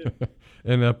like him too.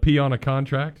 And pee on a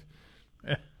contract.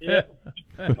 Yeah.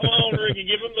 Come on, Ricky,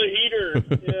 give him the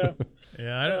heater.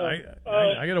 Yeah.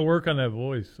 I got to work on that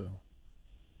voice. So.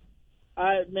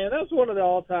 Man, that's one of the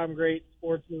all-time great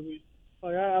sports movies.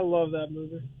 Like I love that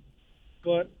movie.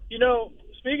 But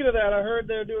speaking of that, I heard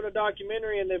they're doing a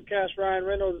documentary and they've cast Ryan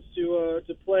Reynolds to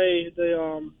play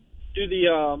do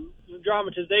the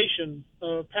dramatization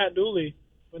of Pat Dooley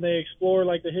when they explore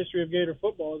like the history of Gator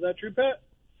football. Is that true, Pat?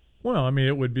 Well, I mean,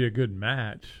 it would be a good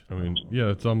match. I mean, yeah,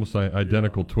 it's almost like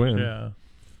identical twin. Yeah.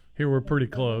 Here we're pretty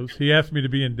close. He asked me to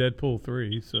be in Deadpool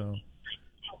 3, so.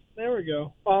 There we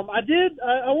go. I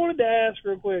wanted to ask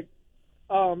real quick,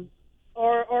 our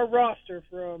roster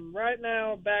from right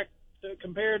now back to,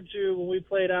 compared to when we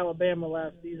played Alabama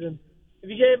last season,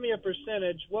 if you gave me a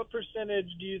percentage, what percentage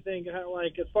do you think,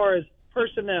 like as far as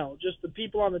personnel, just the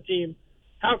people on the team,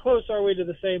 how close are we to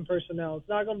the same personnel? It's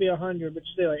not going to be 100, but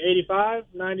you say like 85,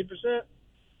 90%?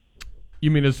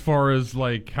 You mean as far as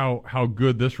like how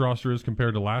good this roster is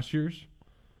compared to last year's?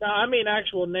 No, I mean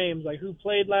actual names, like who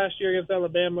played last year against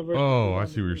Alabama versus. Oh, I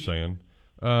see what you're saying.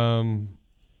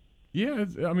 Yeah,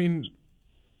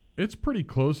 It's pretty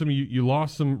close. I mean, you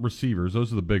lost some receivers.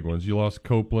 Those are the big ones. You lost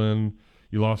Copeland.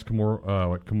 You lost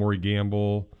Kamori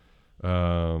Gamble.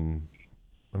 And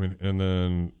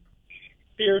then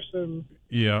Pearson.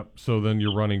 Yeah. So then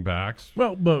your running backs.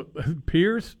 Well, but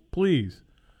Pierce, please.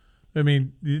 I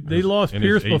mean, they lost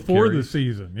Pierce before the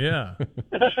season. Yeah,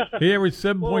 he averaged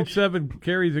 7.7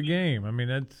 carries a game. I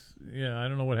mean, I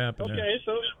don't know what happened. Okay,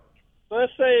 so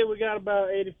let's say we got about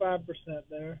 85%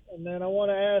 there, and then I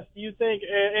want to ask: do you think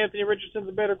Anthony Richardson's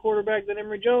a better quarterback than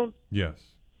Emory Jones? Yes.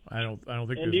 I don't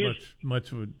think there's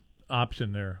much of an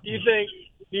option there. Do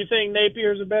you think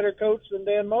Napier's a better coach than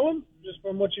Dan Mullen, just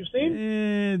from what you've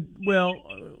seen? Well,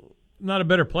 not a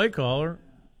better play caller.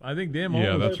 I think Dan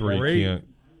Mullen that's where he can't.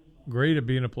 Great at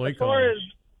being a play caller. As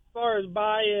far as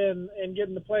buy-in and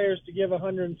getting the players to give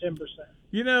 110%.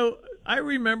 You know, I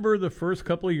remember the first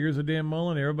couple of years of Dan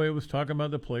Mullen, everybody was talking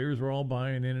about the players were all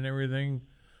buying in and everything.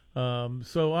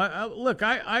 So I'm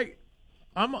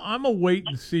a wait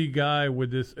and see guy with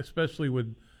this, especially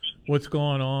with what's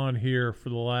gone on here for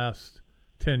the last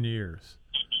 10 years.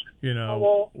 You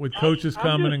know, with coaches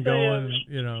coming and going,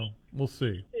 you know, we'll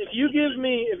see. If you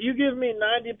give me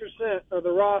 90% of the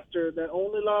roster that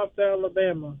only lost to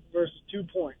Alabama versus 2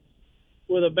 points,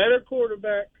 with a better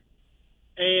quarterback,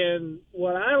 and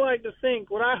what I like to think,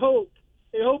 what I hope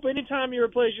anytime you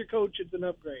replace your coach, it's an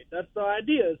upgrade. That's the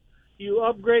idea. You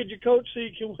upgrade your coach so you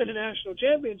can win a national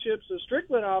championship. So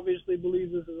Strickland obviously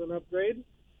believes this is an upgrade.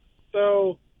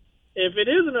 So if it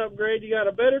is an upgrade, you got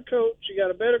a better coach, you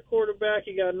got a better quarterback,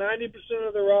 you got 90%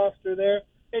 of the roster there,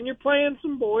 and you're playing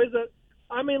some boys that,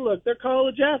 I mean, look, they're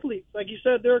college athletes. Like you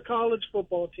said, they're a college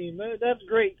football team. That's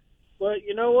great. But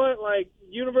you know what? Like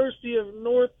University of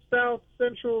North, South,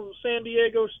 Central, San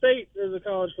Diego State is a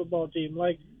college football team.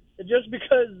 Like just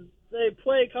because they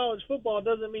play college football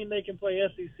doesn't mean they can play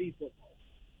SEC football.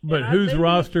 But whose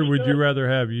roster would you rather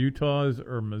have, Utah's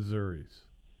or Missouri's?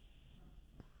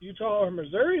 Utah or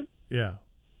Missouri? Yeah.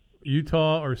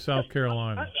 Utah or South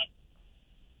Carolina?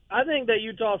 I think that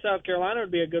Utah-South Carolina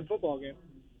would be a good football game.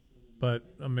 But,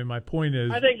 I mean, my point is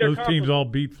those teams all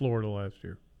beat Florida last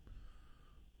year.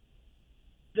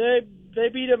 They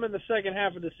beat them in the second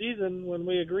half of the season when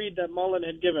we agreed that Mullen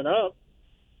had given up.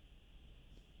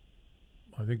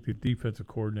 I think the defensive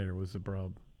coordinator was the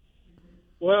problem.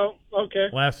 Well, okay.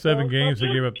 Last 7 games, they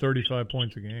gave up 35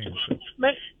 points a game. So.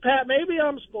 Pat, maybe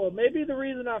I'm spoiled. Maybe the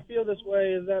reason I feel this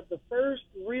way is that the first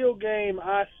real game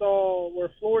I saw where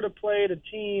Florida played a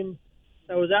team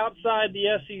that was outside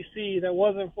the SEC that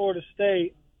wasn't Florida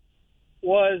State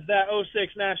was that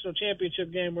 2006 national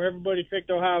championship game where everybody picked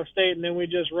Ohio State and then we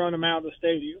just run them out of the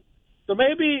stadium. So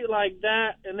maybe like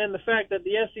that, and then the fact that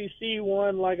the SEC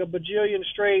won like a bajillion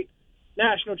straight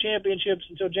national championships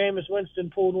until Jameis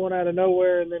Winston pulled one out of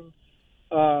nowhere, and then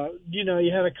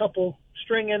you had a couple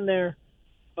string in there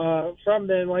from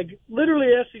then. Like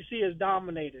literally, SEC has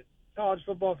dominated college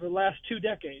football for the last 2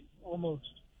 decades almost,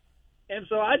 and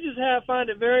so I just find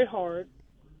it very hard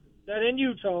that in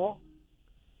Utah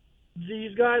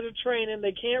these guys are training.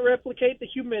 They can't replicate the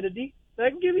humidity.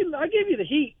 I give you the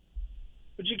heat,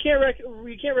 but you can't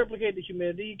replicate the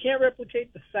humidity. You can't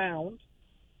replicate the sound.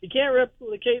 You can't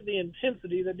replicate the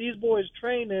intensity that these boys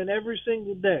train in every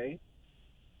single day,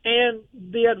 and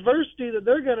the adversity that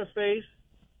they're going to face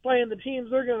playing the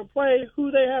teams they're going to play, who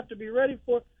they have to be ready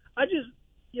for.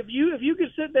 If you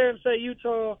could sit there and say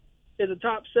Utah is a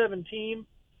top 7 team,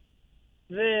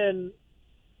 then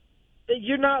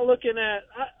you're not looking at.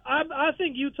 I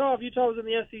think Utah. If Utah was in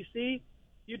the SEC,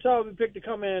 Utah would be picked to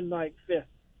come in like 5th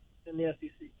in the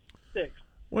SEC, 6th.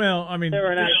 Well, I mean,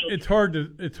 it's hard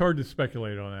to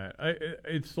speculate on that.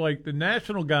 It's like the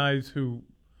national guys who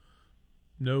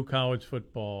know college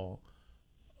football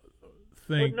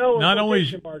think not only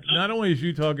is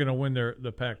Utah going to win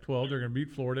the Pac-12, they're going to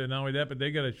beat Florida, and not only that, but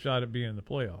they got a shot at being in the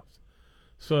playoffs.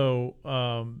 So,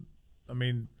 I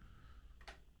mean,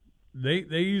 they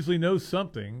usually know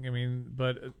something. I mean,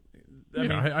 but.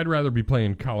 I'd rather be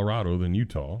playing Colorado than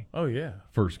Utah. Oh, yeah.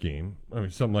 First game. I mean,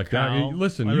 something like Cal. that. I mean,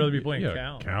 listen. I'd rather be playing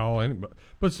Cal.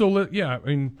 But so, I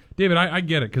mean, David, I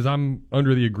get it because I'm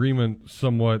under the agreement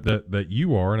somewhat that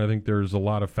you are, and I think there's a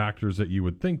lot of factors that you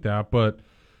would think that. But,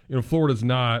 Florida's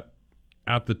not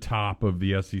at the top of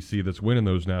the SEC that's winning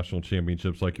those national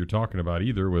championships like you're talking about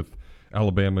either with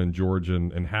Alabama and Georgia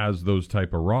and has those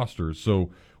type of rosters.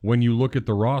 So when you look at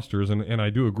the rosters, and I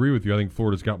do agree with you, I think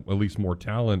Florida's got at least more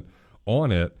talent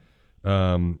on it.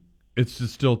 It's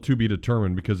just still to be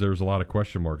determined because there's a lot of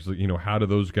question marks. How do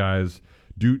those guys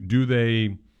do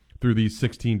they through these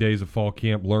 16 days of fall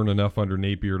camp learn enough under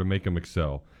Napier to make them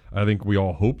excel? I think we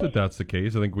all hope that that's the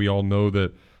case. I think we all know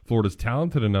that Florida's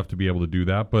talented enough to be able to do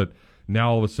that, but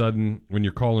now all of a sudden when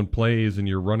you're calling plays and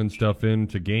you're running stuff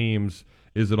into games,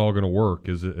 is it all going to work?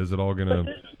 Is it all going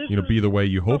to be the way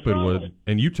you hope it would?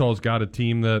 And Utah's got a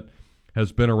team that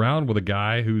has been around with a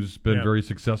guy who's been very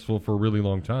successful for a really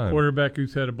long time. Quarterback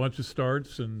who's had a bunch of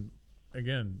starts and,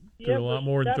 again, did a lot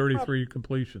more than 33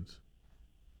 completions.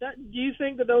 Do you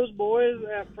think that those boys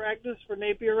at practice for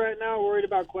Napier right now are worried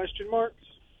about question marks?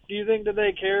 Do you think that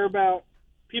they care about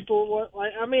people?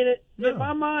 In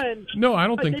my mind, no, I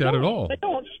don't think that at all. They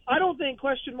don't. I don't think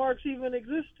question marks even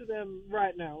exist to them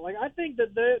right now. Like, I think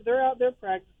that they're out there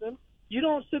practicing. You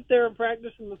don't sit there and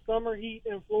practice in the summer heat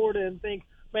in Florida and think,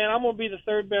 man, I'm going to be the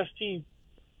third best team.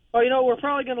 Oh, we're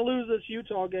probably going to lose this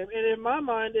Utah game. And in my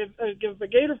mind, if a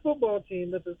Gator football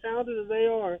team that's as talented as they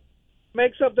are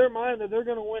makes up their mind that they're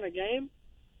going to win a game,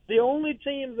 the only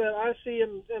teams that I see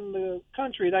in the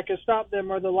country that can stop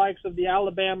them are the likes of the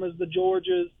Alabamas, the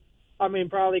Georgias,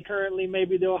 probably currently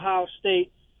maybe the Ohio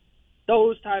State,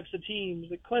 those types of teams,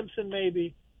 the Clemson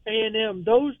maybe, A&M,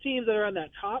 those teams that are in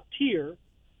that top tier,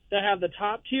 that have the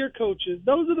top tier coaches,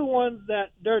 those are the ones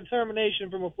that their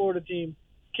determination from a Florida team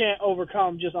can't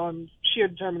overcome just on sheer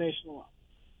determination alone.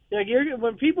 Like,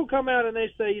 when people come out and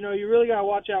they say, you really got to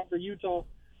watch out for Utah,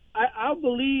 I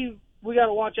believe we got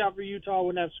to watch out for Utah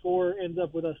when that score ends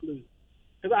up with us losing,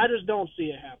 because I just don't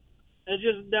see it happen. I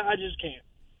just can't.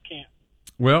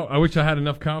 Well, I wish I had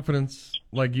enough confidence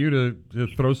like you to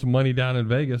throw some money down in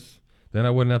Vegas. Then I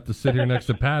wouldn't have to sit here next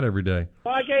to Pat every day.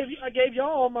 Well, I gave y'all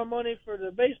all my money for the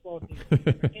baseball team.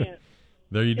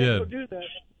 There you did. Go do that.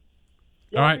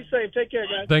 Y'all all right. Be safe. Take care,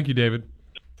 guys. Thank you, David.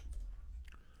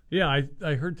 Yeah,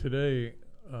 I heard today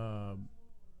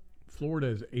Florida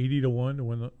is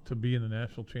 80-1 to be in the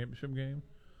national championship game.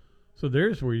 So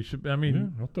there's where you should. I'll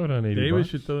throw down $80. David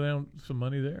should throw down some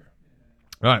money there.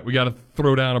 All right, we got to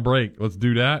throw down a break. Let's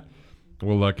do that.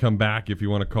 We'll come back. If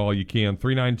you want to call, you can.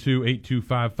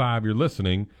 392-8255. You're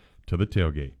listening to The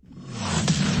Tailgate.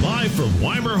 Live from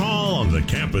Weimer Hall on the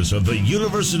campus of the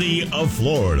University of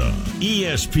Florida.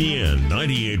 ESPN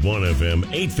 98.1 FM,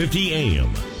 850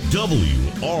 AM.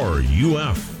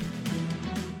 WRUF.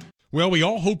 Well, we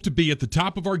all hope to be at the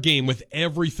top of our game with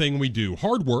everything we do.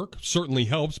 Hard work certainly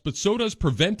helps, but so does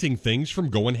preventing things from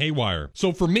going haywire.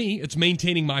 So for me, it's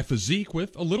maintaining my physique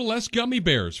with a little less gummy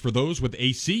bears. For those with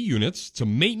AC units, it's a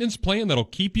maintenance plan that'll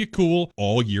keep you cool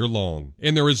all year long.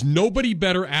 And there is nobody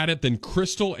better at it than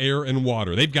Crystal Air and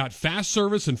Water. They've got fast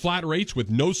service and flat rates with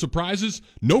no surprises,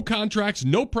 no contracts,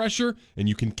 no pressure, and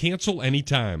you can cancel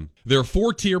anytime. Their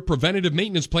 4-tier preventative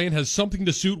maintenance plan has something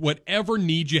to suit whatever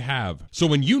need you have. So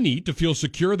when you need to feel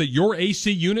secure that your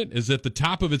AC unit is at the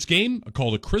top of its game, a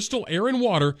call to Crystal Air and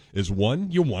Water is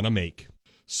one you want to make.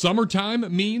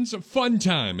 Summertime means fun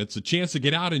time. It's a chance to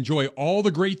get out and enjoy all the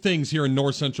great things here in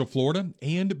North Central Florida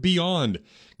and beyond.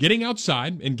 Getting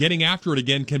outside and getting after it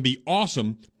again can be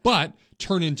awesome, but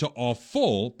turn into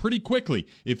awful pretty quickly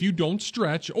if you don't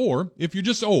stretch or if you're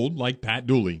just old like Pat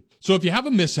Dooley. So if you have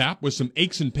a mishap with some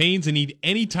aches and pains and need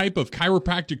any type of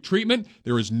chiropractic treatment,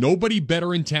 there is nobody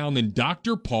better in town than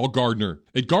Dr. Paul Gardner.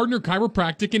 At Gardner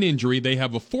Chiropractic and Injury, they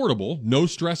have affordable,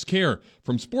 no-stress care.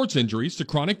 From sports injuries to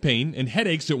chronic pain and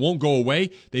headaches that won't go away,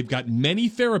 they've got many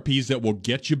therapies that will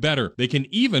get you better. They can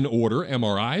even order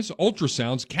MRIs,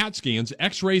 ultrasounds, CAT scans,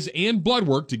 x-rays, and blood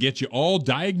work to get you all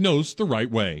diagnosed the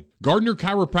right way. Gardner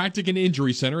Chiropractic and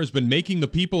Injury Center has been making the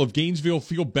people of Gainesville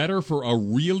feel better for a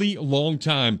really long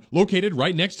time. Located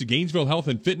right next to Gainesville Health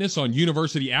and Fitness on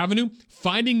University Avenue,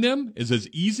 finding them is as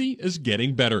easy as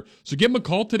getting better. So give them a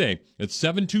call today at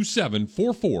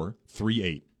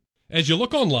 727-4438. As you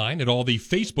look online at all the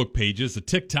Facebook pages, the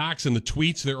TikToks, and the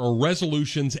tweets, there are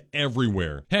resolutions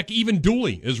everywhere. Heck, even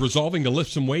Dooley is resolving to lift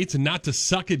some weights and not to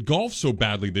suck at golf so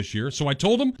badly this year. So I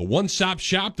told him the one-stop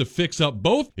shop to fix up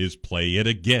both is Play It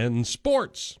Again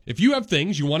Sports. If you have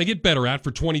things you want to get better at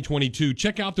for 2022,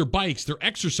 check out their bikes, their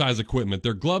exercise equipment,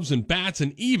 their gloves and bats,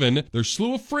 and even their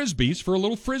slew of Frisbees for a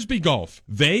little Frisbee golf.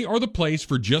 They are the place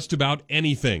for just about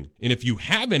anything. And if you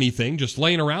have anything just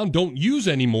laying around, don't use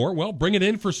anymore, well, bring it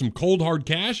in for some cold hard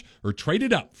cash or trade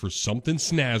it up for something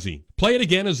snazzy. Play It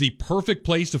Again is the perfect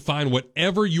place to find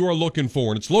whatever you are looking for,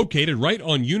 and it's located right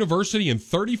on University and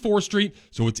 34th Street,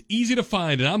 so it's easy to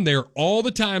find, and I'm there all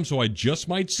the time, so I just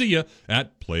might see you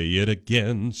at Play It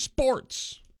Again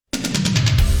Sports.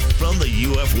 From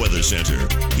the UF Weather Center,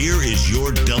 here is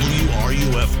your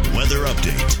WRUF weather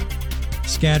update.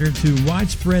 Scattered to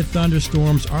widespread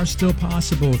thunderstorms are still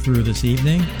possible through this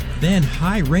evening. Then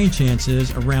high rain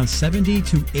chances around 70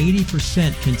 to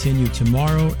 80% continue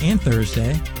tomorrow and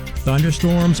Thursday.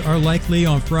 Thunderstorms are likely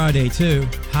on Friday too.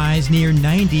 Highs near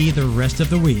 90 the rest of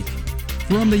the week.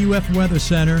 From the UF Weather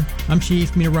Center, I'm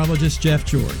Chief Meteorologist Jeff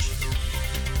George.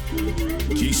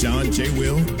 Keyshawn, J.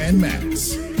 Will, and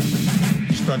Max.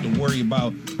 You start to worry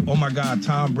about, oh my God,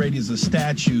 Tom Brady is a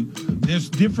statue. There's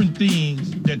different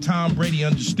things that Tom Brady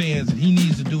understands that he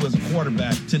needs to do as a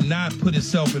quarterback to not put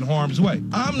himself in harm's way.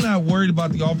 I'm not worried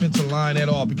about the offensive line at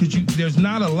all because there's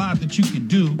not a lot that you could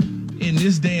do in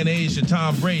this day and age to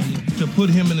Tom Brady to put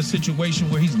him in a situation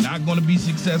where he's not going to be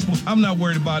successful. I'm not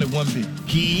worried about it one bit.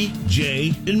 Key,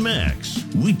 Jay, and Max.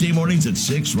 Weekday mornings at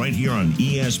 6 right here on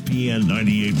ESPN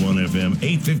 98.1 FM,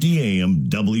 850 AM,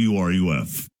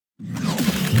 WRUF.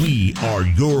 We are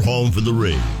your home for the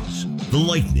Rays, the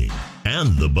Lightning,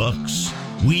 and the Bucks.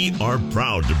 We are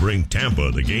proud to bring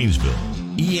Tampa to Gainesville.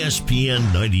 ESPN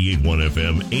 98.1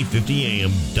 FM, 850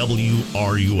 AM,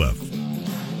 WRUF.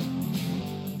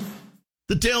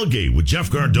 The Tailgate with Jeff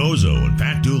Cardozo and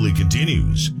Pat Dooley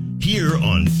continues here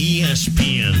on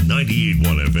ESPN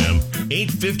 98.1 FM,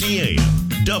 850 AM,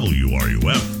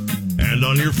 WRUF, and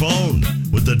on your phone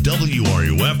with the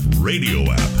WRUF radio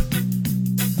app.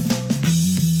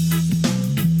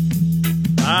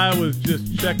 I was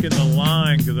just checking the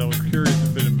line because I was curious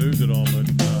if it had moved at all. But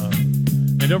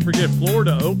and don't forget,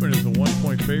 Florida Open is a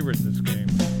 1-point favorite in this game.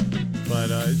 But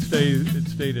it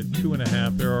stayed at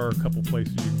 2.5. There are a couple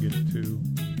places you can get 2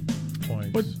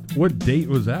 points. What date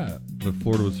was that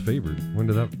Florida was favored? When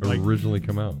did that originally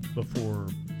come out? Before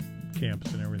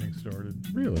camps and everything started.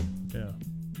 Really? Yeah.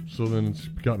 So then it's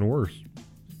gotten worse.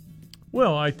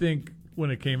 Well, I think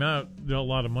when it came out, a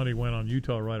lot of money went on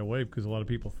Utah right away because a lot of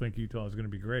people think Utah is going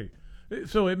to be great.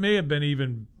 So it may have been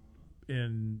even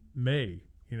in May,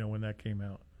 when that came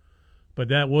out. But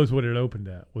that was what it opened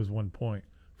at, was 1 point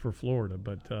for Florida.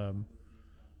 But so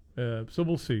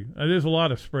we'll see. There's a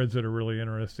lot of spreads that are really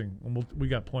interesting. And we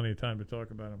got plenty of time to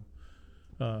talk about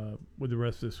them with the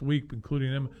rest of this week,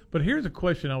 including them. But here's a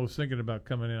question I was thinking about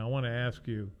coming in. I want to ask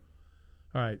you.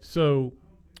 All right, so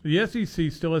the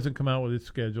SEC still hasn't come out with its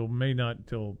schedule. May not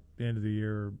until the end of the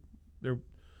year.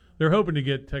 They're hoping to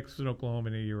get Texas and Oklahoma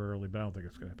in a year early, but I don't think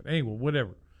it's going to happen. Anyway,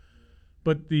 whatever.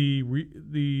 But the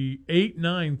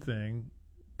 8-9 thing,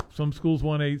 some schools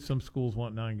want 8, some schools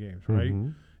want 9 games, right?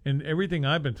 Mm-hmm. And everything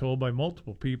I've been told by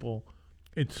multiple people,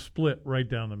 it's split right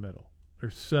down the middle.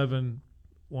 There's 7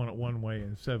 one way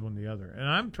and 7 the other. And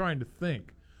I'm trying to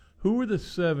think, who are the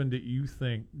 7 that you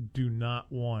think do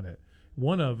not want it?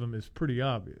 One of them is pretty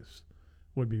obvious,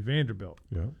 would be Vanderbilt.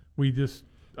 Yeah.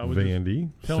 I was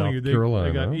Vandy, just telling South you they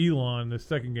got Elon the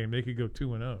second game. They could go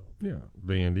 2-0. Yeah,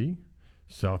 Vandy,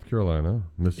 South Carolina,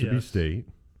 Mississippi State.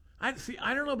 I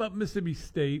don't know about Mississippi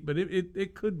State, but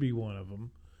it could be one of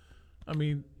them. I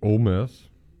mean, Ole Miss.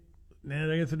 Nah,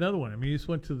 that's another one. I mean, you just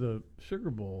went to the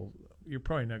Sugar Bowl. You're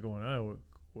probably not going,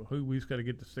 we just got to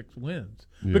get to 6 wins.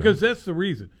 Yeah. Because that's the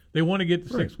reason. They want to get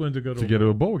to 6 wins to go to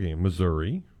a bowl game.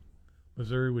 Missouri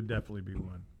would definitely be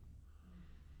one.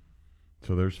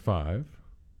 So there's 5.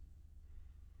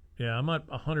 Yeah, I'm not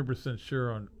 100%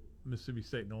 sure on Mississippi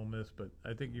State and Ole Miss, but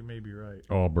I think you may be right.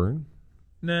 Auburn.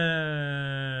 Nah.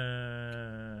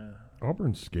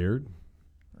 Auburn's scared.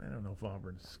 I don't know if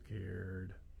Auburn's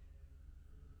scared.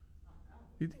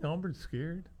 You think Auburn's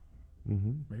scared?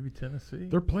 Mm-hmm. Maybe Tennessee.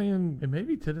 They're playing. And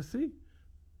maybe Tennessee.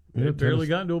 They barely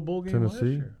got into a bowl game last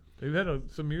Tennessee. year. They've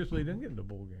had some years where they didn't get into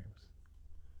bowl games.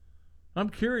 I'm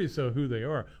curious, though, who they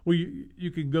are. Well, you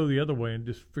can go the other way and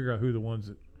just figure out who the ones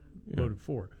that voted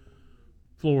for.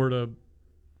 Florida,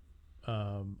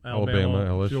 Alabama,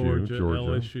 LSU, Georgia,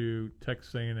 LSU,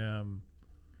 Texas A&M.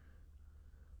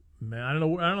 Man, I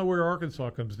don't know where Arkansas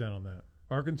comes down on that.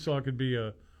 Arkansas could be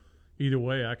either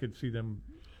way. I could see them.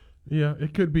 Yeah,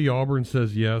 it could be Auburn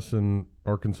says yes and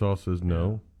Arkansas says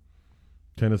no.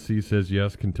 Tennessee says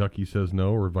yes, Kentucky says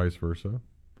no, or vice versa.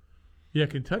 Yeah,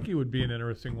 Kentucky would be an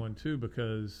interesting one too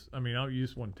because you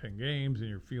just won 10 games and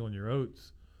you're feeling your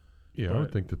oats. Yeah, I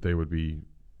would think that they would be.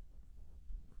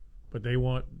 But the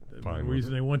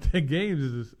reason they won 10 games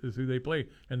is who they play,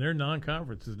 and their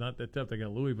non-conference is not that tough. They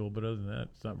got Louisville, but other than that,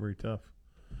 it's not very tough.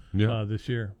 This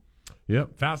year.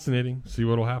 Yep, fascinating. See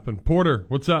what'll happen. Porter,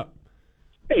 what's up?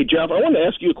 Hey, Jeff, I wanted to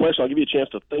ask you a question. I'll give you a chance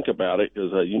to think about it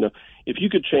because, if you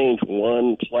could change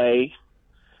one play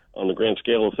on the grand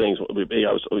scale of things, what would it be?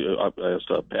 I asked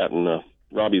Pat and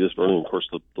Robbie this morning. Of course,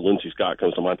 the Lindsey Scott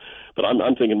comes to mind. But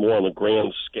I'm thinking more on the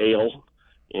grand scale.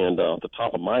 And off the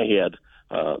top of my head,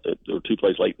 there were 2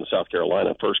 plays late in South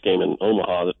Carolina. First game in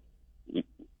Omaha that we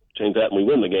changed that and we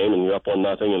win the game and we're up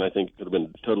 1-0. And I think it could have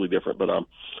been totally different. But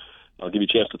I'll give you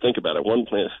a chance to think about it. One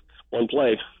play.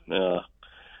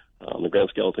 On the grand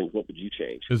scale of things, what would you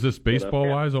change? Is this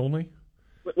baseball-wise only?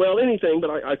 Well, anything, but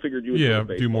I figured you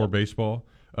would do more baseball.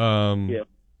 Yeah.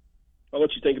 I'll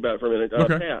let you think about it for a minute.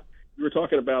 Okay. Pat, you were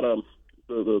talking about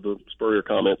the Spurrier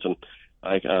comments, and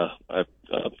I got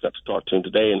to talk to him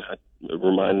today, and I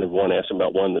reminded everyone, asked him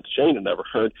about one that Shane had never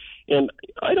heard. And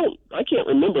I can't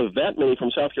remember that many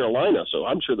from South Carolina, so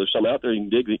I'm sure there's some out there you can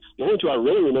dig. The only two I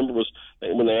really remember was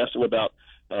when they asked him about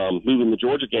moving the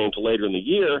Georgia game to later in the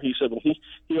year. He said, well,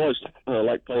 he always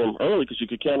liked playing early because you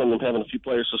could count on them having a few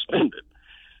players suspended.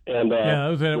 And that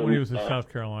was when he was in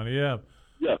South Carolina. Yeah.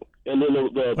 Yeah, and then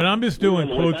but I'm just doing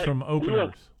quotes from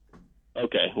openers.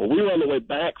 Okay, well, we were on the way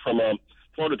back from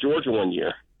Florida, Georgia one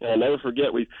year, and I'll never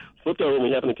forget, we flipped over and we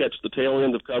happened to catch the tail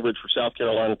end of coverage for South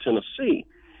Carolina, Tennessee.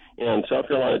 And South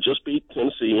Carolina just beat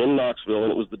Tennessee in Knoxville,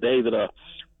 and it was the day that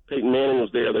Peyton Manning was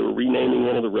there. They were renaming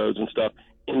one of the roads and stuff.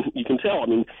 And you can tell, I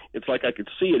mean, it's like I could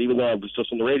see it, even though I was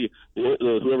just on the radio.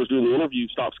 Whoever's doing the interview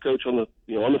stops coach on the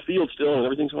field still, and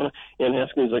everything's going on, and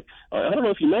asking, he's like, I don't know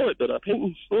if you know it, but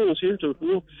Peyton Manning was here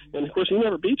to, and of course he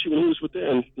never beat you when he was with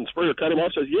them. And Spurrier cut him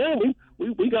off, says, yeah,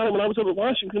 we got him when I was over at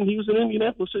Washington. He was in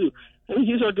Indianapolis too. And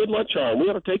he's our good luck charm. We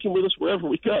got to take him with us wherever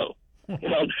we go.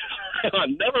 And I'll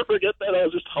never forget that. That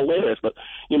was just hilarious. But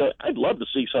I'd love to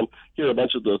hear a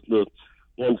bunch of the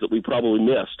ones that we probably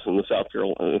missed in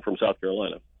from South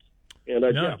Carolina. And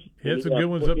he had some good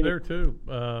ones up there too.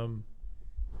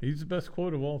 He's the best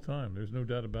quote of all time. There's no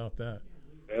doubt about that.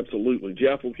 Absolutely,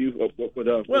 Jeff. What would you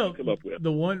come up with?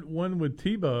 The one with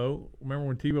Tebow. Remember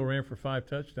when Tebow ran for 5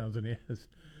 touchdowns and he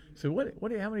said, "What?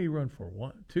 How many you run for?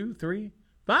 1, 2, 3,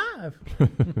 5?"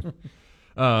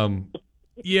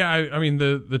 Yeah, I mean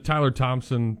the Tyler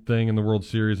Thompson thing in the World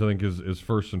Series, I think is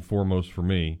first and foremost for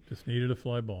me. Just needed a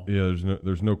fly ball. Yeah,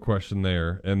 there's no question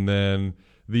there. And then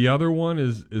the other one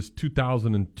is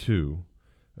 2002.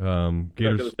 Gators. I'm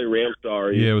going to say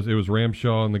Ramshaw. Yeah, it was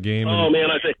Ramshaw in the game. Oh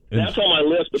man, I think that's on my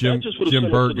list. But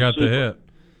Jim Burt got the hit.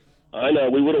 I know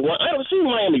we would have won. I haven't seen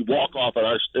Miami walk off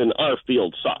in our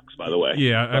field sucks. By the way.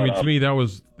 Yeah, I mean to me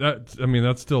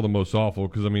that's still the most awful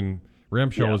because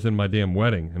Ramshaw was in my damn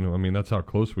wedding, and that's how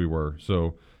close we were.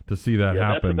 So to see that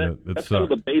happen, that's kind of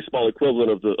the baseball equivalent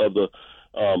of the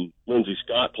Lindsey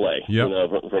Scott play. Yep.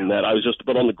 From that, I was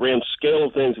but on the grand scale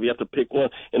of things, if you have to pick one,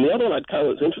 and the other one,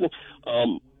 it's interesting.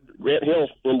 Grant Hill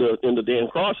into Dan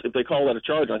Cross. If they call that a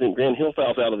charge, I think Grant Hill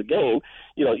fouls out of the game.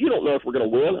 You don't know if we're going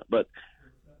to win, but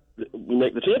we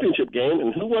make the championship game,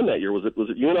 and who won that year? Was it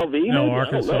UNLV? No,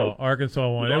 Arkansas. Arkansas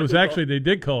won. It was actually they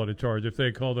did call it a charge. If they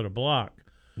had called it a block.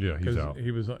 Yeah, he's out.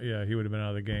 He would have been out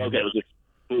of the game. Okay, it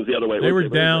was the other way. They were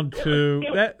down to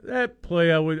that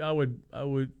play. I would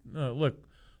look.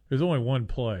 There's only one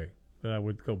play that I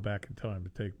would go back in time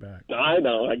to take back. I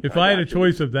know. If I had a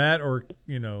choice of that or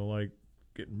like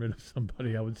getting rid of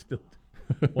somebody, I would still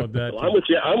want that. Well,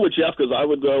 I'm with Jeff because I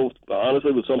would go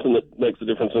honestly with something that makes a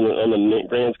difference on the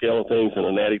grand scale of things, and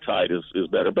a natty tide is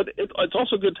better. But it's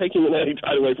also good taking the natty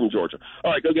tide away from Georgia.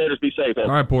 All right, go Gators, be safe. Man.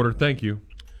 All right, Porter, thank you.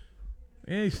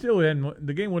 And he still hadn't.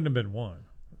 The game wouldn't have been won,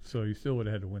 so he still would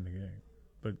have had to win the game.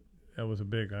 But that was I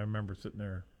remember sitting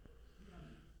there,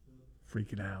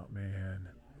 freaking out. Man,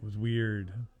 it was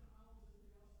weird.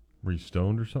 Were you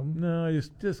stoned or something? No,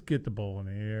 just get the ball in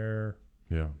the air.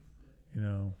 Yeah.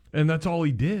 And that's all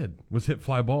he did was hit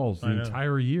fly balls the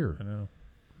entire year. I know.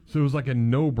 So it was like a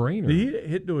no-brainer. Did he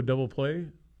hit to a double play?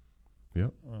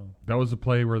 Yep. Oh. That was the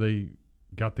play where they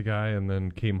got the guy and then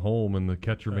came home and the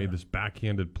catcher made this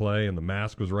backhanded play and the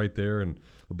mask was right there and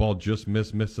the ball just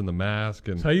missing the mask.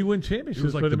 And that's how you win championships. It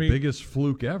was like the biggest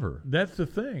fluke ever. That's the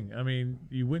thing. I mean,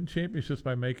 you win championships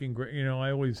by making great.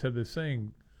 I always have this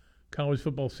saying, college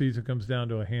football season comes down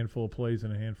to a handful of plays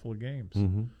and a handful of games.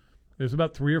 Mm-hmm. There's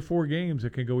about 3 or 4 games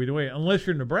that can go either way, unless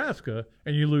you're Nebraska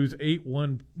and you lose 8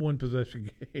 one-possession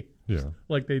games,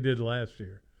 like they did last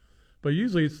year. But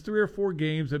usually it's 3 or 4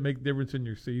 games that make difference in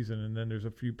your season, and then there's a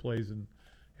few plays in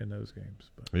those games.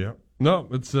 But yeah, no,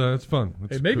 it's fun.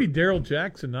 Hey, maybe Daryl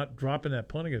Jackson not dropping that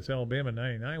punt against Alabama in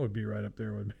 '99 would be right up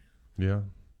there with me. Yeah,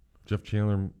 Jeff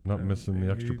Chandler not missing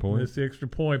the extra point. Missed the extra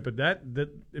point, but that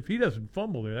if he doesn't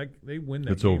fumble there, they win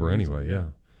that. It's game over easily, anyway. Yeah,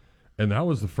 and that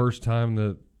was the first time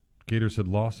that Gators had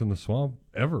lost in the Swamp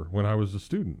ever when I was a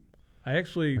student.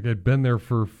 I'd been there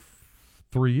for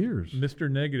 3 years. Mr.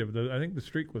 Negative. I think the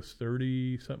streak was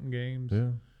 30-something games.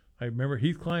 Yeah. I remember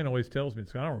Heath Klein always tells me,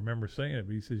 I don't remember saying it,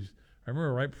 but he says, I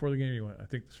remember right before the game he went, I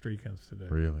think the streak ends today.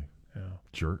 Really? Yeah.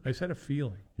 Jerk. I just had a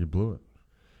feeling. You blew it.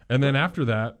 And then after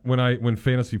that, when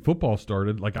fantasy football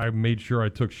started, I made sure I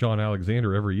took Sean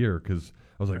Alexander every year because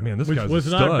I was like, man, this guy's a stud. Which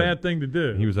was not a bad thing to do.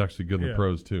 And he was actually good in the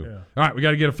pros, too. Yeah. All right, we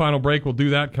got to get a final break. We'll do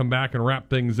that, come back, and wrap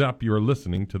things up. You are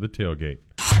listening to The Tailgate.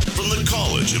 From the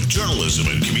College of Journalism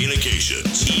and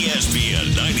Communications,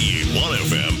 ESPN 98.1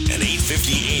 FM and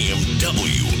 850 AM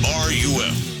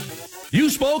WRUF. You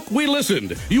spoke, we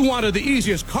listened. You wanted the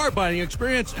easiest car buying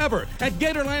experience ever. At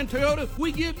Gatorland Toyota,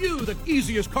 we give you the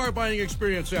easiest car buying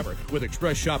experience ever. With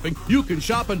Express Shopping, you can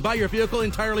shop and buy your vehicle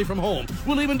entirely from home.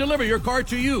 We'll even deliver your car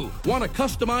to you. Want a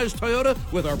customized Toyota?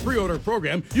 With our pre-order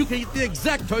program, you can get the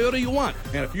exact Toyota you want.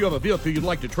 And if you have a vehicle you'd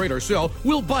like to trade or sell,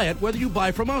 we'll buy it whether you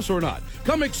buy from us or not.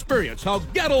 Come experience how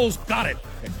Gatto's got it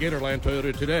at Gatorland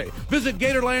Toyota today. Visit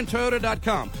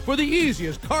GatorlandToyota.com for the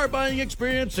easiest car buying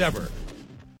experience ever.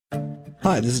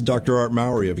 Hi, this is Dr. Art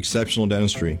Mowry of Exceptional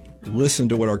Dentistry. Listen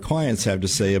to what our clients have to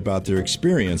say about their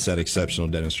experience at Exceptional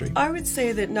Dentistry. I would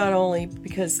say that not only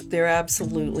because they're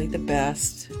absolutely the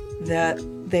best, that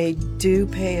they do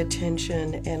pay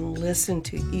attention and listen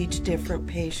to each different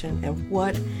patient and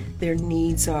what their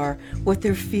needs are, what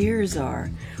their fears are,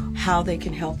 how they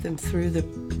can help them through the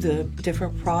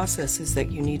different processes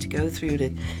that you need to go through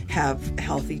to have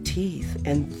healthy teeth.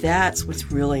 And that's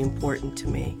what's really important to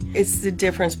me. It's the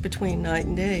difference between night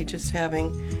and day, just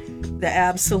having the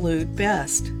absolute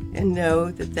best and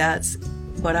know that that's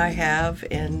what I have,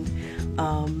 and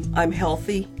I'm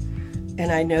healthy. And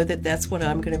I know that that's what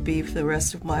I'm going to be for the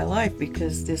rest of my life,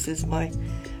 because this is my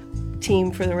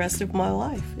team for the rest of my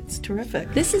life. It's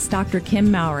terrific. This is Dr. Kim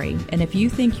Mowry, and if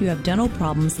you think you have dental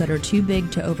problems that are too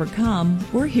big to overcome,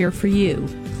 we're here for you.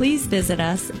 Please visit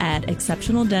us at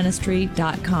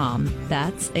exceptionaldentistry.com.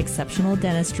 That's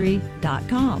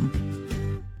exceptionaldentistry.com.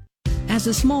 As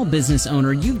a small business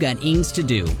owner, you've got ings to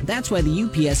do. That's why the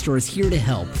UPS Store is here to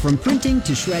help. From printing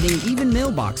to shredding, even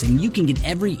mailboxing, you can get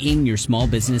every ing your small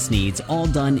business needs all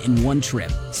done in one trip,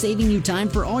 saving you time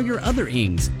for all your other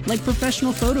ings, like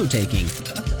professional photo taking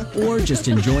or just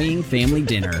enjoying family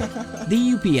dinner.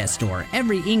 The UPS Store,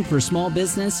 every ing for small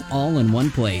business, all in one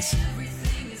place.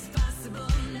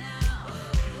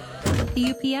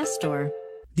 The UPS Store.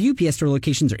 The UPS Store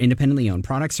locations are independently owned.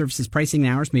 Product, services, pricing,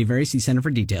 and hours may vary. See Center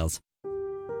for details.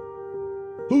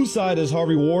 Whose side is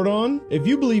Harvey Ward on? If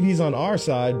you believe he's on our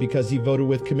side because he voted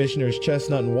with Commissioners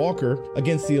Chestnut and Walker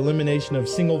against the elimination of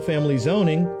single-family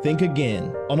zoning, think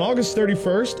again. On August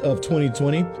 31st of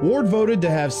 2020, Ward voted to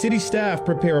have city staff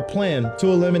prepare a plan to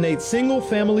eliminate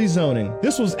single-family zoning.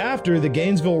 This was after the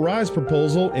Gainesville Rise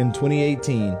proposal in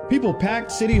 2018. People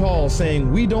packed City Hall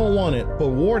saying, "We don't want it," but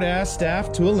Ward asked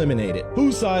staff to eliminate it.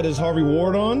 Whose side is Harvey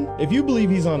Ward on? If you believe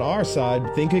he's on our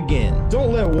side, think again.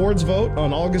 Don't let Ward's vote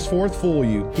on August 4th fool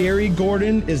you. Gary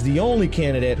Gordon is the only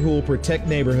candidate who will protect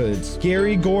neighborhoods.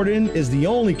 Gary Gordon is the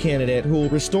only candidate who will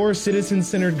restore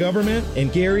citizen-centered government,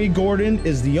 and Gary Gordon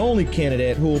is the only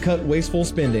candidate who will cut wasteful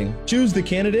spending. Choose the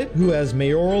candidate who has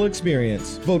mayoral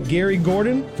experience. Vote Gary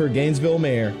Gordon for Gainesville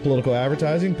Mayor. Political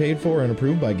advertising paid for and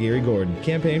approved by Gary Gordon.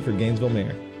 Campaign for Gainesville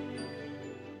Mayor.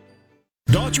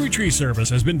 Daughtry Tree Service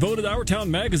has been voted Our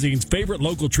Town Magazine's favorite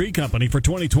local tree company for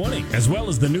 2020, as well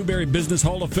as the Newberry Business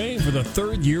Hall of Fame for the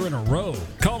third year in a row.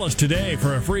 Call us today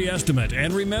for a free estimate,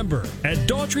 and remember, at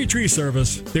Daughtry Tree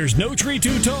Service, there's no tree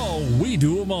too tall, we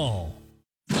do them all.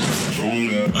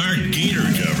 Our gator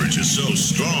coverage is so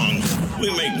strong, we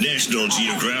make National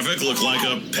Geographic look like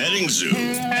a petting zoo.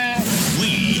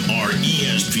 We are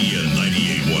ESPN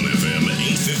 98.1 FM,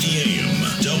 850 AM,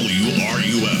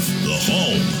 WRUF, the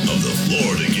home of the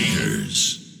Florida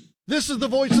Gators. This is the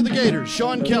voice of the Gators,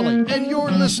 Sean Kelly, and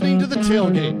you're listening to The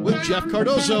Tailgate with Jeff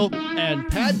Cardozo and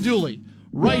Pat Dooley,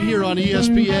 right here on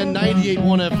ESPN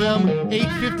 98.1 FM,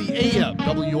 850 AM,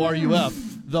 WRUF,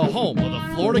 the home of the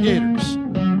Florida Gators.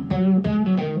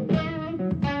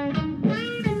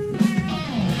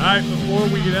 All right, before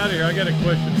we get out of here, I got a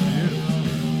question for you.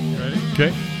 You ready?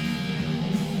 Okay.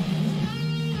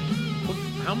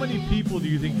 How many people do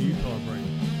you think Utah brings?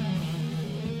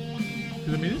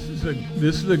 Because I mean,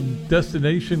 this is a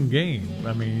destination game.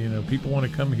 I mean, you know, people want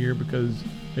to come here because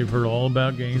they've heard all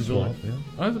about Gainesville. Yeah.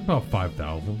 That's about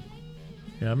 5,000.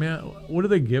 Yeah, I mean, what do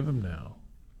they give them now?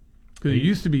 Because it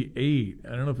used to be 8.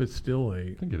 I don't know if it's still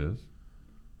 8. I think it is.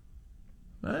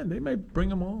 They may bring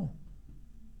them all.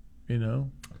 You know,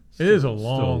 it is a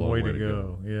long way to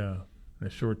go. Yeah, and a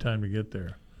short time to get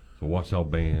there. So watch how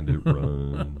Bandit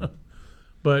run.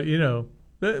 But you know,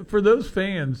 for those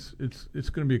fans, it's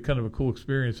going to be kind of a cool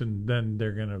experience, and then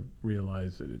they're going to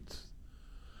realize that it's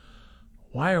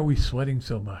why are we sweating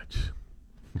so much?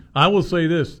 I will say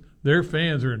this: their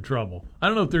fans are in trouble. I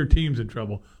don't know if their team's in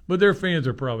trouble, but their fans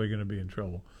are probably going to be in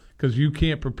trouble because you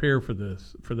can't prepare for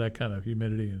that kind of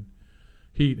humidity and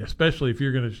heat, especially if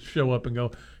you're going to show up and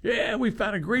go, yeah, we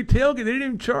found a great tailgate. They didn't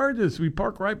even charge us. We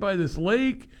park right by this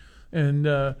lake, and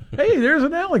hey, there's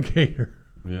an alligator.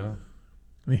 Yeah.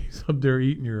 And he's up there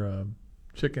eating your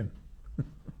chicken. Did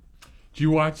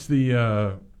you watch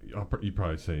the you'd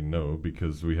probably say no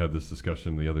because we had this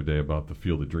discussion the other day about the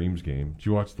Field of Dreams game. Did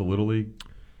you watch the Little League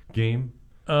game?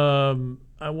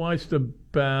 I watched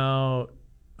about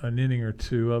an inning or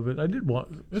two of it. I did watch.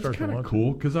 It's kind of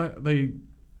cool because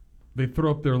they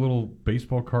throw up their little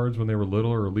baseball cards when they were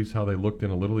little, or at least how they looked in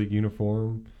a Little League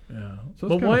uniform. Yeah, so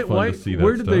it's kind of fun to see that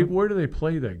where stuff. do they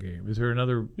play that game? Is there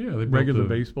another they regular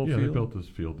baseball field? Yeah, they built this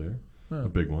field there, Oh. a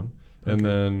big one, Okay. and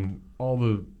then all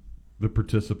the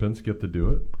participants get to do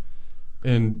it.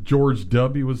 And George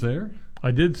W. was there.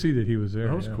 I did see that he was there.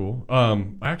 That was yeah. cool.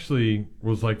 Actually,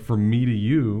 was like from me to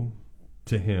you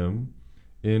to him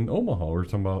in Omaha. We were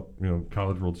talking about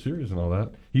College World Series and all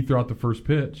that. He threw out the first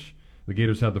pitch. The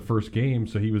Gators had the first game,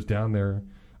 so he was down there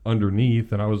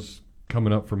underneath, and I was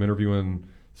coming up from interviewing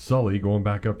Sully, going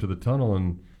back up to the tunnel,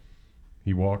 and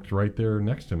he walked right there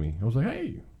next to me. I was like,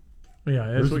 "Hey."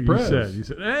 Yeah, that's what you said. You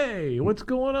said, "Hey, what's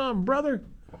going on, brother?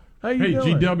 How you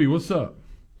doing?" Hey, GW, what's up?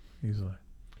 He's like,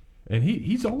 and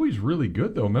he's always really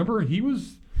good though. Remember, he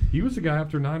was the guy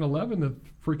after 9/11 that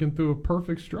freaking threw a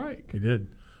perfect strike. He did.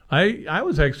 I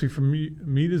was actually from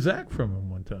me to Zach from him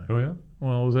one time. Oh yeah.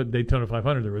 Well, it was at Daytona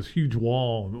 500. There was a huge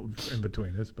wall in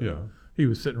between us. But yeah. He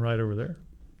was sitting right over there.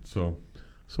 So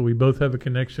we both have a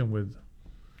connection with.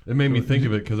 It made me think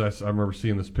of it because I remember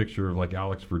seeing this picture of like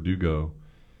Alex Verdugo,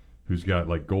 who's got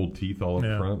like gold teeth all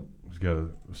up front. He's got a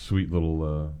sweet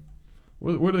little.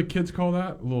 What do the kids call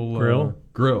that? A little grill.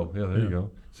 Grill. Yeah, there you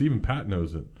go. So even Pat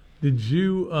knows it. Did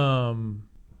you? No,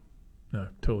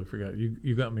 totally forgot.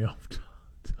 You got me off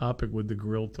topic with the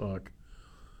grill talk.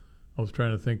 I was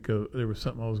trying to think of, there was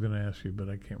something I was going to ask you, but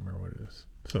I can't remember what it is.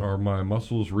 So are my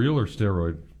muscles real or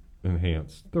steroid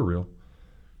enhanced? They're real.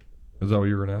 Is that what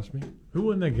you were going to ask me? Who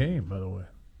won that game, by the way?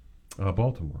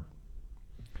 Baltimore.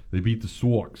 They beat the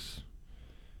Swooks.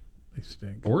 They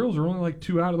stink. Orioles are only like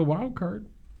 2 out of the wild card.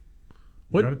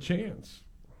 What? Got a chance.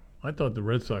 I thought the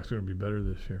Red Sox were going to be better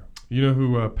this year. You know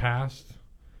who passed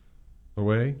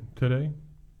away today?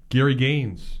 Gary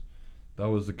Gaines. That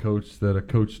was the coach that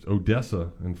coached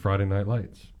Odessa in Friday Night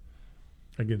Lights.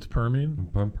 Against Permian?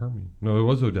 Permian. No, it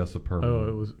was Odessa Permian. Oh,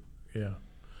 it was, yeah.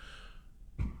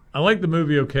 I like the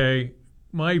movie, okay.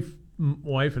 My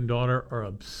wife and daughter are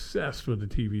obsessed with the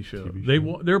TV show.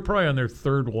 They're probably on their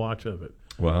third watch of it.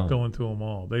 Wow. Going through them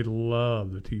all. They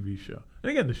love the TV show.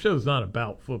 And again, the show's not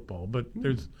about football, but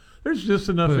there's just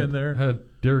enough in there. Had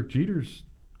Derek Jeter's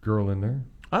girl in there.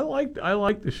 I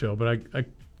liked the show, but I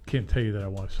can't tell you that I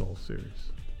watched the whole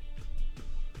series.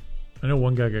 I know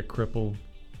one guy got crippled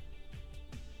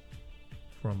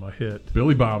from a hit.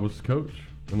 Billy Bob was the coach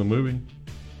in the movie.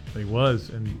 He was,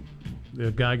 and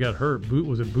the guy got hurt.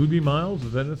 Was it Booby Miles?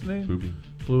 Is that his name? Booby.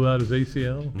 Blew out his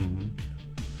ACL. Mm-hmm.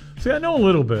 See, I know a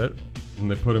little bit. And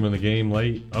they put him in the game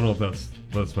late. I don't know if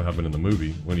that's what happened in the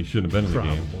movie when he shouldn't have been in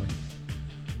the game.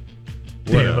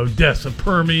 Damn Odessa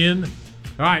Permian.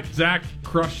 All right, Zach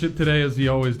crushed it today as he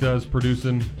always does,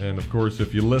 producing. And, of course,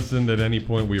 if you listened at any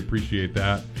point, we appreciate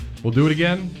that. We'll do it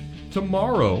again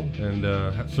tomorrow and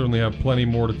certainly have plenty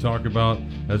more to talk about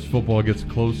as football gets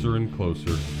closer and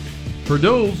closer. For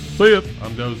Doze, see ya.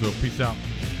 I'm Dozo. Peace out.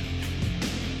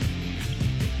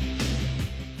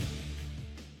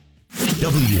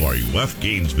 WRUF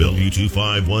Gainesville,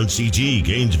 U251CG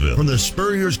Gainesville, from the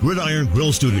Spurrier's Gridiron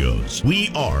Grill Studios. We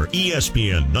are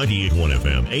ESPN 98.1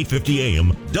 FM, 850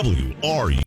 AM, WRUF.